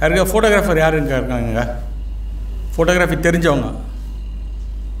 யாருக்கா ஃபோட்டோகிராஃபர் யாருங்க இருக்காங்க? ஃபோட்டோகிராஃபி தெரிஞ்சவங்க.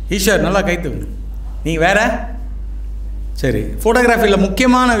 ஈஸ்வர் நல்லா கைத்துங்க. நீங்கள் வேறு? சரி, ஃபோட்டோகிராஃபியில்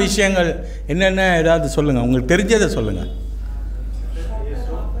முக்கியமான விஷயங்கள் என்னென்ன ஏதாவது சொல்லுங்கள், உங்களுக்கு தெரிஞ்சதை சொல்லுங்கள்.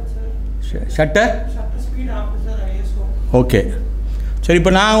 Shutter okay. சரி,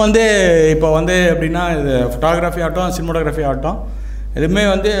 இப்போ நான் வந்து எப்படின்னா இது ஃபோட்டோகிராஃபி ஆகட்டும், சினிமோட்டோகிராஃபி ஆகட்டும், எதுவுமே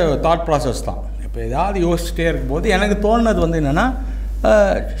வந்து தாட் ப்ராசஸ் தான். இப்போ ஏதாவது யோசிச்சுட்டே இருக்கும்போது எனக்கு தோணுனது வந்து என்னென்னா,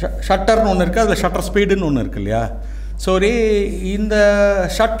 ஷட்டர்னு ஒன்று இருக்குது, அதில் ஷட்டர் ஸ்பீடுன்னு ஒன்று இருக்குது இல்லையா? சரி, இந்த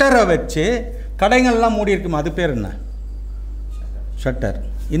ஷட்டரை வச்சு கடைகள்லாம் மூடி இருக்குமா, அது பேர் என்ன? ஷட்டர்.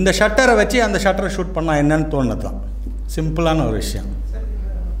 இந்த ஷட்டரை வச்சு அந்த ஷட்டரை ஷூட் பண்ணால் என்னன்னு தோணுது தான். சிம்பிளான ஒரு விஷயம்.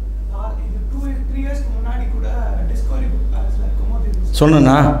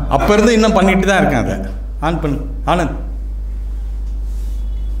 சொன்னா அப்போ இருந்து இன்னும் பண்ணிட்டு தான் இருக்கேன். அதை ஆன் பண்ணு ஆனந்த்.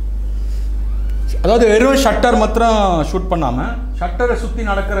 அதாவது வெறும் ஷட்டர் மாத்திரம் ஷூட் பண்ணாமல் ஷட்டரை சுற்றி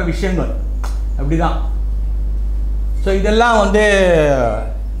நடக்கிற விஷயங்கள் அப்படி தான். ஸோ இதெல்லாம் வந்து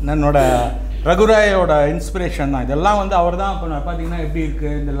என்னோட ரகுராயோட இன்ஸ்பிரேஷன் தான். இதெல்லாம் வந்து அவர் தான். இப்போ பார்த்தீங்கன்னா எப்படி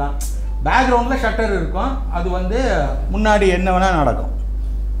இருக்குது, இதெல்லாம் பேக்ரவுண்டில் ஷட்டர் இருக்கும், அது வந்து முன்னாடி என்ன வேணால் நடக்கும்.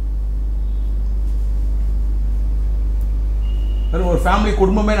 ஒரு ஃபேமிலி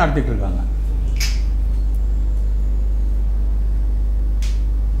குடும்பமே நடத்திட்டு இருக்காங்க.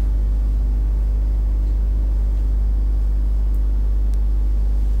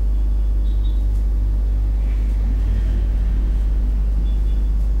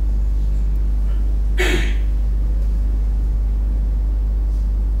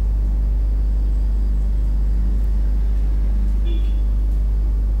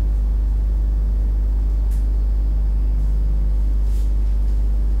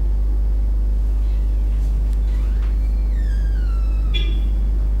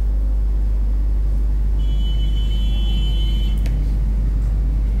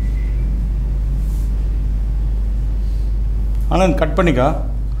 ஆனால் கட் பண்ணிக்கா.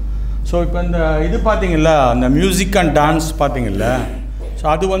 ஸோ இப்போ இந்த இது பார்த்தீங்கல்ல, அந்த மியூசிக் அண்ட் டான்ஸ் பார்த்தீங்கல்ல, ஸோ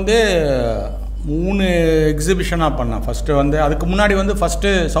அது வந்து 3 எக்ஸிபிஷனாக பண்ணேன். ஃபஸ்ட்டு வந்து அதுக்கு முன்னாடி வந்து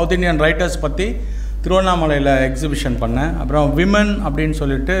ஃபஸ்ட்டு சவுத் இண்டியன் ரைட்டர்ஸ் பற்றி திருவண்ணாமலையில் எக்ஸிபிஷன் பண்ணேன். அப்புறம் விமன் அப்படின்னு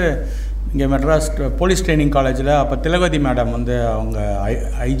சொல்லிட்டு இங்கே மெட்ராஸ் போலீஸ் ட்ரைனிங் காலேஜில் அப்போ திலகவதி மேடம் வந்து அவங்க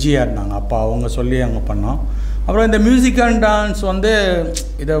ஐஜியாக இருந்தாங்க, அப்போ அவங்க சொல்லி அங்கே பண்ணோம். அப்புறம் இந்த மியூசிக் அண்ட் டான்ஸ் வந்து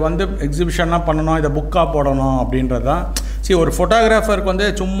இதை வந்து எக்ஸிபிஷனாக பண்ணணும், இதை புக்காக போடணும் அப்படின்றது தான். சரி, ஒரு ஃபோட்டோகிராஃபருக்கு வந்து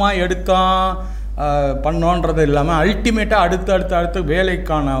சும்மா எடுத்தான் பண்ணோன்றது இல்லாமல் அல்டிமேட்டாக அடுத்து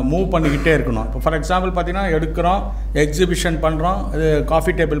வேலைக்கான மூவ் பண்ணிக்கிட்டே இருக்கணும். இப்போ ஃபார் எக்ஸாம்பிள் பார்த்தீங்கன்னா எடுக்கிறோம், எக்ஸிபிஷன் பண்ணுறோம், இது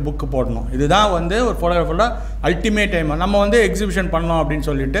காஃபி டேபிள் புக்கு போடணும். இதுதான் வந்து ஒரு ஃபோட்டோகிராஃபரோட அல்டிமேட் டைம். நம்ம வந்து எக்ஸிபிஷன் பண்ணோம் அப்படின்னு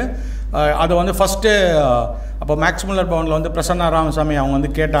சொல்லிட்டு அதை வந்து ஃபஸ்ட்டு அப்போ மேக்ஸ்முல்லர் பவனில் வந்து பிரசன்னா ராமசாமி அவங்க வந்து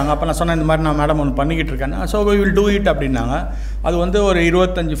கேட்டாங்க. அப்போ நான் சொன்னேன், இந்த மாதிரி நான் மேடம் ஒன்று பண்ணிக்கிட்டு இருக்கேன். So we will do it அப்படின்னாங்க. அது வந்து ஒரு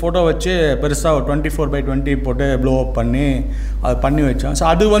 25 ஃபோட்டோ வச்சு பெருசாக ஒரு 24x20 போட்டு ப்ளோ அப் பண்ணி அது பண்ணி வச்சோம். ஸோ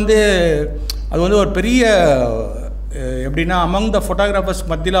அது வந்து ஒரு பெரிய எப்படின்னா அமங் த ஃபோட்டோகிராஃபர்ஸ்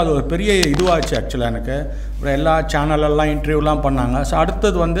மத்தியில் அது ஒரு பெரிய இதுவாச்சு ஆக்சுவலாக எனக்கு. அப்புறம் எல்லா சேனலெல்லாம் இன்டர்வியூலாம் பண்ணாங்க. ஸோ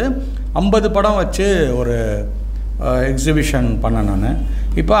அடுத்தது வந்து 50 படம் வச்சு ஒரு எக்ஸிபிஷன் பண்ணேன் நான்.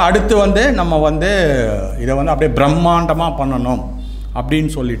 இப்போ அடுத்து வந்து நம்ம வந்து இதை வந்து அப்படியே பிரம்மாண்டமாக பண்ணணும்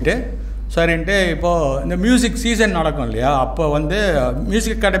அப்படின்னு சொல்லிட்டு சரின்ட்டு இப்போது இந்த மியூசிக் சீசன் நடக்கும் இல்லையா, அப்போ வந்து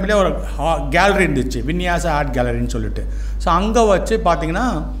மியூசிக் அகாடமிலே ஒரு கேலரி இருந்துச்சு, வின்யாச ஆர்ட் கேலரின்னு சொல்லிட்டு. ஸோ அங்கே வச்சு பார்த்திங்கன்னா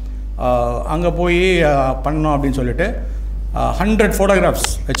அங்கே போய் பண்ணணும் அப்படின்னு சொல்லிட்டு 100 ஃபோட்டோகிராஃப்ஸ்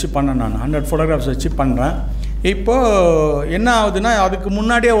வச்சு பண்ணேன் நான். 100 ஃபோட்டோகிராஃப்ஸ் வச்சு பண்ணுறேன். இப்போது என்ன ஆகுதுன்னா, அதுக்கு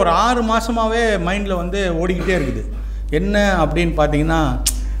முன்னாடியே ஒரு 6 மாதமாகவே மைண்டில் வந்து ஓடிக்கிட்டே இருக்குது. என்ன அப்படின்னு பார்த்தீங்கன்னா,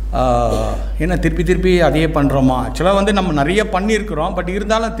 என்ன திருப்பி அதையே பண்ணுறோமா? ஆக்சுவலாக வந்து நம்ம நிறைய பண்ணியிருக்கிறோம், பட்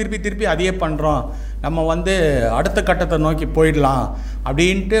இருந்தாலும் திருப்பி அதையே பண்ணுறோம், நம்ம வந்து அடுத்த கட்டத்தை நோக்கி போயிடலாம்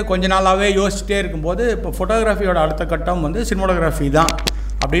அப்படின்ட்டு கொஞ்ச நாளாகவே யோசிச்சுட்டே இருக்கும்போது இப்போ ஃபோட்டோகிராஃபியோட அடுத்த கட்டம் வந்து சினிமோட்டோகிராஃபி தான்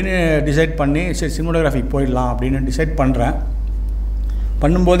அப்படின்னு டிசைட் பண்ணி சரி சினிமோட்டோகிராஃபி போயிடலாம் அப்படின்னு டிசைட்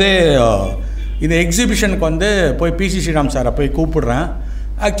பண்ணும்போதே இந்த எக்ஸிபிஷனுக்கு வந்து போய் பிசி ஸ்ரீராம் சாரை போய் கூப்பிடுறேன்.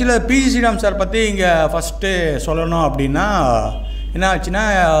 ஆக்சுவலாக பிசி ஸ்ரீராம் சார் பற்றி இங்கே ஃபஸ்ட்டு சொல்லணும் அப்படின்னா என்ன ஆச்சுன்னா,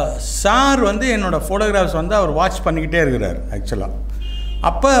 சார் வந்து என்னோடய ஃபோட்டோகிராஃப்ஸ் வந்து அவர் வாட்ச் பண்ணிக்கிட்டே இருக்கிறார். ஆக்சுவலாக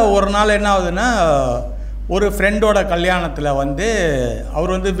அப்போ ஒரு நாள் என்ன ஆகுதுன்னா, ஒரு ஃப்ரெண்டோட கல்யாணத்தில் வந்து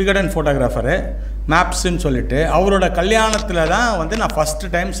அவர் வந்து விகடன் ஃபோட்டோகிராஃபரு மேப்ஸுன்னு சொல்லிட்டு அவரோட கல்யாணத்தில் தான் வந்து நான்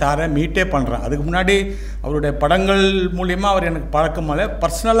ஃபஸ்ட்டு டைம் சாரை மீட்டே பண்ணுறேன். அதுக்கு முன்னாடி அவருடைய படங்கள் மூலிமா அவர் எனக்கு பழக்கமால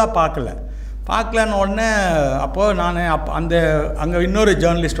பர்சனலாக பார்க்கலன்னு உடனே அப்போது நான் அங்கே இன்னொரு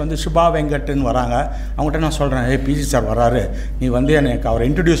ஜேர்னலிஸ்ட் வந்து சுபா வெங்கட்னு வராங்க. அவங்ககிட்ட நான் சொல்கிறேன், பிசி சார் வராரு, நீ வந்து எனக்கு அவரை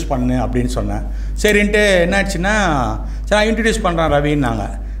இன்ட்ரடியூஸ் பண்ணு அப்படின்னு சொன்னேன். சரின்ட்டு என்னாச்சுன்னா, சரி நான் இன்ட்ரடியூஸ் பண்ணுறேன் ரவின்னாங்க.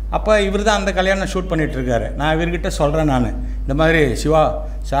 அப்போ இவர் தான் அந்த கல்யாணம் ஷூட் பண்ணிகிட்ருக்காரு. நான் இவர்கிட்ட சொல்கிறேன், நான் இந்த மாதிரி சிவா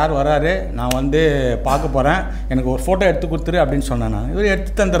சார் வராரு, நான் வந்து பார்க்க போகிறேன், எனக்கு ஒரு ஃபோட்டோ எடுத்து கொடுத்துரு அப்படின்னு சொன்னேன். நான் இவர்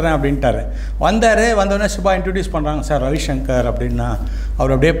எடுத்து தந்துடுறேன் அப்படின்ட்டார். வந்தோடனே சிவா இன்ட்ரடியூஸ் பண்ணுறாங்க, சார் ரவிசங்கர் அப்படின்னா.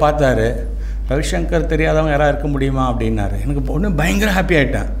 அவர் அப்படியே பார்த்தாரு, ரவிசங்கர் தெரியாதவங்க யாராவது இருக்க முடியுமா அப்படின்னாரு. எனக்கு ஒன்று பயங்கர ஹாப்பி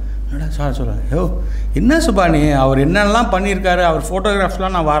ஆகிட்டேன். என்னடா சார் சொல்கிறேன், என்ன சுபா நீ அவர் என்னெல்லாம் பண்ணியிருக்காரு, அவர்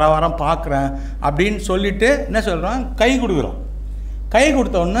ஃபோட்டோகிராஃப்ஸ்லாம் நான் வாரம் பார்க்குறேன் அப்படின்னு சொல்லிவிட்டு என்ன சொல்கிறோம், கை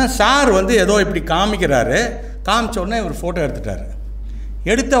கொடுத்த உடனே சார் வந்து ஏதோ இப்படி காமிக்கிறாரு. காமிச்ச உடனே இவர் ஃபோட்டோ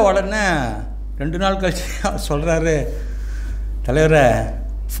எடுத்த உடனே 2 நாள் கழிச்சு அவர் சொல்கிறாரு, தலைவரை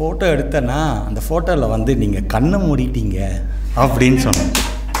ஃபோட்டோ எடுத்தேன்னா அந்த ஃபோட்டோவில் வந்து நீங்கள் கண்ணை மூடிட்டீங்க அப்படின்னு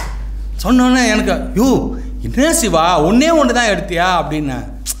சொன்னோன்னே எனக்கு என்ன சிவா ஒன்று தான் எடுத்தியா அப்படின்னு.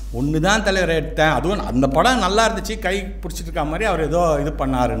 ஒன்று தான் தலைவரை எடுத்தேன், அதுவும் அந்த படம் நல்லா இருந்துச்சு, கை பிடிச்சிட்டு இருக்க மாதிரி அவர் ஏதோ இது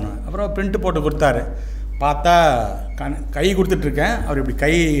பண்ணாருன்னு. அப்புறம் பிரிண்ட்டு போட்டு கொடுத்தாரு. பார்த்தா கை கொடுத்துட்ருக்கேன், அவர் இப்படி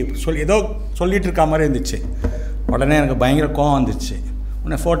கை ஏதோ சொல்லிகிட்டு இருக்க மாதிரி இருந்துச்சு. உடனே எனக்கு பயங்கர கோவம் வந்துச்சு.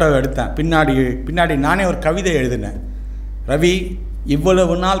 உடனே ஃபோட்டோவை எடுத்தேன். பின்னாடி நானே ஒரு கவிதை எழுதினேன். ரவி,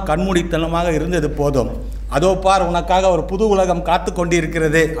 இவ்வளவு நாள் கண்மூடித்தனமாக இருந்தது போதும், அதோ பார் உனக்காக ஒரு புது உலகம் காத்து கொண்டு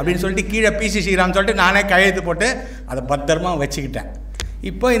இருக்கிறது அப்படின்னு சொல்லிட்டு கீழே பிசி ஸ்ரீராம் சொல்லிட்டு நானே கையெழுத்து போட்டு அதை பத்திரமா வச்சுக்கிட்டேன்.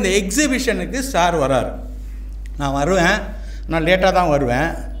 இப்போ இந்த எக்ஸிபிஷனுக்கு சார் வரார். நான் வருவேன், நான் லேட்டாக தான் வருவேன்.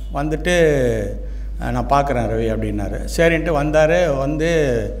 வந்துட்டு நான் பார்க்குறேன் ரவி அப்படின்னாரு. சரின்ட்டு வந்தார். வந்து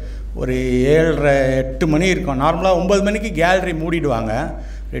ஒரு 7:30-8 மணி இருக்கும். நார்மலாக 9 மணிக்கு கேலரி மூடிடுவாங்க.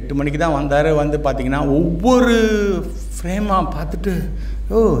 8 மணிக்கு தான் வந்தார். வந்து பார்த்திங்கன்னா ஒவ்வொரு ஃப்ரேமாக பார்த்துட்டு,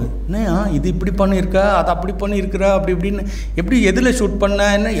 என்னையா இது இப்படி பண்ணியிருக்கா, அது அப்படி பண்ணியிருக்கிறா, அப்படி இப்படின்னு எப்படி எதில் ஷூட் பண்ண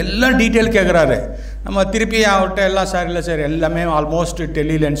என்ன எல்லாம் டீட்டெயில் கேட்குறாரு. நம்ம திருப்பி அவர்கிட்ட எல்லாம் சார் இல்லை சார் எல்லாமே ஆல்மோஸ்ட்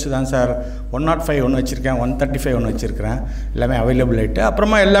டெல்லி லென்ஸ் தான் சார், 105 ஒன்று வச்சுருக்கேன், 135 ஒன்று வச்சுருக்கிறேன், எல்லாமே அவைலபிள் ஆகிட்டு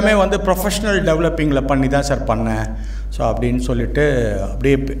அப்புறமா எல்லாமே வந்து ப்ரொஃபஷ்னல் டெவலப்பிங்கில் பண்ணி தான் சார் பண்ணேன். ஸோ அப்படின்னு சொல்லிவிட்டு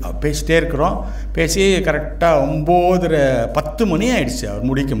அப்படியே பேசிகிட்டே இருக்கிறோம். பேசி கரெக்டாக 9:10 மணி ஆகிடுச்சு அவர்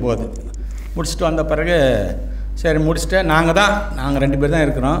முடிக்கும்போது. முடிச்சுட்டு வந்த பிறகு சரி முடிச்சுட்டு நாங்கள் 2 பேர் தான்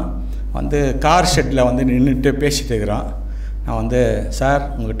இருக்கிறோம். வந்து கார் ஷெட்டில் வந்து நின்றுட்டு பேசிகிட்டு இருக்கிறோம். நான் வந்து சார்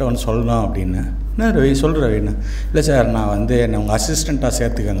உங்கள்கிட்ட ஒன்று சொல்லணும் அப்படின்னு. என்ன ரவி சொல்கிற ரவின்னு. இல்லை சார் நான் வந்து என்னை உங்கள் அசிஸ்டண்ட்டாக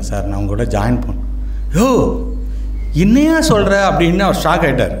சேர்த்துக்கங்க சார், நான் உங்கள்கிட்ட ஜாயின் பண்ணேன். என்னையா சொல்கிற அப்படின்னு அவர் ஷாக்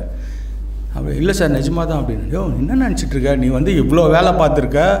ஆகிட்டார். அப்படி இல்லை சார் நிஜமாக தான் அப்படின்னு. என்ன நினச்சிட்ருக்க, நீ வந்து இவ்வளோ வேலை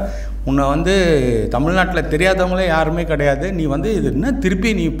பார்த்துருக்க, உன்னை வந்து தமிழ்நாட்டில் தெரியாதவங்களே யாருமே கிடையாது, நீ வந்து இது என்ன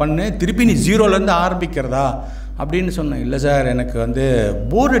திருப்பி நீ திருப்பி நீ 0லேருந்து ஆரம்பிக்கிறதா அப்படின்னு சொன்னேன். இல்லை சார் எனக்கு வந்து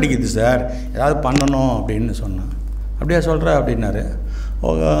போர் அடிக்குது சார், ஏதாவது பண்ணணும் அப்படின்னு சொன்னேன். அப்படியா சொல்கிற அப்படின்னாரு.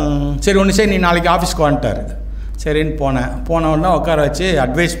 சரி ஒன்று சரி நீ நாளைக்கு ஆஃபீஸ்க்கு வந்துட்டார். சரின்னு போன உடனே உட்கார வச்சு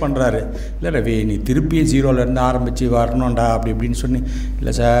அட்வைஸ் பண்ணுறாரு. இல்லை ரவி நீ திருப்பி 0லேருந்து ஆரம்பித்து வரணும்டா அப்படி இப்படின்னு சொல்லி.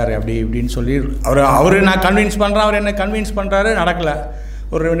 இல்லை சார் அப்படி இப்படின்னு சொல்லி அவர் நான் கன்வின்ஸ் பண்ணுறேன், அவர் என்ன கன்வின்ஸ் பண்ணுறாரு, நடக்கலை.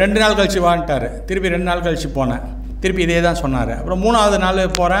 ஒரு 2 நாள் கழிச்சு வான்ட்டார். திருப்பி 2 நாள் கழிச்சு போனேன். திருப்பி இதே தான் சொன்னார். அப்புறம் 3ஆவது நாள்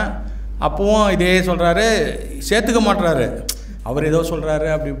போகிறேன், அப்போவும் இதே சொல்கிறாரு, சேர்த்துக்க மாட்டுறாரு, அவர் ஏதோ சொல்கிறாரு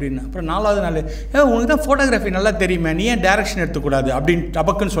அப்படி இப்படின்னு. அப்புறம் 4ஆவது நாள் உனக்கு தான் ஃபோட்டோகிராஃபி நல்லா தெரியுமே, நீ ஏன் டேரக்ஷன் எடுத்துக்கூடாது அப்படின்னு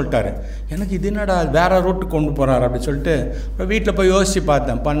டபக்குன்னு சொல்லிட்டாரு. எனக்கு இது என்னடா வேறு ரூட்டுக்கு கொண்டு போகிறாரு அப்படின்னு சொல்லிட்டு அப்புறம் வீட்டில் போய் யோசித்து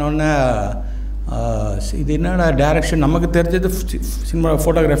பார்த்தேன். பண்ணோன்னே இது என்னடா டேரக்ஷன் நமக்கு தெரிஞ்சது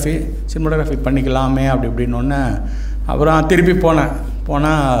சினிமாட்டோகிராஃபி பண்ணிக்கலாமே அப்படி இப்படின்னொன்னே அப்புறம் திருப்பி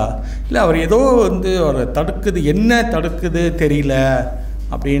போனால் இல்லை அவர் ஏதோ வந்து ஒரு என்ன தடுக்குது தெரியல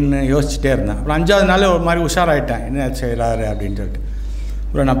அப்படின்னு யோசிச்சுட்டே இருந்தேன். அப்புறம் 5ஆவது நாள் ஒரு மாதிரி உஷாராயிட்டேன், என்ன செய்கிறாரு அப்படின்னு சொல்லிட்டு.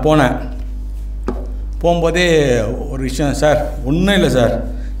 அப்புறம் நான் போகும்போதே ஒரு விஷயம், சார் ஒன்றும் இல்லை சார்,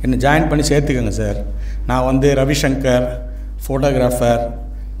 என்னை ஜாயின் பண்ணி சேர்த்துக்கோங்க சார், நான் வந்து ரவிசங்கர் ஃபோட்டோகிராஃபர்,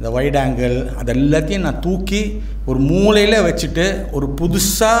 இந்த வைட் ஆங்கிள் அது எல்லாத்தையும் நான் தூக்கி ஒரு மூலையில் வச்சுட்டு ஒரு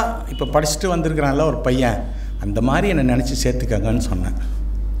புதுசாக இப்போ படிச்சுட்டு வந்திருக்கிறான்ல ஒரு பையன், அந்த மாதிரி என்னை நினச்சி சேர்த்துக்கங்கன்னு சொன்னேன்.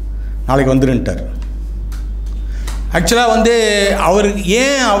 நாளைக்கு வந்துருன்ட்டார். ஆக்சுவலாக வந்து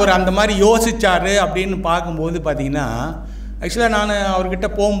அவர் அந்த மாதிரி யோசித்தார் அப்படின்னு பார்க்கும்போது பார்த்தீங்கன்னா, ஆக்சுவலாக நான் அவர்கிட்ட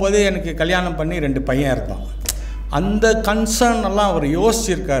போகும்போது எனக்கு கல்யாணம் பண்ணி 2 பையன் இருந்தான். அந்த கன்சர்ன் எல்லாம் அவர்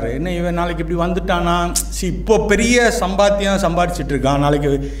யோசிச்சிருக்காரு. என்ன இவன் நாளைக்கு இப்படி வந்துட்டானா, இப்போ பெரிய சம்பாத்தியம் சம்பாதிச்சிட்டு இருக்கான், நாளைக்கு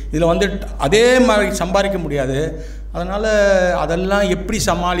இதில் வந்து அதே மாதிரி சம்பாதிக்க முடியாது, அதனால் அதெல்லாம் எப்படி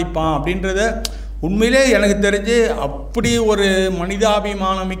சமாளிப்பான் அப்படின்றத உண்மையிலே எனக்கு தெரிஞ்சு அப்படி ஒரு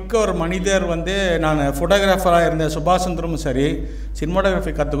மனிதாபிமானமிக்க ஒரு மனிதர் வந்து, நான் ஃபோட்டோகிராஃபராக இருந்த சுபாஷ் சந்திரமும் சரி,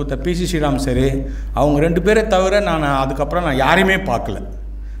 சினிமாட்டோகிராஃபி கற்றுக் கொடுத்த பிசி ஸ்ரீராம் சரி, அவங்க 2 பேரை தவிர நான் அதுக்கப்புறம் நான் யாரையுமே பார்க்கல.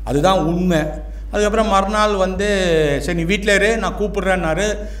 அதுதான் உண்மை. அதுக்கப்புறம் மறுநாள் வந்து சரி நீ வீட்டில் இரு நான் கூப்பிட்றேன்னாரு.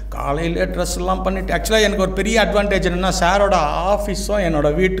 காலையில் ட்ரெஸ்லாம் பண்ணிவிட்டு, ஆக்சுவலாக எனக்கு ஒரு பெரிய அட்வான்டேஜ் என்னென்னா, சாரோட ஆஃபீஸும்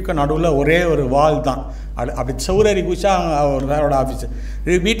என்னோடய வீட்டுக்கு நடுவில் ஒரே ஒரு வால் தான். அப்படி சௌரரி குச்சா ஒரு சாரோட ஆஃபீஸு.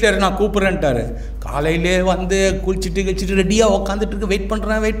 வீட்டில் இரு நான் கூப்பிட்றேன்ட்டாரு. காலையிலே வந்து குளிச்சுட்டு ரெடியாக உட்காந்துட்டு வெயிட்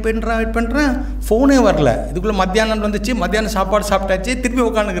பண்ணுறேன். ஃபோனே வரல. இதுக்குள்ளே மத்தியானம் வந்துச்சு, மத்தியானம் சாப்பாடு சாப்பிட்டாச்சு, திருப்பி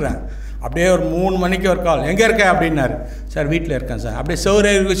உட்காந்துக்கிறேன். அப்படியே ஒரு 3 மணிக்கு ஒரு கால், எங்கே இருக்க அப்படின்னாரு. சார் வீட்டில் இருக்கேன் சார். அப்படியே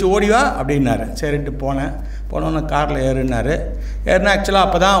சௌரரி குச்சி ஓடிவா அப்படின்னாரு. சரின்ட்டு போனோன்னு காரில் ஏறுனார். ஆக்சுவலாக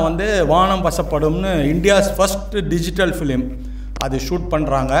அப்போ தான் வந்து வானம் வசப்படும்னு இந்தியாஸ் ஃபஸ்ட் டிஜிட்டல் ஃபிலிம் அது ஷூட்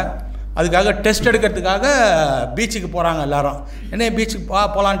பண்ணுறாங்க. அதுக்காக டெஸ்ட் எடுக்கிறதுக்காக பீச்சுக்கு போகிறாங்க எல்லோரும். என்ன பீச்சுக்கு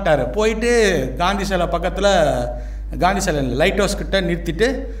போகலான்ட்டார். போயிட்டு காந்தி சிலை பக்கத்தில், காந்தி சிலை லைட் ஹவுஸ் கிட்டே நிறுத்திட்டு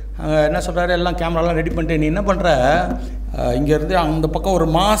என்ன சொல்கிறாரு, எல்லாம் கேமராலாம் ரெடி பண்ணிட்டு, நீ என்ன பண்ணுற, இங்கேருந்து அந்த பக்கம் ஒரு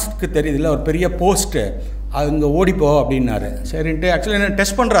மாஸ்க்கு தெரியுதுல்ல, ஒரு பெரிய போஸ்ட்டு, அங்கே ஓடிப்போ அப்படின்னாரு. சரின்ட்டு ஆக்சுவலி என்ன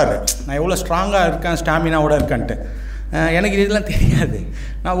டெஸ்ட் பண்ணுறாரு, நான் எவ்வளோ ஸ்ட்ராங்காக இருக்கேன், ஸ்டாமினாவோட இருக்கேன்ட்டு. எனக்கு இதெல்லாம் தெரியாது.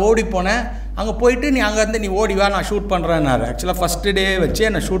 நான் ஓடி போனேன். அங்கே போயிட்டு நீ அங்கேருந்து நீ ஓடிவா நான் ஷூட் பண்ணுறேன்னாரு. ஆக்சுவலாக ஃபஸ்ட்டு டே வச்சு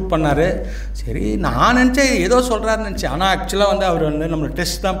என்னை ஷூட் பண்ணார். சரி நான் நினச்சேன் ஏதோ சொல்கிறாருன்னு நினச்சேன். ஆனால் ஆக்சுவலாக வந்து அவர் வந்து நம்மளை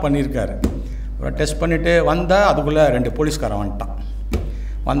டெஸ்ட் தான் பண்ணியிருக்காரு. அப்புறம் டெஸ்ட் பண்ணிவிட்டு வந்தால் அதுக்குள்ளே 2 போலீஸ்காரன் வந்துட்டான்.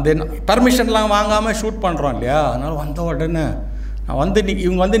 வந்து பர்மிஷன்லாம் வாங்காமல் ஷூட் பண்ணுறோம் இல்லையா, அதனால் வந்த உடனே நான் வந்து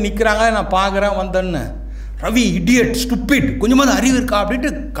இவங்க வந்து நிற்கிறாங்க, நான் பார்க்குறேன். வந்தேன்னு ரவி இடியட் ஸ்டூபிட் கொஞ்சமாவது அறிவு இருக்கா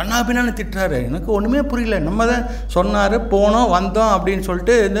அப்படின்ட்டு கண்ணாபின்னான்னு திட்டுறாரு. எனக்கு ஒன்றுமே புரியல. நம்ம தான் சொன்னார், போனோம் வந்தோம் அப்படின்னு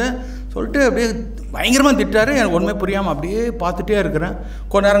சொல்லிட்டு அப்படியே பயங்கரமாக திட்டுறாரு. எனக்கு ஒன்றுமே புரியாமல் அப்படியே பார்த்துட்டே இருக்கிறேன்.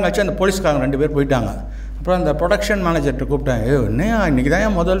 கொஞ்ச நேரம் கழிச்சு அந்த போலீஸ்காரங்க 2 பேர் போயிட்டாங்க. அப்புறம் அந்த ப்ரொடக்ஷன் மேனேஜர்கிட்ட கூப்பிட்டேன். என்னையா இன்றைக்கி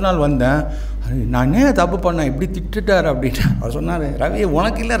தான் முதல் நாள் வந்தேன், நானே தப்பு பண்ணேன், இப்படி திட்டுட்டார் அப்படின்ட்டு. அவர் சொன்னார், ரவி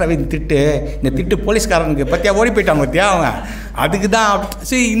உனக்கு இல்லை ரவி இந்த திட்டு போலீஸ்காரனுக்கு பற்றியா ஓடி போயிட்டாங்க பற்றியா அவங்க, அதுக்கு தான்.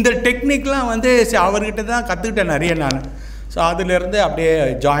 சரி இந்த டெக்னிக்லாம் வந்து அவர்கிட்ட தான் கற்றுக்கிட்டேன் நிறைய நான். ஸோ அதிலேருந்து அப்படியே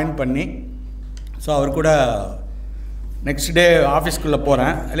ஜாயின் பண்ணி, ஸோ அவர் கூட நெக்ஸ்ட் டே ஆஃபீஸ்க்குள்ளே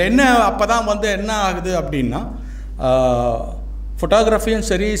போகிறேன். அதில் என்ன அப்போ தான் வந்து என்ன ஆகுது அப்படின்னா, ஃபோட்டோகிராஃபியும்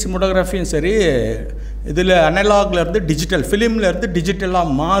சரி சினிமோட்டோகிராஃபியும் சரி இதில் அனலாக்லேருந்து டிஜிட்டல், ஃபிலிம்லேருந்து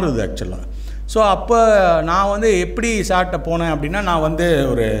டிஜிட்டலாக மாறுது ஆக்சுவலாக. ஸோ அப்போ நான் வந்து எப்படி சார்ட்ட போனேன் அப்படின்னா, நான் வந்து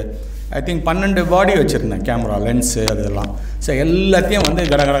ஒரு ஐ திங்க் 12 பாடி வச்சுருந்தேன், கேமரா லென்ஸு அதெல்லாம். ஸோ எல்லாத்தையும் வந்து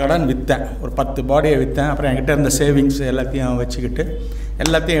கடன்னு விற்றேன். ஒரு 10 பாடியை விற்றேன். அப்புறம் என்கிட்ட இருந்த சேவிங்ஸ் எல்லாத்தையும் வச்சுக்கிட்டு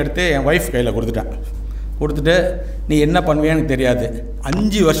எல்லாத்தையும் எடுத்து என் ஒய்ஃப் கையில் கொடுத்துட்டு நீ என்ன பண்ணுவியான்னு தெரியாது,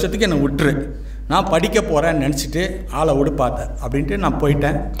 5 வருஷத்துக்கு என்னை விட்டுரு, நான் படிக்க போகிறேன்னு நினச்சிட்டு ஆளை விடு பார்த்தேன் அப்படின்ட்டு நான்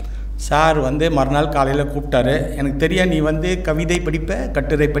போயிட்டேன். சார் வந்து மறுநாள் காலையில் கூப்பிட்டாரு. எனக்கு தெரியும் நீ வந்து கவிதை படிப்ப,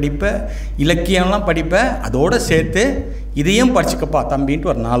 கட்டுரை படிப்ப, இலக்கியம்லாம் படிப்ப, அதோடு சேர்த்து இதையும் படிச்சுக்கப்பா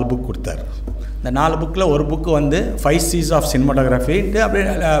தம்பின்ட்டு ஒரு 4 புக் கொடுத்தாரு. இந்த 4 புக்கில் ஒரு புக்கு வந்து 5 C's ஆஃப் சினிமாட்டோகிராஃபின்ட்டு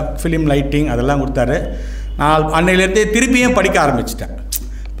அப்படியே ஃபிலிம் லைட்டிங் அதெல்லாம் கொடுத்தாரு. நான் அன்னையிலேருந்து திருப்பியும் படிக்க ஆரம்பிச்சிட்டேன்.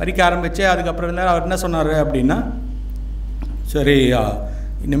 அதுக்கப்புறம் இருந்தால் அவர் என்ன சொன்னார் அப்படின்னா, சரி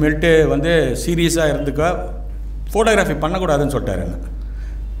இனிமேல்ட்டு வந்து சீரியஸாக இருந்துக்க, ஃபோட்டோகிராஃபி பண்ணக்கூடாதுன்னு சொல்லிட்டார்.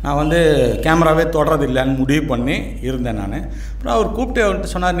 நான் வந்து கேமராவே தொடறது இல்லைன்னு முடிவு பண்ணி இருந்தேன் நான். அப்புறம் அவர் கூப்பிட்டு அவர்கிட்ட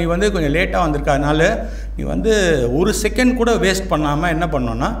சொன்னார், நீ வந்து கொஞ்சம் லேட்டாக வந்திருக்க, அதனால் நீ வந்து ஒரு செகண்ட் கூட வேஸ்ட் பண்ணாமல் என்ன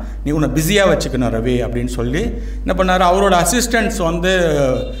பண்ணோன்னா நீ உன்னை பிஸியாக வச்சுக்கணும் ரவி அப்படின்னு சொல்லி என்ன பண்ணார். அவரோட அசிஸ்டன்ட்ஸ் வந்து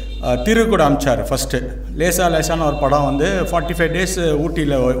திரு கூட அமிச்சார். ஃபஸ்ட்டு லேசான ஒரு படம் வந்து 45 days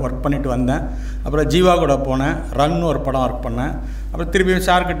ஊட்டியில் ஒர்க் பண்ணிவிட்டு வந்தேன். அப்புறம் ஜீவா கூட போனேன், ரன் ஒரு படம் ஒர்க் பண்ணேன். அப்புறம் திருப்பியும்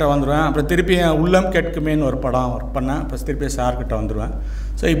சார்கிட்ட வந்துடுவேன். அப்புறம் திருப்பியும் உள்ளம் கேட்குமேன்னு ஒரு படம் ஒர்க் பண்ணேன். அப்புறம் திருப்பியும் சார்கிட்ட வந்துடுவேன்.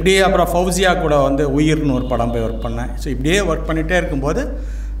 ஸோ இப்படியே அப்புறம் ஃபௌசியா கூட வந்து உயிர்னு ஒரு படம் போய் ஒர்க் பண்ணேன். ஸோ இப்படியே ஒர்க் பண்ணிகிட்டே இருக்கும்போது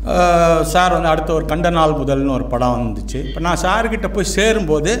சார் வந்து அடுத்த ஒரு கண்ட நாள் முதல்னு ஒரு படம் வந்துச்சு. இப்போ நான் சார்கிட்ட போய்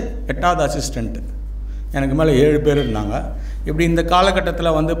சேரும்போது 8வது அசிஸ்டண்ட்டு, எனக்கு மேலே 7 பேர் இருந்தாங்க. இப்படி இந்த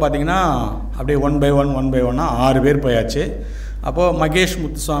காலகட்டத்தில் வந்து பார்த்திங்கன்னா அப்படியே ஒன் பை ஒன்னாக 6 பேர் போயாச்சு. அப்போது மகேஷ்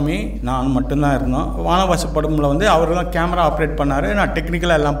முத்துசாமி நான் மட்டும்தான் இருந்தோம். வானவாசி படமில் வந்து அவர் தான் கேமரா ஆப்ரேட் பண்ணார், நான்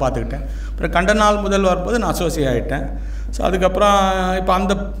டெக்னிக்கலாக எல்லாம் பார்த்துக்கிட்டேன். அப்புறம் கண்ட நாள் முதல் வரும்போது நான் அசோசியேட் ஆகிட்டேன். ஸோ அதுக்கப்புறம் இப்போ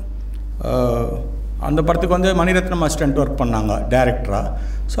அந்த படத்துக்கு வந்து மணிரத்னம் அசிஸ்டன்ட் ஒர்க் பண்ணாங்க டைரக்டராக.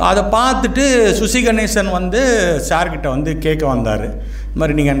 ஸோ அதை பார்த்துட்டு சுசி கணேசன் வந்து சார்கிட்ட வந்து கேட்க வந்தார், இந்த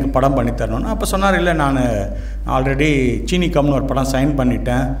மாதிரி நீங்கள் எனக்கு படம் பண்ணி தரணும்னு. அப்போ சொன்னார், இல்லை நான் ஆல்ரெடி சீனி கம்னு ஒரு படம் சைன்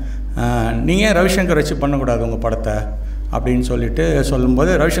பண்ணிட்டேன், நீங்கள் ரவிசங்கர் வச்சு பண்ணக்கூடாது உங்கள் படத்தை அப்படின்னு சொல்லிட்டு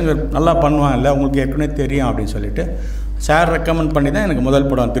சொல்லும்போது, ரவிசங்கர் நல்லா பண்ணுவான் இல்லை உங்களுக்கு ஏற்கனவே தெரியும் அப்படின்னு சொல்லிட்டு சார் ரெக்கமெண்ட் பண்ணி தான் எனக்கு முதல்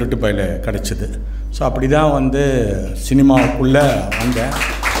படம் திருட்டு பையில கிடச்சிது. ஸோ அப்படி தான் வந்து சினிமாவுக்குள்ளே வந்தேன்.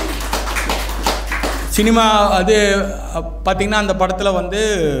 சினிமா அது பார்த்திங்கன்னா அந்த படத்தில் வந்து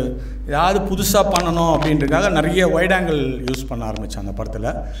ஏதாவது புதுசாக பண்ணணும் அப்படின்றதுக்காக நிறைய வைட் ஆங்கிள் யூஸ் பண்ண ஆரம்பித்தேன் அந்த படத்தில்.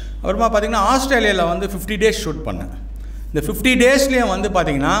 அப்புறமா பார்த்திங்கன்னா ஆஸ்திரேலியாவில் வந்து 50 days ஷூட் பண்ணேன். இந்த 50 daysலேயும் வந்து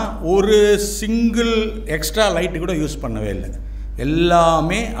பார்த்திங்கன்னா ஒரு சிங்கிள் எக்ஸ்ட்ரா லைட்டு கூட யூஸ் பண்ணவே இல்லை,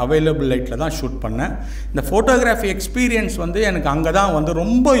 எல்லாமே அவைலபிள் லைட்டில் தான் ஷூட் பண்ணேன். இந்த ஃபோட்டோகிராஃபி எக்ஸ்பீரியன்ஸ் வந்து எனக்கு அங்கே தான் வந்து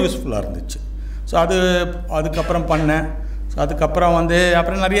ரொம்ப யூஸ்ஃபுல்லாக இருந்துச்சு. ஸோ அதுக்கப்புறம் பண்ணேன். ஸோ அதுக்கப்புறம் வந்து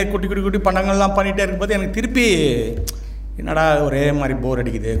அப்புறம் நிறைய குட்டி படங்கள்லாம் பண்ணிகிட்டே இருக்கும்போது எனக்கு திருப்பி என்னடா ஒரே மாதிரி போர்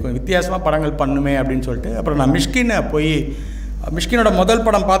அடிக்குது, கொஞ்சம் வித்தியாசமாக படங்கள் பண்ணுமே அப்படின்னு சொல்லிட்டு அப்புறம் நான் மிஷ்கினோட முதல்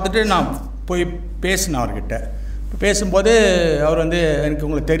படம் பார்த்துட்டு நான் போய் பேசினேன் அவர்கிட்ட. பேசும்போது அவர் வந்து எனக்கு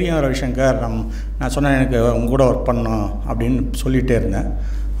உங்களுக்கு தெரியும் ரவிசங்கர், நான் சொன்னேன் எனக்கு உங்க கூட ஒர்க் பண்ணணும் அப்படின்னு சொல்லிகிட்டே இருந்தேன்.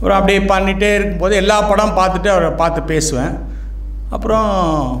 அப்புறம் அப்படியே பண்ணிகிட்டே இருக்கும்போது எல்லா படம் பார்த்துட்டு அவரை பார்த்து பேசுவேன். அப்புறம்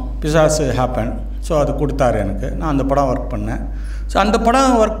பிசாசு ஹேப்பன். ஸோ அது கொடுத்தாரு எனக்கு, நான் அந்த படம் ஒர்க் பண்ணேன். ஸோ அந்த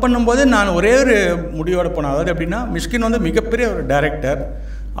படம் ஒர்க் பண்ணும்போது நான் ஒரே ஒரு முடிவோடு போனேன். அதாவது எப்படின்னா, மிஷ்கின் வந்து மிகப்பெரிய ஒரு டைரக்டர்,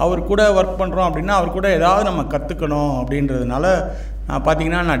 அவர் கூட ஒர்க் பண்ணுறோம் அப்படின்னா அவர் கூட ஏதாவது நம்ம கற்றுக்கணும் அப்படின்றதுனால நான்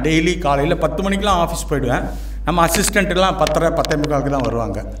பார்த்திங்கன்னா நான் டெய்லி காலையில் 10 மணிக்கெலாம் ஆஃபீஸ் போயிடுவேன். நம்ம அசிஸ்டண்ட்டெல்லாம் 10:30 தான்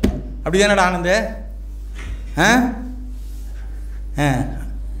வருவாங்க. அப்படி தானடா ஆனந்தே?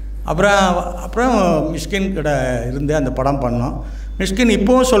 அப்புறம் மிஷ்கின் கிட்ட இருந்து அந்த படம் பண்ணோம். மிஷ்கின்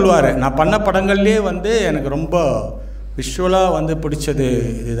இப்போவும் சொல்லுவார், நான் பண்ண படங்கள்லேயே வந்து எனக்கு ரொம்ப விஷுவலாக வந்து பிடிச்சது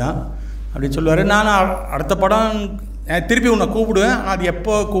இதுதான் அப்படின்னு சொல்லுவார். நான் அடுத்த படம் திருப்பி உன்னை கூப்பிடுவேன், ஆனால் அது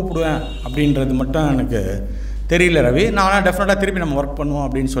எப்போ கூப்பிடுவேன் அப்படின்றது மட்டும் எனக்கு தெரியல ரவி. நான் டெஃபினட்டாக திருப்பி நம்ம ஒர்க் பண்ணுவோம்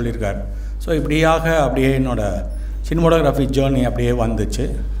அப்படின்னு சொல்லியிருக்காரு. ஸோ அப்படியே என்னோடய சினிமோட்டோகிராஃபி ஜேர்னி அப்படியே வந்துச்சு.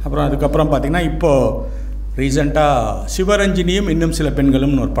 அப்புறம் அதுக்கப்புறம் பார்த்திங்கன்னா இப்போது ரீசெண்டாக சிவரஞ்சினியும் இன்னும் சில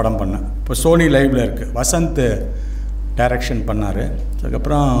பெண்களும்னு ஒரு படம் பண்ணேன். இப்போ சோனி லைவில் இருக்குது, வசந்த் டைரக்ஷன் பண்ணார்.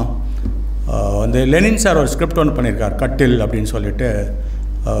 அதுக்கப்புறம் வந்து லெனின் சார் ஒரு ஸ்கிரிப்ட் ஒன்று பண்ணியிருக்கார், கட்டில் அப்படின்னு சொல்லிட்டு,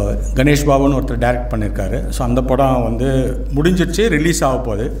 கணேஷ் பாபுன்னு ஒருத்தர் டைரக்ட் பண்ணியிருக்காரு. ஸோ அந்த படம் வந்து முடிஞ்சிடுச்சு, ரிலீஸ் ஆக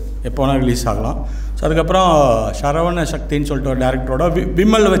போகுது, எப்போ வேணால் ரிலீஸ் ஆகலாம். ஸோ அதுக்கப்புறம் சரவண சக்தின்னு சொல்லிட்டு ஒரு டேரக்டரோட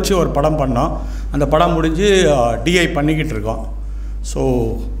விமல் வச்சு ஒரு படம் பண்ணோம். அந்த படம் முடிஞ்சு டிஐ பண்ணிக்கிட்டு இருக்கோம். ஸோ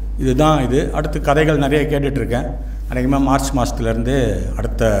இதுதான் இது. அடுத்து கதைகள் நிறைய கேட்டுட்ருக்கேன். அநேகமாக மார்ச் மாதத்துலேருந்து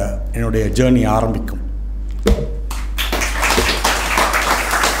அடுத்த என்னுடைய ஜேர்னி ஆரம்பிக்கும்.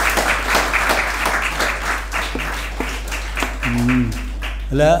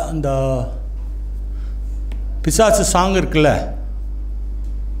 இல்லை அந்த பிசாசு சாங் இருக்குல்ல,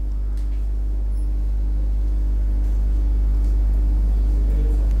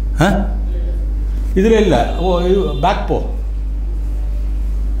 இதில் இல்லை, பேக் போ,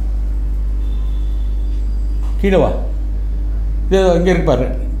 கீழே வா, இது இங்கே இருப்பார்,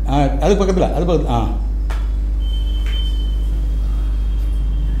 அது பக்கத்தில்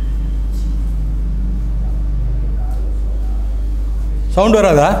சவுண்ட்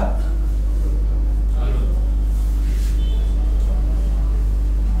வராதா?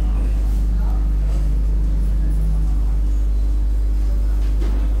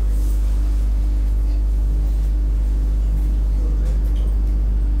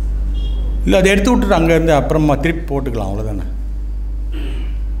 இல்லை, அதை எடுத்து விட்டுட்டு அங்கேருந்து அப்புறமா திருப்பி போட்டுக்கலாம், அவ்வளோதானே.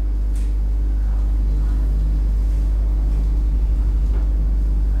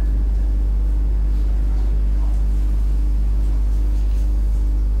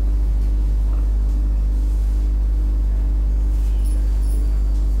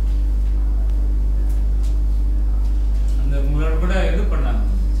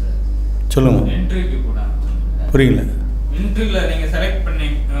 சொல்லுங்க. இன்டர்வியூக்கு போனாங்க. புரியல. இன்டர்வியூல நீங்க செலக்ட் பண்ணி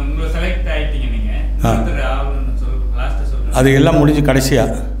உங்களை செலக்ட் ஆயிட்டீங்க நீங்க. லாஸ்ட் சொல்லுங்க. அது எல்லாம் முடிஞ்சு கடைசியா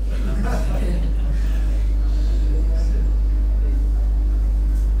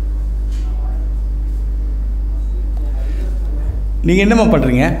நீங்கள் என்னம்மா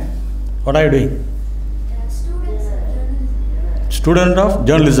பண்ணுறீங்க? What are you doing? Student of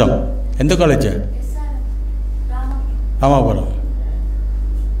journalism. எந்த காலேஜ்? ராமாபுரம்.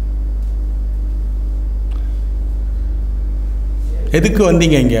 எதுக்கு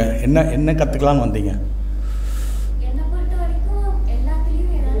வந்தீங்க இங்கே? என்ன கற்றுக்கலான்னு வந்தீங்க? என்னை பொறுத்த வரைக்கும்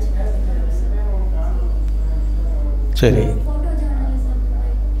சரி.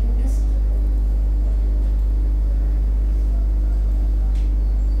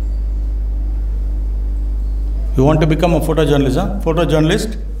 You want to become a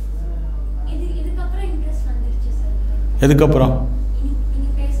photojournalist? இதுக்கப்புறம் இன்ட்ரெஸ்ட் வந்துருச்சு சார். எதுக்கப்புறம்?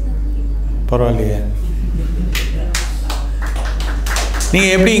 பரவாயில்லையே.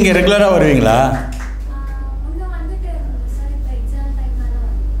 நீங்கள் எப்படி இங்கே ரெகுலராக வருவீங்களா?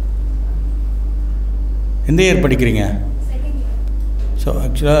 எந்த இயர் படிக்கிறீங்க? ஸோ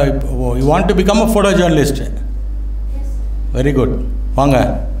ஆக்சுவலாக இப்போ you want to become a photo journalist. Very good. வாங்க.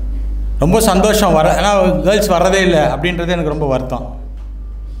 ரொம்ப சந்தோஷம் வர, ஏன்னா கேர்ள்ஸ் வர்றதே இல்லை அப்படின்றது எனக்கு ரொம்ப வருத்தம்.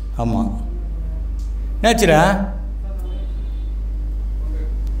 ஆமாம். என்னாச்சுரா?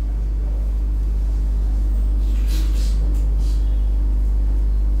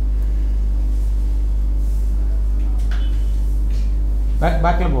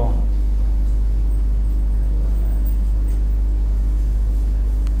 பேக்கில் போவோம்.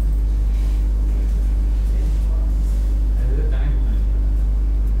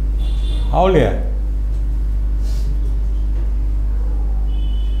 ஆவலையா?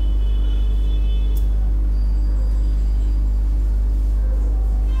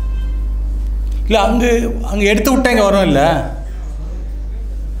 இல்லை அங்கே எடுத்து விட்டா இங்கே வரும் இல்லை?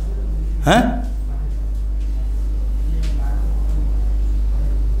 ஆ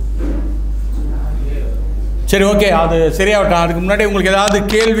சரி, ஓகே, அது சரியாகட்டும். அதுக்கு முன்னாடி உங்களுக்கு ஏதாவது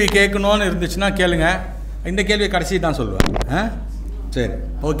கேள்வி கேட்கணும்னு இருந்துச்சுன்னா கேளுங்க. இந்த கேள்வி கடைசி தான் சொல்லுவேன். ஆ சரி,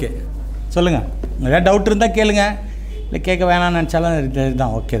 ஓகே, சொல்லுங்கள். ஏதாவது டவுட் இருந்தால் கேளுங்க, இல்லை கேட்க வேணாம்னு நினச்சாலும்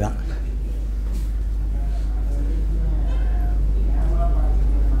தான் ஓகே தான்.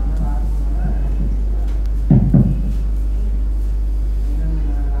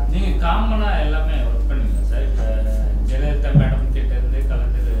 நீங்கள் காமனாக எல்லாமே ஒர்க் பண்ணுவீங்க சார்? இப்போ ஜெயலலிதா மேடம் கிட்ட இருந்து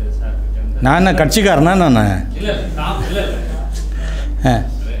கலைஞர் சார் கிட்ட இருந்து நான் என்ன கட்சிக்காரனா? நான் இல்லை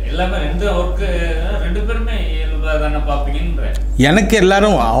எல்லாமே ரெண்டு பேருமே இயல்பாக தானே பார்ப்பீங்கன்ற. எனக்கு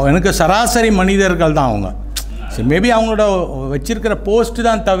எல்லாரும் எனக்கு சராசரி மனிதர்கள் தான் அவங்க. சரி, மேபி அவங்களோட வச்சிருக்கிற போஸ்ட்டு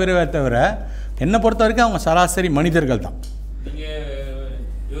தான் தவிர என்னை பொறுத்த வரைக்கும் அவங்க சராசரி மனிதர்கள் தான். நீங்கள்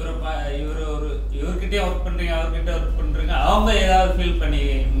இவர்கிட்டே ஒர்க் பண்ணுறீங்க, அவர்கிட்ட ஒர்க் பண்ணுறீங்க, அவங்க ஏதாவது ஃபீல் பண்ணி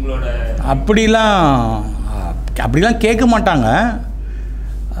உங்களோட அப்படிலாம் கேட்க மாட்டாங்க.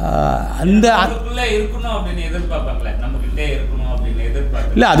 அந்த இருக்கணும் அப்படின்னு எதிர்பார்ப்பாங்களே, நம்மகிட்டே இருக்கணும் அப்படின்னு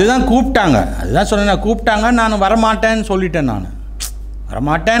எதிர்பார்க்க. இல்லை, அதுதான் கூப்பிட்டாங்க. அதுதான் சொன்னேன், கூப்பிட்டாங்க. நான் வரமாட்டேன்னு சொல்லிட்டேன். நான்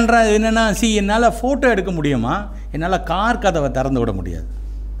வரமாட்டேன்ற என்னென்னா, என்னால் ஃபோட்டோ எடுக்க முடியுமா? என்னால் கார் கதவை திறந்து விட முடியாது.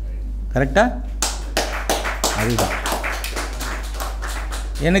 கரெக்டாக? அதுதான்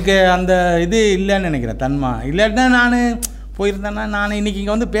எனக்கு அந்த இது இல்லைன்னு நினைக்கிறேன். தன்மா இல்லைன்னா நான் போயிருந்தேன்னா நான் இன்றைக்கி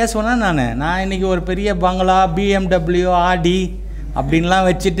இங்கே வந்து பேசுவேன்னா நான் இன்றைக்கி ஒரு பெரிய பங்களா, BMW, ஆடி அப்படின்லாம்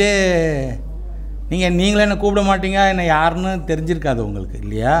வச்சுட்டு நீங்களே என்னை கூப்பிட மாட்டீங்க. என்னை யாருன்னு தெரிஞ்சிருக்காது உங்களுக்கு,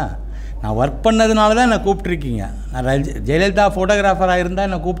 இல்லையா? நான் ஒர்க் பண்ணதுனால தான் என்னை கூப்பிட்ருக்கீங்க. நான் ஜெயலலிதா ஃபோட்டோகிராஃபராக இருந்தால்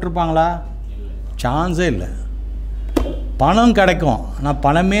என்னை கூப்பிட்ருப்பாங்களா? சான்ஸே இல்லை. பணம் கிடைக்கும், ஆனால்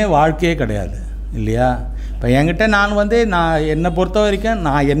பணமே வாழ்க்கையே கிடையாது, இல்லையா? இப்போ என்கிட்ட நான் என்னை பொறுத்த வரைக்கும்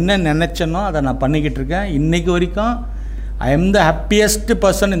நான் என்ன நினச்சேனோ அதை நான் பண்ணிக்கிட்டு இருக்கேன். இன்றைக்கி வரைக்கும் I am the happiest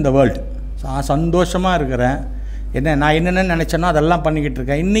person in the world. நான் சந்தோஷமாக இருக்கிறேன். நான் என்னென்ன நினச்சேனோ அதெல்லாம் பண்ணிக்கிட்டு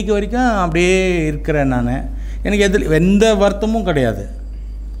இருக்கேன். இன்றைக்கி வரைக்கும் அப்படியே இருக்கிறேன். நான் எனக்கு எந்த வருத்தமும் கிடையாது.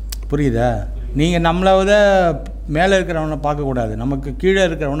 புரியுதா? நீங்கள் நம்மளை விட மேலே இருக்கிறவனை பார்க்கக்கூடாது, நமக்கு கீழே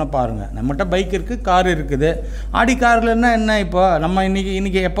இருக்கிறவனை பாருங்கள். நம்மகிட்ட பைக் இருக்குது, கார் இருக்குது. ஆடி கார்லன்னா என்ன, இப்போ நம்ம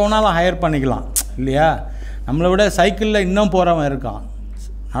இன்றைக்கி எப்போ வேணாலும் ஹையர் பண்ணிக்கலாம், இல்லையா? நம்மளை விட சைக்கிளில் இன்னும் போகிறவன் இருக்கான்,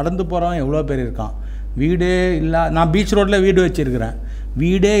 நடந்து போகிறவன் எவ்வளோ பேர் இருக்கான். வீடே நான் பீச் ரோட்டில் வீடு வச்சுருக்கிறேன்.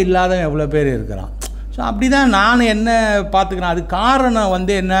 வீடே இல்லாதவன் எவ்வளோ பேர் இருக்கிறான். ஸோ அப்படி தான் நான் என்ன பார்த்துக்கிறேன். அது காரணம்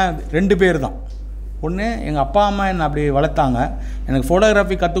என்ன, 2 பேர் தான். ஒன்று, எங்கள் அப்பா அம்மா என்னை அப்படி வளர்த்தாங்க. எனக்கு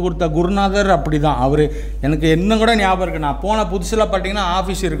ஃபோட்டோகிராஃபி கற்றுக் கொடுத்த குருநாதர் அப்படி தான். அவர் எனக்கு இன்னும் கூட ஞாபகம் இருக்குது. நான் போன புதுசில் பார்த்தீங்கன்னா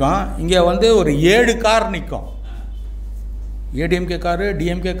ஆஃபீஸ் இருக்கும், இங்கே ஒரு 7 கார் நிற்கும். ADMK car,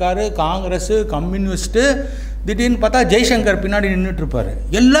 DMK car, Congress, communist. திடீர்னு பார்த்தா ஜெய்சங்கர் பின்னாடி நின்றுட்டுருப்பார்.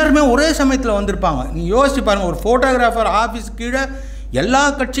 எல்லாருமே ஒரே சமயத்தில் வந்திருப்பாங்க. நீங்கள் யோசிச்சு பாருங்கள், ஒரு ஃபோட்டோகிராஃபர் ஆஃபீஸ் கீழே எல்லா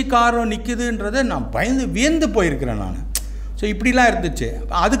கட்சிக்காரும் நிற்குதுன்றதை நான் வியந்து போயிருக்கிறேன் நான். ஸோ இப்படிலாம் இருந்துச்சு.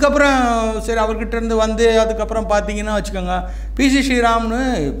 அதுக்கப்புறம் சரி அவர்கிட்ட இருந்து அதுக்கப்புறம் பார்த்தீங்கன்னா வச்சுக்கோங்க, பிசி ஸ்ரீராம்னு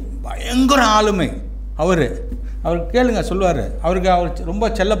பயங்கர ஆளுமை. அவருக்கு கேளுங்க, சொல்லுவார். அவர் ரொம்ப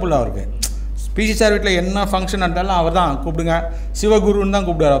செல்லப்புள்ள. அவருக்கு பிசி சார் வீட்டில் என்ன ஃபங்க்ஷன் நடந்தாலும் அவர் தான் கூப்பிடுங்க. சிவகுருன்னு தான்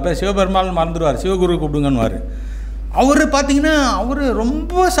கூப்பிடுவார். அப்போ சிவபெருமாள் மறந்துடுவார், சிவகுரு கூப்பிடுங்கன்னுவார். அவர் பார்த்தீங்கன்னா அவர்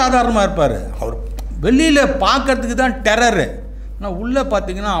ரொம்ப சாதாரணமாக இருப்பார். அவர் வெளியில் பார்க்கறதுக்கு தான் டெரரு. ஆனால் உள்ளே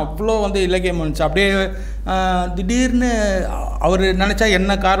பார்த்தீங்கன்னா அவ்வளோ வந்து இலக்கியம் இருந்துச்சு. அப்படியே திடீர்னு அவர் நினச்சா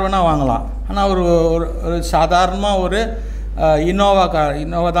என்ன கார் வேணால் வாங்கலாம். ஆனால் அவர் ஒரு சாதாரணமாக ஒரு இனோவா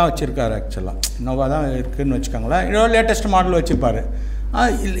தான் வச்சுருக்காரு. ஆக்சுவலாக இனோவா தான் இருக்குதுன்னு வச்சுக்கோங்களேன். இன்னொரு லேட்டஸ்ட் மாடல் வச்சுருப்பார்.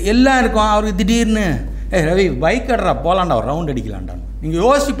 எல்லாம் இருக்கும். அவருக்கு திடீர்னு ரவி பைக் எடுறா போகலாண்டா, ஒரு ரவுண்ட் அடிக்கலான்டான்னு. நீங்கள்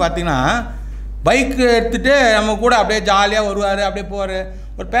யோசிச்சு பார்த்தீங்கன்னா பைக்கு எடுத்துகிட்டு நம்ம கூட அப்படியே ஜாலியாக வருவார். அப்படியே போவார்.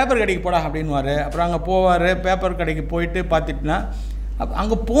 ஒரு பேப்பர் கடைக்கு போடா அப்படின்வார். அப்புறம் அங்கே போவார். பேப்பர் கடைக்கு போயிட்டு பார்த்துட்டுனா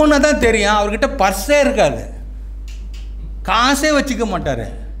அங்கே போனால் தான் தெரியும் அவர்கிட்ட பர்ஸே இருக்காது, காசே வச்சுக்க மாட்டார்.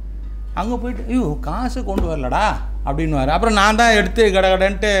 அங்கே போயிட்டு ஐயோ காசு கொண்டு வரலடா அப்படின்வார். அப்புறம் நான் தான் எடுத்து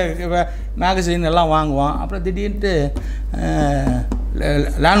கடன்ட்டு மேகசின் எல்லாம் வாங்குவோம். அப்புறம் திடீர்னுட்டு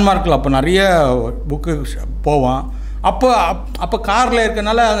லேண்ட்மார்க்கில் அப்போ நிறைய புக்கு போவோம். அப்போ காரில்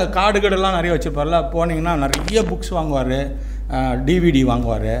இருக்கனால அங்கே கார்டுகடெல்லாம் நிறைய வச்சுருப்பார்ல. போனீங்கன்னா நிறைய புக்ஸ் வாங்குவார், டிவிடி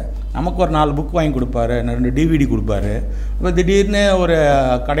வாங்குவார். நமக்கு ஒரு 4 புக் வாங்கி கொடுப்பாரு, 2 டிவிடி கொடுப்பாரு. இப்போ திடீர்னு ஒரு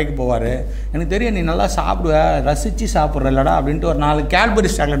கடைக்கு போவார். எனக்கு தெரியும் நீ நல்லா சாப்பிடுவ, ரசித்து சாப்பிட்ற இல்லடா அப்படின்ட்டு ஒரு 4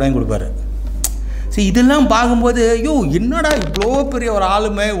 கேட்பரி சாக்லேட் வாங்கி கொடுப்பாரு. சரி, இதெல்லாம் பார்க்கும்போது ஐயோ என்னடா இவ்வளோ பெரிய ஒரு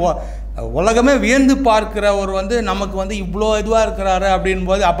ஆளுமை, உலகமே வியந்து பார்க்குற ஒரு வந்து நமக்கு வந்து இவ்வளோ இதுவாக இருக்கிறாரு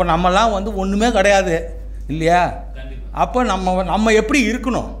அப்படின்போது அப்போ நம்மலாம் வந்து ஒன்றுமே கிடையாது இல்லையா? அப்போ நம்ம எப்படி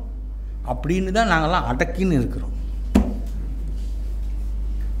இருக்கணும் அப்படின்னு தான் நாங்கள்லாம் அடக்கின்னு இருக்கிறோம்.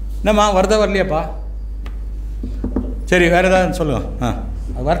 என்னம்மா வருதா வரலையாப்பா? சரி, வேறு ஏதாவது சொல்லுங்கள்.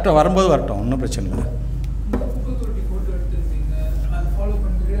 வரட்டும், வரும்போது வரட்டும், ஒன்றும் பிரச்சனை இல்லை.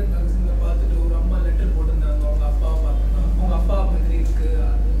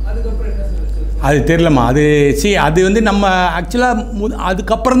 அது தெரியலம்மா. அது வந்து நம்ம ஆக்சுவலாக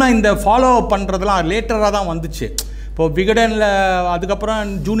அதுக்கப்புறம் தான் இந்த ஃபாலோ பண்ணுறதுலாம் லேட்டராக தான் வந்துச்சு. இப்போது விகடனில் அதுக்கப்புறம்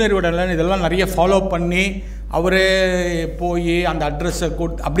ஜூனியர் விகடனில் இதெல்லாம் நிறைய ஃபாலோ பண்ணி அவரே போய் அந்த அட்ரஸை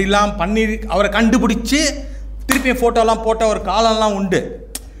கொடுத்து அப்படிலாம் பண்ணி அவரை கண்டுபிடிச்சி திருப்பி ஃபோட்டோலாம் போட்ட ஒரு காலம்லாம் உண்டு.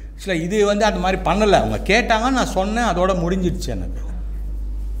 ஆக்சுவலாக இது வந்து அந்த மாதிரி பண்ணலை. அவங்க கேட்டாங்க, நான் சொன்னேன், அதோட முடிஞ்சிடுச்சு. எனக்கு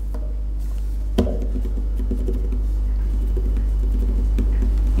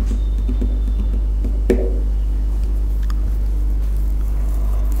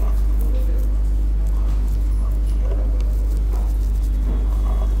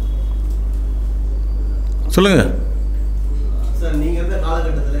சொல்லுங்க சார். நீங்க இருந்த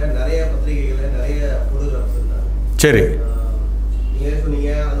காலகட்டத்தில் நிறைய பத்திரிகைகள், நிறைய போட்டோகிராஃபர்ஸ் இருந்தாங்க. சரி, நீங்க சொன்னீங்க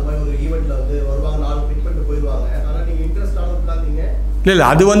அந்த மாதிரி ஒரு ஈவெண்ட்ல வந்து வருவாங்க, 4 பிட் பண்ணிட்டு போயிடுவாங்க. ஆனால் நீங்க இன்ட்ரெஸ்டாக உட்காந்தீங்க. இல்லை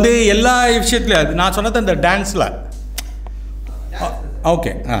அது வந்து எல்லா விஷயத்துலையும் அது நான் சொன்னது அந்த டான்ஸில்.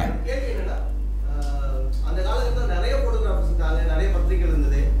 ஓகே. கேள்வி என்னன்னா, அந்த காலகட்டத்தில் நிறைய போட்டோகிராஃபர்ஸ் இருந்தாங்க, நிறைய பத்திரிகைகள்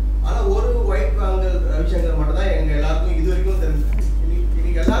இருந்தது. ஆனால் ஒரு ஒயிட் வாங்கல் ரவிசங்கர் மட்டும் தான் எங்க எல்லாருக்கும் இது வரைக்கும் தெரிஞ்சு.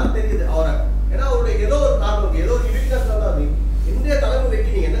 இன்னைக்கு எல்லாரும் தெரியுது அவரை. ஏன்னா அவருடைய ஏதோ ஒரு காரணம், ஏதோ ஒரு யூனிக்னஸ் தான். இந்திய தலைமுறைக்கு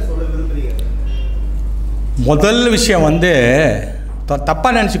நீங்க என்ன சொல்ல விரும்புறீங்க? முதல் விஷயம் வந்து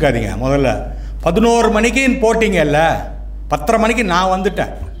தப்பாக நினச்சிக்காதீங்க. முதல்ல 11 மணிக்குன்னு போட்டிங்கல்ல, 10:30 மணிக்கு நான்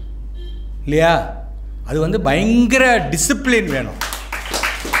வந்துட்டேன் இல்லையா? அது வந்து பயங்கர டிசிப்ளின் வேணும்.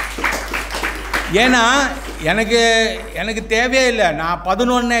 ஏன்னா எனக்கு தேவையே இல்லை. நான்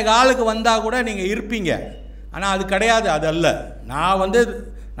 11:15 வந்தால் கூட நீங்கள் இருப்பீங்க. ஆனால் அது கிடையாது, அது அல்ல.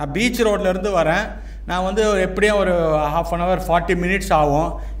 நான் பீச் ரோட்லேருந்து வரேன். நான் வந்து எப்படியும் ஒரு 1/2 hour 40 minutes ஆகும்.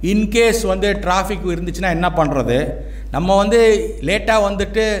 இன்கேஸ் வந்து டிராஃபிக் இருந்துச்சுன்னா என்ன பண்ணுறது? நம்ம வந்து லேட்டாக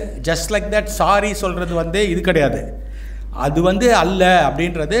வந்துட்டு ஜஸ்ட் லைக் தட் சாரி சொல்கிறது வந்து இது கிடையாது. அது வந்து அல்ல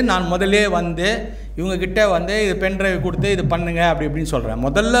அப்படின்றது நான் முதல்லே வந்து இவங்கக்கிட்ட வந்து இது பென்ட்ரைவ் கொடுத்து இது பண்ணுங்க அப்படின்னு சொல்கிறேன்.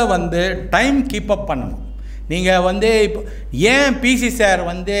 முதல்ல வந்து டைம் கீப் அப் பண்ணணும். நீங்கள் வந்து இப்போ ஏன் பிசி சார்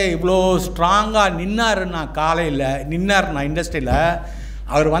வந்து இவ்வளோ ஸ்ட்ராங்காக நின்னாருன்னா நின்னார்னா இண்டஸ்ட்ரியில்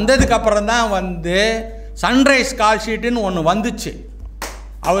அவர் வந்ததுக்கப்புறம் தான் வந்து சன்ரைஸ் கால் ஷீட்டுன்னு ஒன்று வந்துச்சு.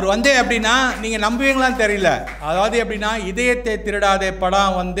 அவர் வந்து எப்படின்னா நீங்கள் நம்புவீங்களான்னு தெரியல. அதாவது எப்படின்னா இதயத்தை திருடாதே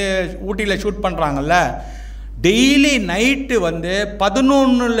படம் வந்து ஊட்டியில் ஷூட் பண்ணுறாங்கல்ல, டெய்லி நைட்டு வந்து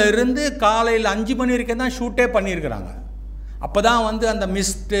 11 காலையில் 5 மணி வரைக்கும் தான் ஷூட்டே பண்ணியிருக்கிறாங்க. அப்போ தான் வந்து அந்த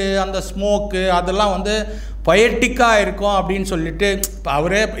மிஸ்ட்டு அந்த ஸ்மோக்கு அதெல்லாம் வந்து பொயட்டிக்காக இருக்கும் அப்படின்னு சொல்லிட்டு. இப்போ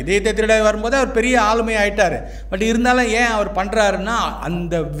அவரே இதயத்தை திருட வரும்போது அவர் பெரிய ஆளுமை ஆகிட்டார். பட் இருந்தாலும் ஏன் அவர் பண்ணுறாருன்னா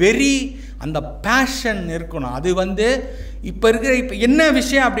அந்த வெறி, அந்த பேஷன் இருக்கணும். அது வந்து இப்போ என்ன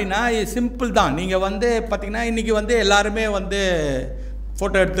விஷயம் அப்படின்னா சிம்பிள் தான். நீங்கள் வந்து பார்த்திங்கன்னா இன்றைக்கி வந்து எல்லாருமே வந்து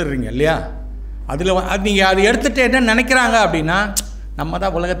ஃபோட்டோ எடுத்துடுறீங்க இல்லையா? அதில் அது நீங்கள் அது எடுத்துகிட்டு என்ன நினைக்கிறாங்க அப்படின்னா நம்ம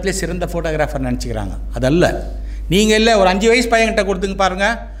தான் உலகத்திலே சிறந்த ஃபோட்டோகிராஃபர் நினச்சிக்கிறாங்க. அதல்ல. நீங்கள் இல்லை, ஒரு 5 வயசு பையன்கிட்ட கொடுத்துங்க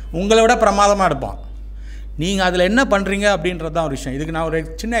பாருங்கள், உங்களை விட பிரமாதமாக எடுப்பான். நீங்கள் அதில் என்ன பண்ணுறீங்க அப்படின்றது தான் ஒரு விஷயம். இதுக்கு நான் ஒரு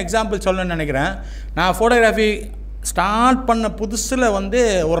சின்ன எக்ஸாம்பிள் சொல்லணும்னு நினைக்கிறேன். நான் ஃபோட்டோகிராஃபி ஸ்டார்ட் பண்ண புதுசில் வந்து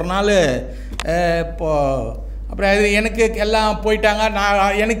ஒரு நாள் இப்போது அப்புறம் அது எனக்கு எல்லாம் போயிட்டாங்க.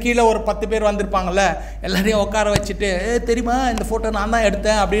 நான் எனக்கு கீழே ஒரு 10 பேர் வந்திருப்பாங்கள்ல, எல்லாரையும் உட்கார வச்சுட்டு தெரியுமா இந்த ஃபோட்டோ நான் தான்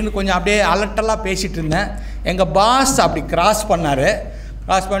எடுத்தேன் அப்படின்னு கொஞ்சம் அப்படியே அலட்டெல்லாம் பேசிகிட்டு இருந்தேன். எங்கள் பாஸ் அப்படி கிராஸ் பண்ணார்.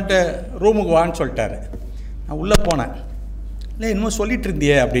 கிராஸ் பண்ணிட்டு ரூமுக்கு வான்னு சொல்லிட்டாரு. நான் உள்ளே போனேன். இல்லை இன்னும் சொல்லிகிட்டு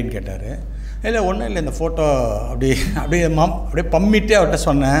இருந்தியே அப்படின்னு கேட்டார். இல்லை ஒன்றும் இல்லை, இந்த ஃபோட்டோ அப்படியே பம்மிட்டு அவர்கிட்ட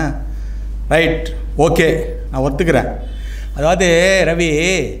சொன்னேன். ரைட், ஓகே, நான் ஒத்துக்கிறேன். அதாவது ரவி,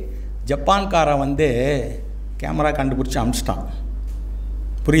 ஜப்பான்காரன் வந்து கேமரா கண்டுபிடிச்சி அமிச்சிட்டான்,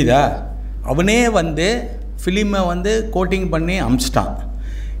 புரியுதா? அவனே வந்து ஃபிலிமை வந்து கோட்டிங் பண்ணி அமிச்சிட்டான்.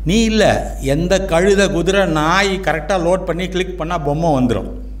 நீ இல்லை, எந்த கழுத குதிரை நாய் கரெக்டாக லோட் பண்ணி கிளிக் பண்ணால் பொம்மை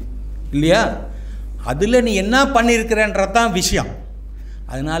வந்துடும் இல்லையா? அதில் நீ என்ன பண்ணியிருக்கிறன்றது தான் விஷயம்.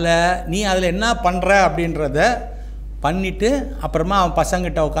 அதனால் நீ அதில் என்ன பண்ணுற அப்படின்றத பண்ணிவிட்டு அப்புறமா அவன்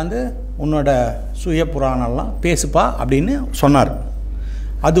பசங்கிட்ட உட்காந்து உன்னோட சுய புராணம்லாம் பேசுப்பா அப்படின்னு சொன்னார்.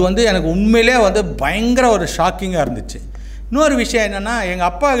 அது வந்து எனக்கு உண்மையிலே வந்து பயங்கர ஒரு ஷாக்கிங்காக இருந்துச்சு. இன்னொரு விஷயம் என்னென்னா, எங்கள்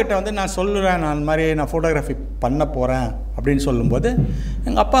அப்பா கிட்ட வந்து நான் சொல்லுவேன், நான் இந்த மாதிரி நான் ஃபோட்டோகிராஃபி பண்ண போகிறேன் அப்படின்னு சொல்லும்போது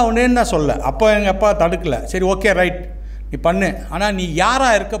எங்கள் அப்பா ஒன்றேன்னு தான் சொல்ல. அப்போ எங்கள் அப்பா தடுக்கலை. சரி ஓகே ரைட் நீ பண்ணு, ஆனால் நீ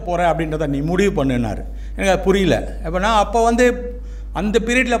யாராக இருக்க போகிற அப்படின்றத நீ முடிவு பண்ணுனார். எனக்கு அது புரியல. எப்போனா அப்போ வந்து அந்த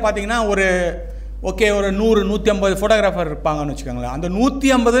பீரியடில் பார்த்தீங்கன்னா ஒரு 100-150 ஃபோட்டோகிராஃபர் இருப்பாங்கன்னு வச்சுக்கோங்களேன். அந்த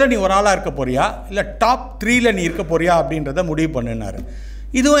 150ல் நீ ஒரு ஆளாக இருக்க போறியா, இல்லை டாப் 3ல் நீ இருக்க போறியா அப்படின்றத முடிவு பண்ணுனார்.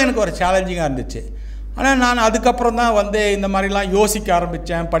 இதுவும் எனக்கு ஒரு சேலஞ்சிங்காக இருந்துச்சு. ஆனால் நான் அதுக்கப்புறம் தான் வந்து இந்த மாதிரிலாம் யோசிக்க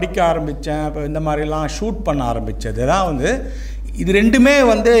ஆரம்பித்தேன், படிக்க ஆரம்பித்தேன். இப்போ இந்த மாதிரிலாம் ஷூட் பண்ண ஆரம்பித்தது தான் வந்து இது ரெண்டுமே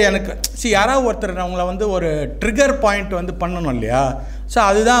வந்து எனக்கு யாராவது ஒருத்தர் அவங்கள வந்து ஒரு ட்ரிகர் பாயிண்ட் வந்து பண்ணணும் இல்லையா? ஸோ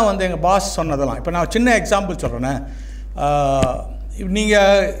அதுதான் வந்து எங்கள் பாஸ் சொன்னதெல்லாம். இப்போ நான் சின்ன எக்ஸாம்பிள் சொல்கிறேன்னே,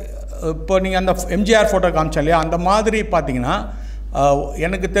 இப்போ நீங்கள் அந்த எம்ஜிஆர் ஃபோட்டோ காமிச்சோம் இல்லையா, அந்த மாதிரி பார்த்தீங்கன்னா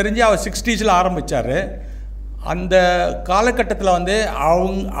எனக்கு தெரிஞ்சு அவர் 60s ஆரம்பித்தார். அந்த காலகட்டத்தில் வந்து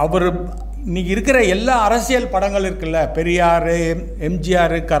அவர் இன்றைக்கி இருக்கிற எல்லா அரசியல் படங்கள் இருக்குல்ல, பெரியார்,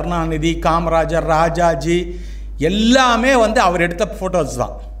 எம்ஜிஆர், கருணாநிதி, காமராஜர், ராஜாஜி எல்லாமே வந்து அவர் எடுத்த ஃபோட்டோஸ்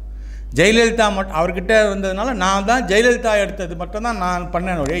தான். ஜெயலலிதா அவர்கிட்ட இருந்ததுனால நான் தான் ஜெயலலிதா எடுத்தது மட்டும்தான் நான்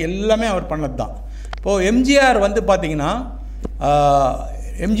பண்ணேன், எல்லாமே அவர் பண்ணது தான். இப்போது எம்ஜிஆர் வந்து பார்த்திங்கன்னா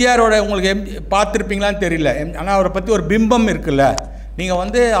எம்ஜிஆரோட உங்களுக்கு பார்த்துருப்பீங்களான்னு தெரியல, ஆனால் அவரை பற்றி ஒரு பிம்பம் இருக்குல்ல. நீங்கள்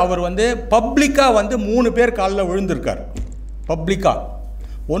வந்து அவர் வந்து பப்ளிக்காக வந்து 3 பேர் காலில் விழுந்திருக்கார் பப்ளிக்காக.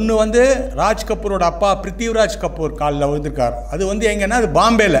 ஒன்று வந்து ராஜ் கபூரோட அப்பா பிருத்திவிராஜ் கபூர் காலில் விழுந்திருக்கார். அது வந்து எங்கன்னா அது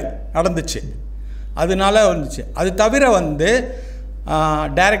பாம்பேயில் நடந்துச்சு, அதனால வந்துச்சு. அது தவிர வந்து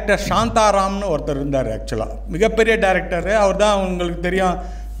டைரக்டர் சாந்தாராம்னு ஒருத்தர் இருந்தார். ஆக்சுவலாக மிகப்பெரிய டைரக்டரு அவர் தான். உங்களுக்கு தெரியும்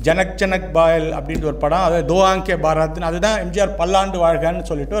ஜனக் ஜனக் பாயல் அப்படின்ற ஒரு படம், அது தோ ஆங்கே பாரத்னு, அதுதான் எம்ஜிஆர் பல்லாண்டு வாழ்கன்னு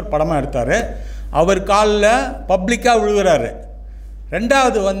சொல்லிட்டு ஒரு படமாக எடுத்தார். அவர் காலில் பப்ளிக்காக விழுகிறாரு.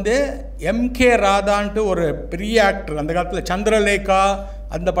 ரெண்டாவது வந்து எம்கே ராதான்ட்டு ஒரு பெரிய ஆக்டர், அந்த காலத்தில் சந்திரலேகா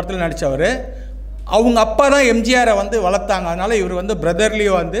அந்த படத்தில் நடித்தவர். அவங்க அப்பா தான் எம்ஜிஆரை வந்து வளர்த்தாங்க, அதனால் இவர் வந்து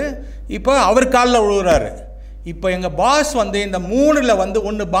பிரதர்லியோ வந்து இப்போ அவர் காலில் விழுகிறாரு. இப்போ எங்கள் பாஸ் வந்து இந்த 3ல் வந்து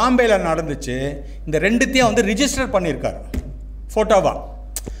ஒன்று பாம்பேயில் நடந்துச்சு, இந்த 2த்தையும் வந்து ரிஜிஸ்டர் பண்ணியிருக்காரு ஃபோட்டோவா.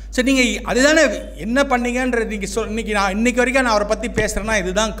 சரி, நீங்கள் அதுதானே என்ன பண்ணீங்கன்றது நீங்கள் இன்றைக்கி வரைக்கும் நான் அவரை பற்றி பேசுகிறேன்னா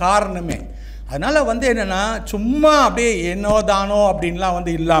இதுதான் காரணமே. அதனால் வந்து என்னென்னா, சும்மா அப்படியே என்னோ தானோ அப்படின்லாம்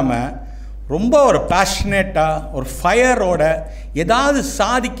வந்து இல்லாமல் ரொம்ப ஒரு பேஷனேட்டாக ஒரு ஃபயரோட ஏதாவது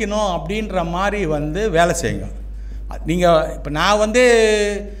சாதிக்கணும் அப்படின்ற மாதிரி வந்து வேலை செய்யுங்க. நீங்கள் இப்போ நான் வந்து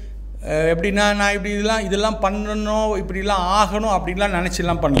எப்படின்னா, நான் இப்படி இதெல்லாம் பண்ணணும், இப்படிலாம் ஆகணும் அப்படின்லாம்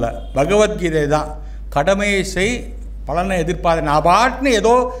நினச்சிலாம் பண்ணல. பகவத்கீதை தான், கடமையை செய் பலனை எதிர்பார்த்து. நான் பாட்டுன்னு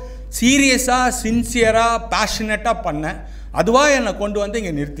ஏதோ சீரியஸாக சின்சியராக பேஷனேட்டாக பண்ணேன். அதுவாக என்னை கொண்டு வந்து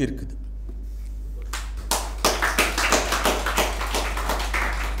இங்கே நிறுத்தி இருக்குது.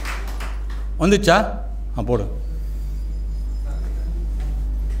 வந்துச்சா? போடு.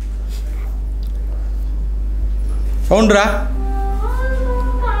 சவுண்டரா?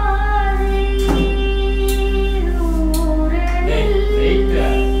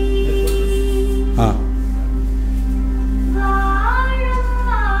 இறைவனுந்தன்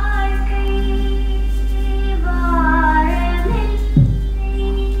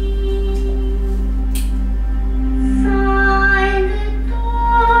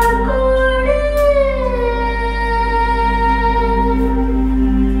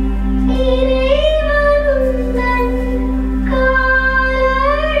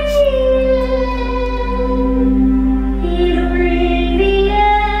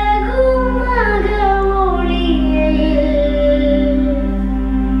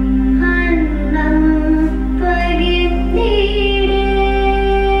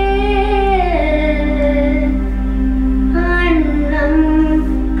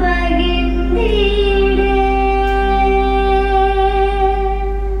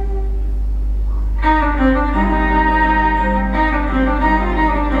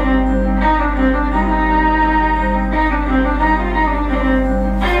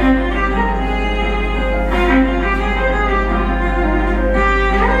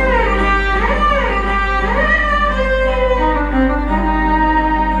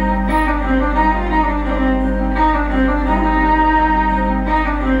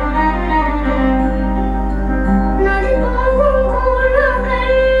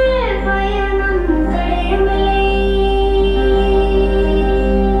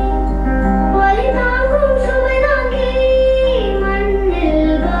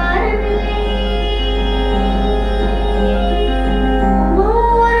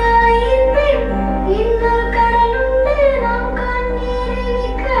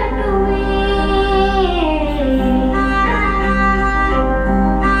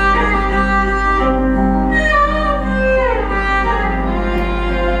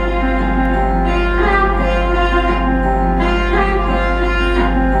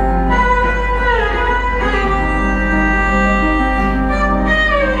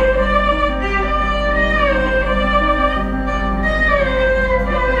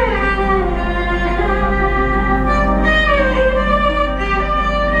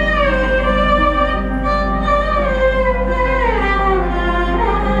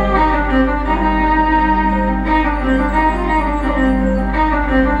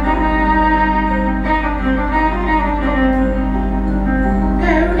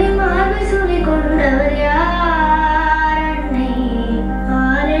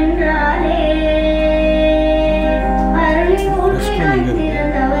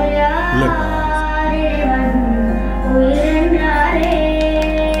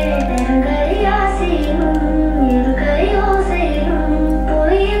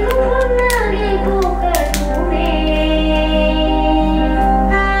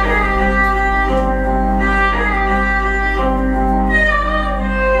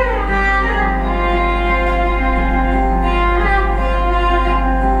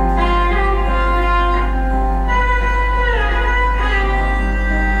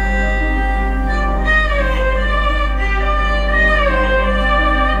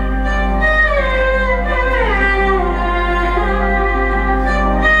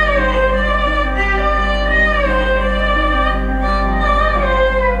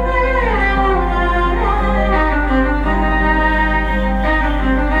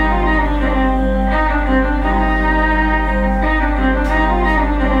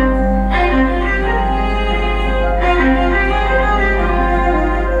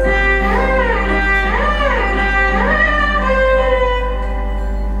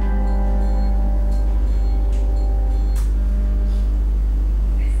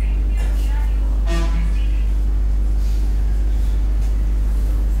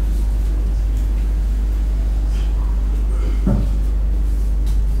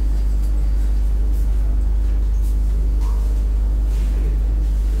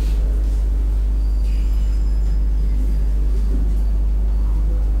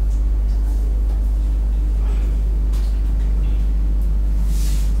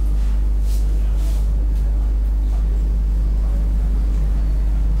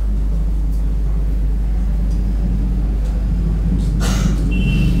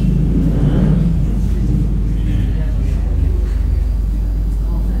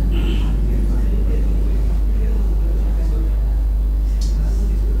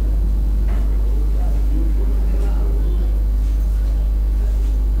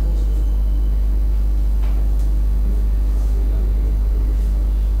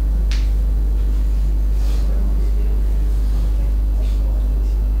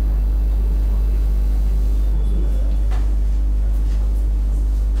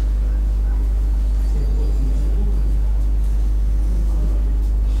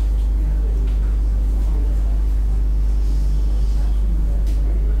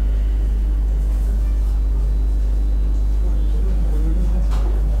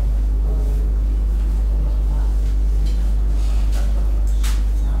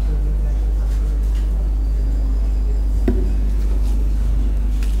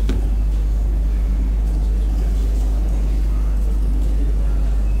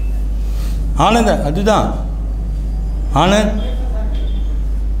ஆனந்த அதுதான் ஆனந்த்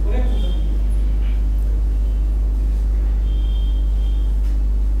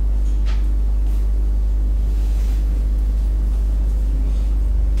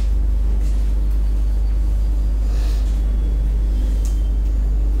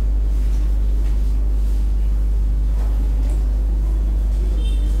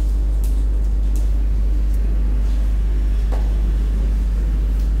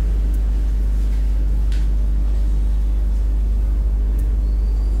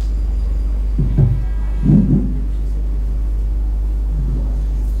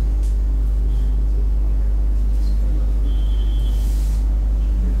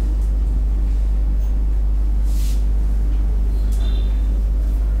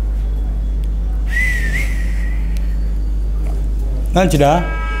என்னாச்சுடா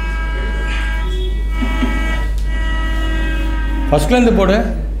ஃபஸ்ட்லேருந்து போடு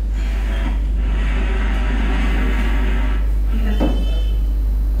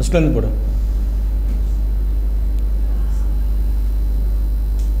ஃபஸ்ட்லேருந்து போடு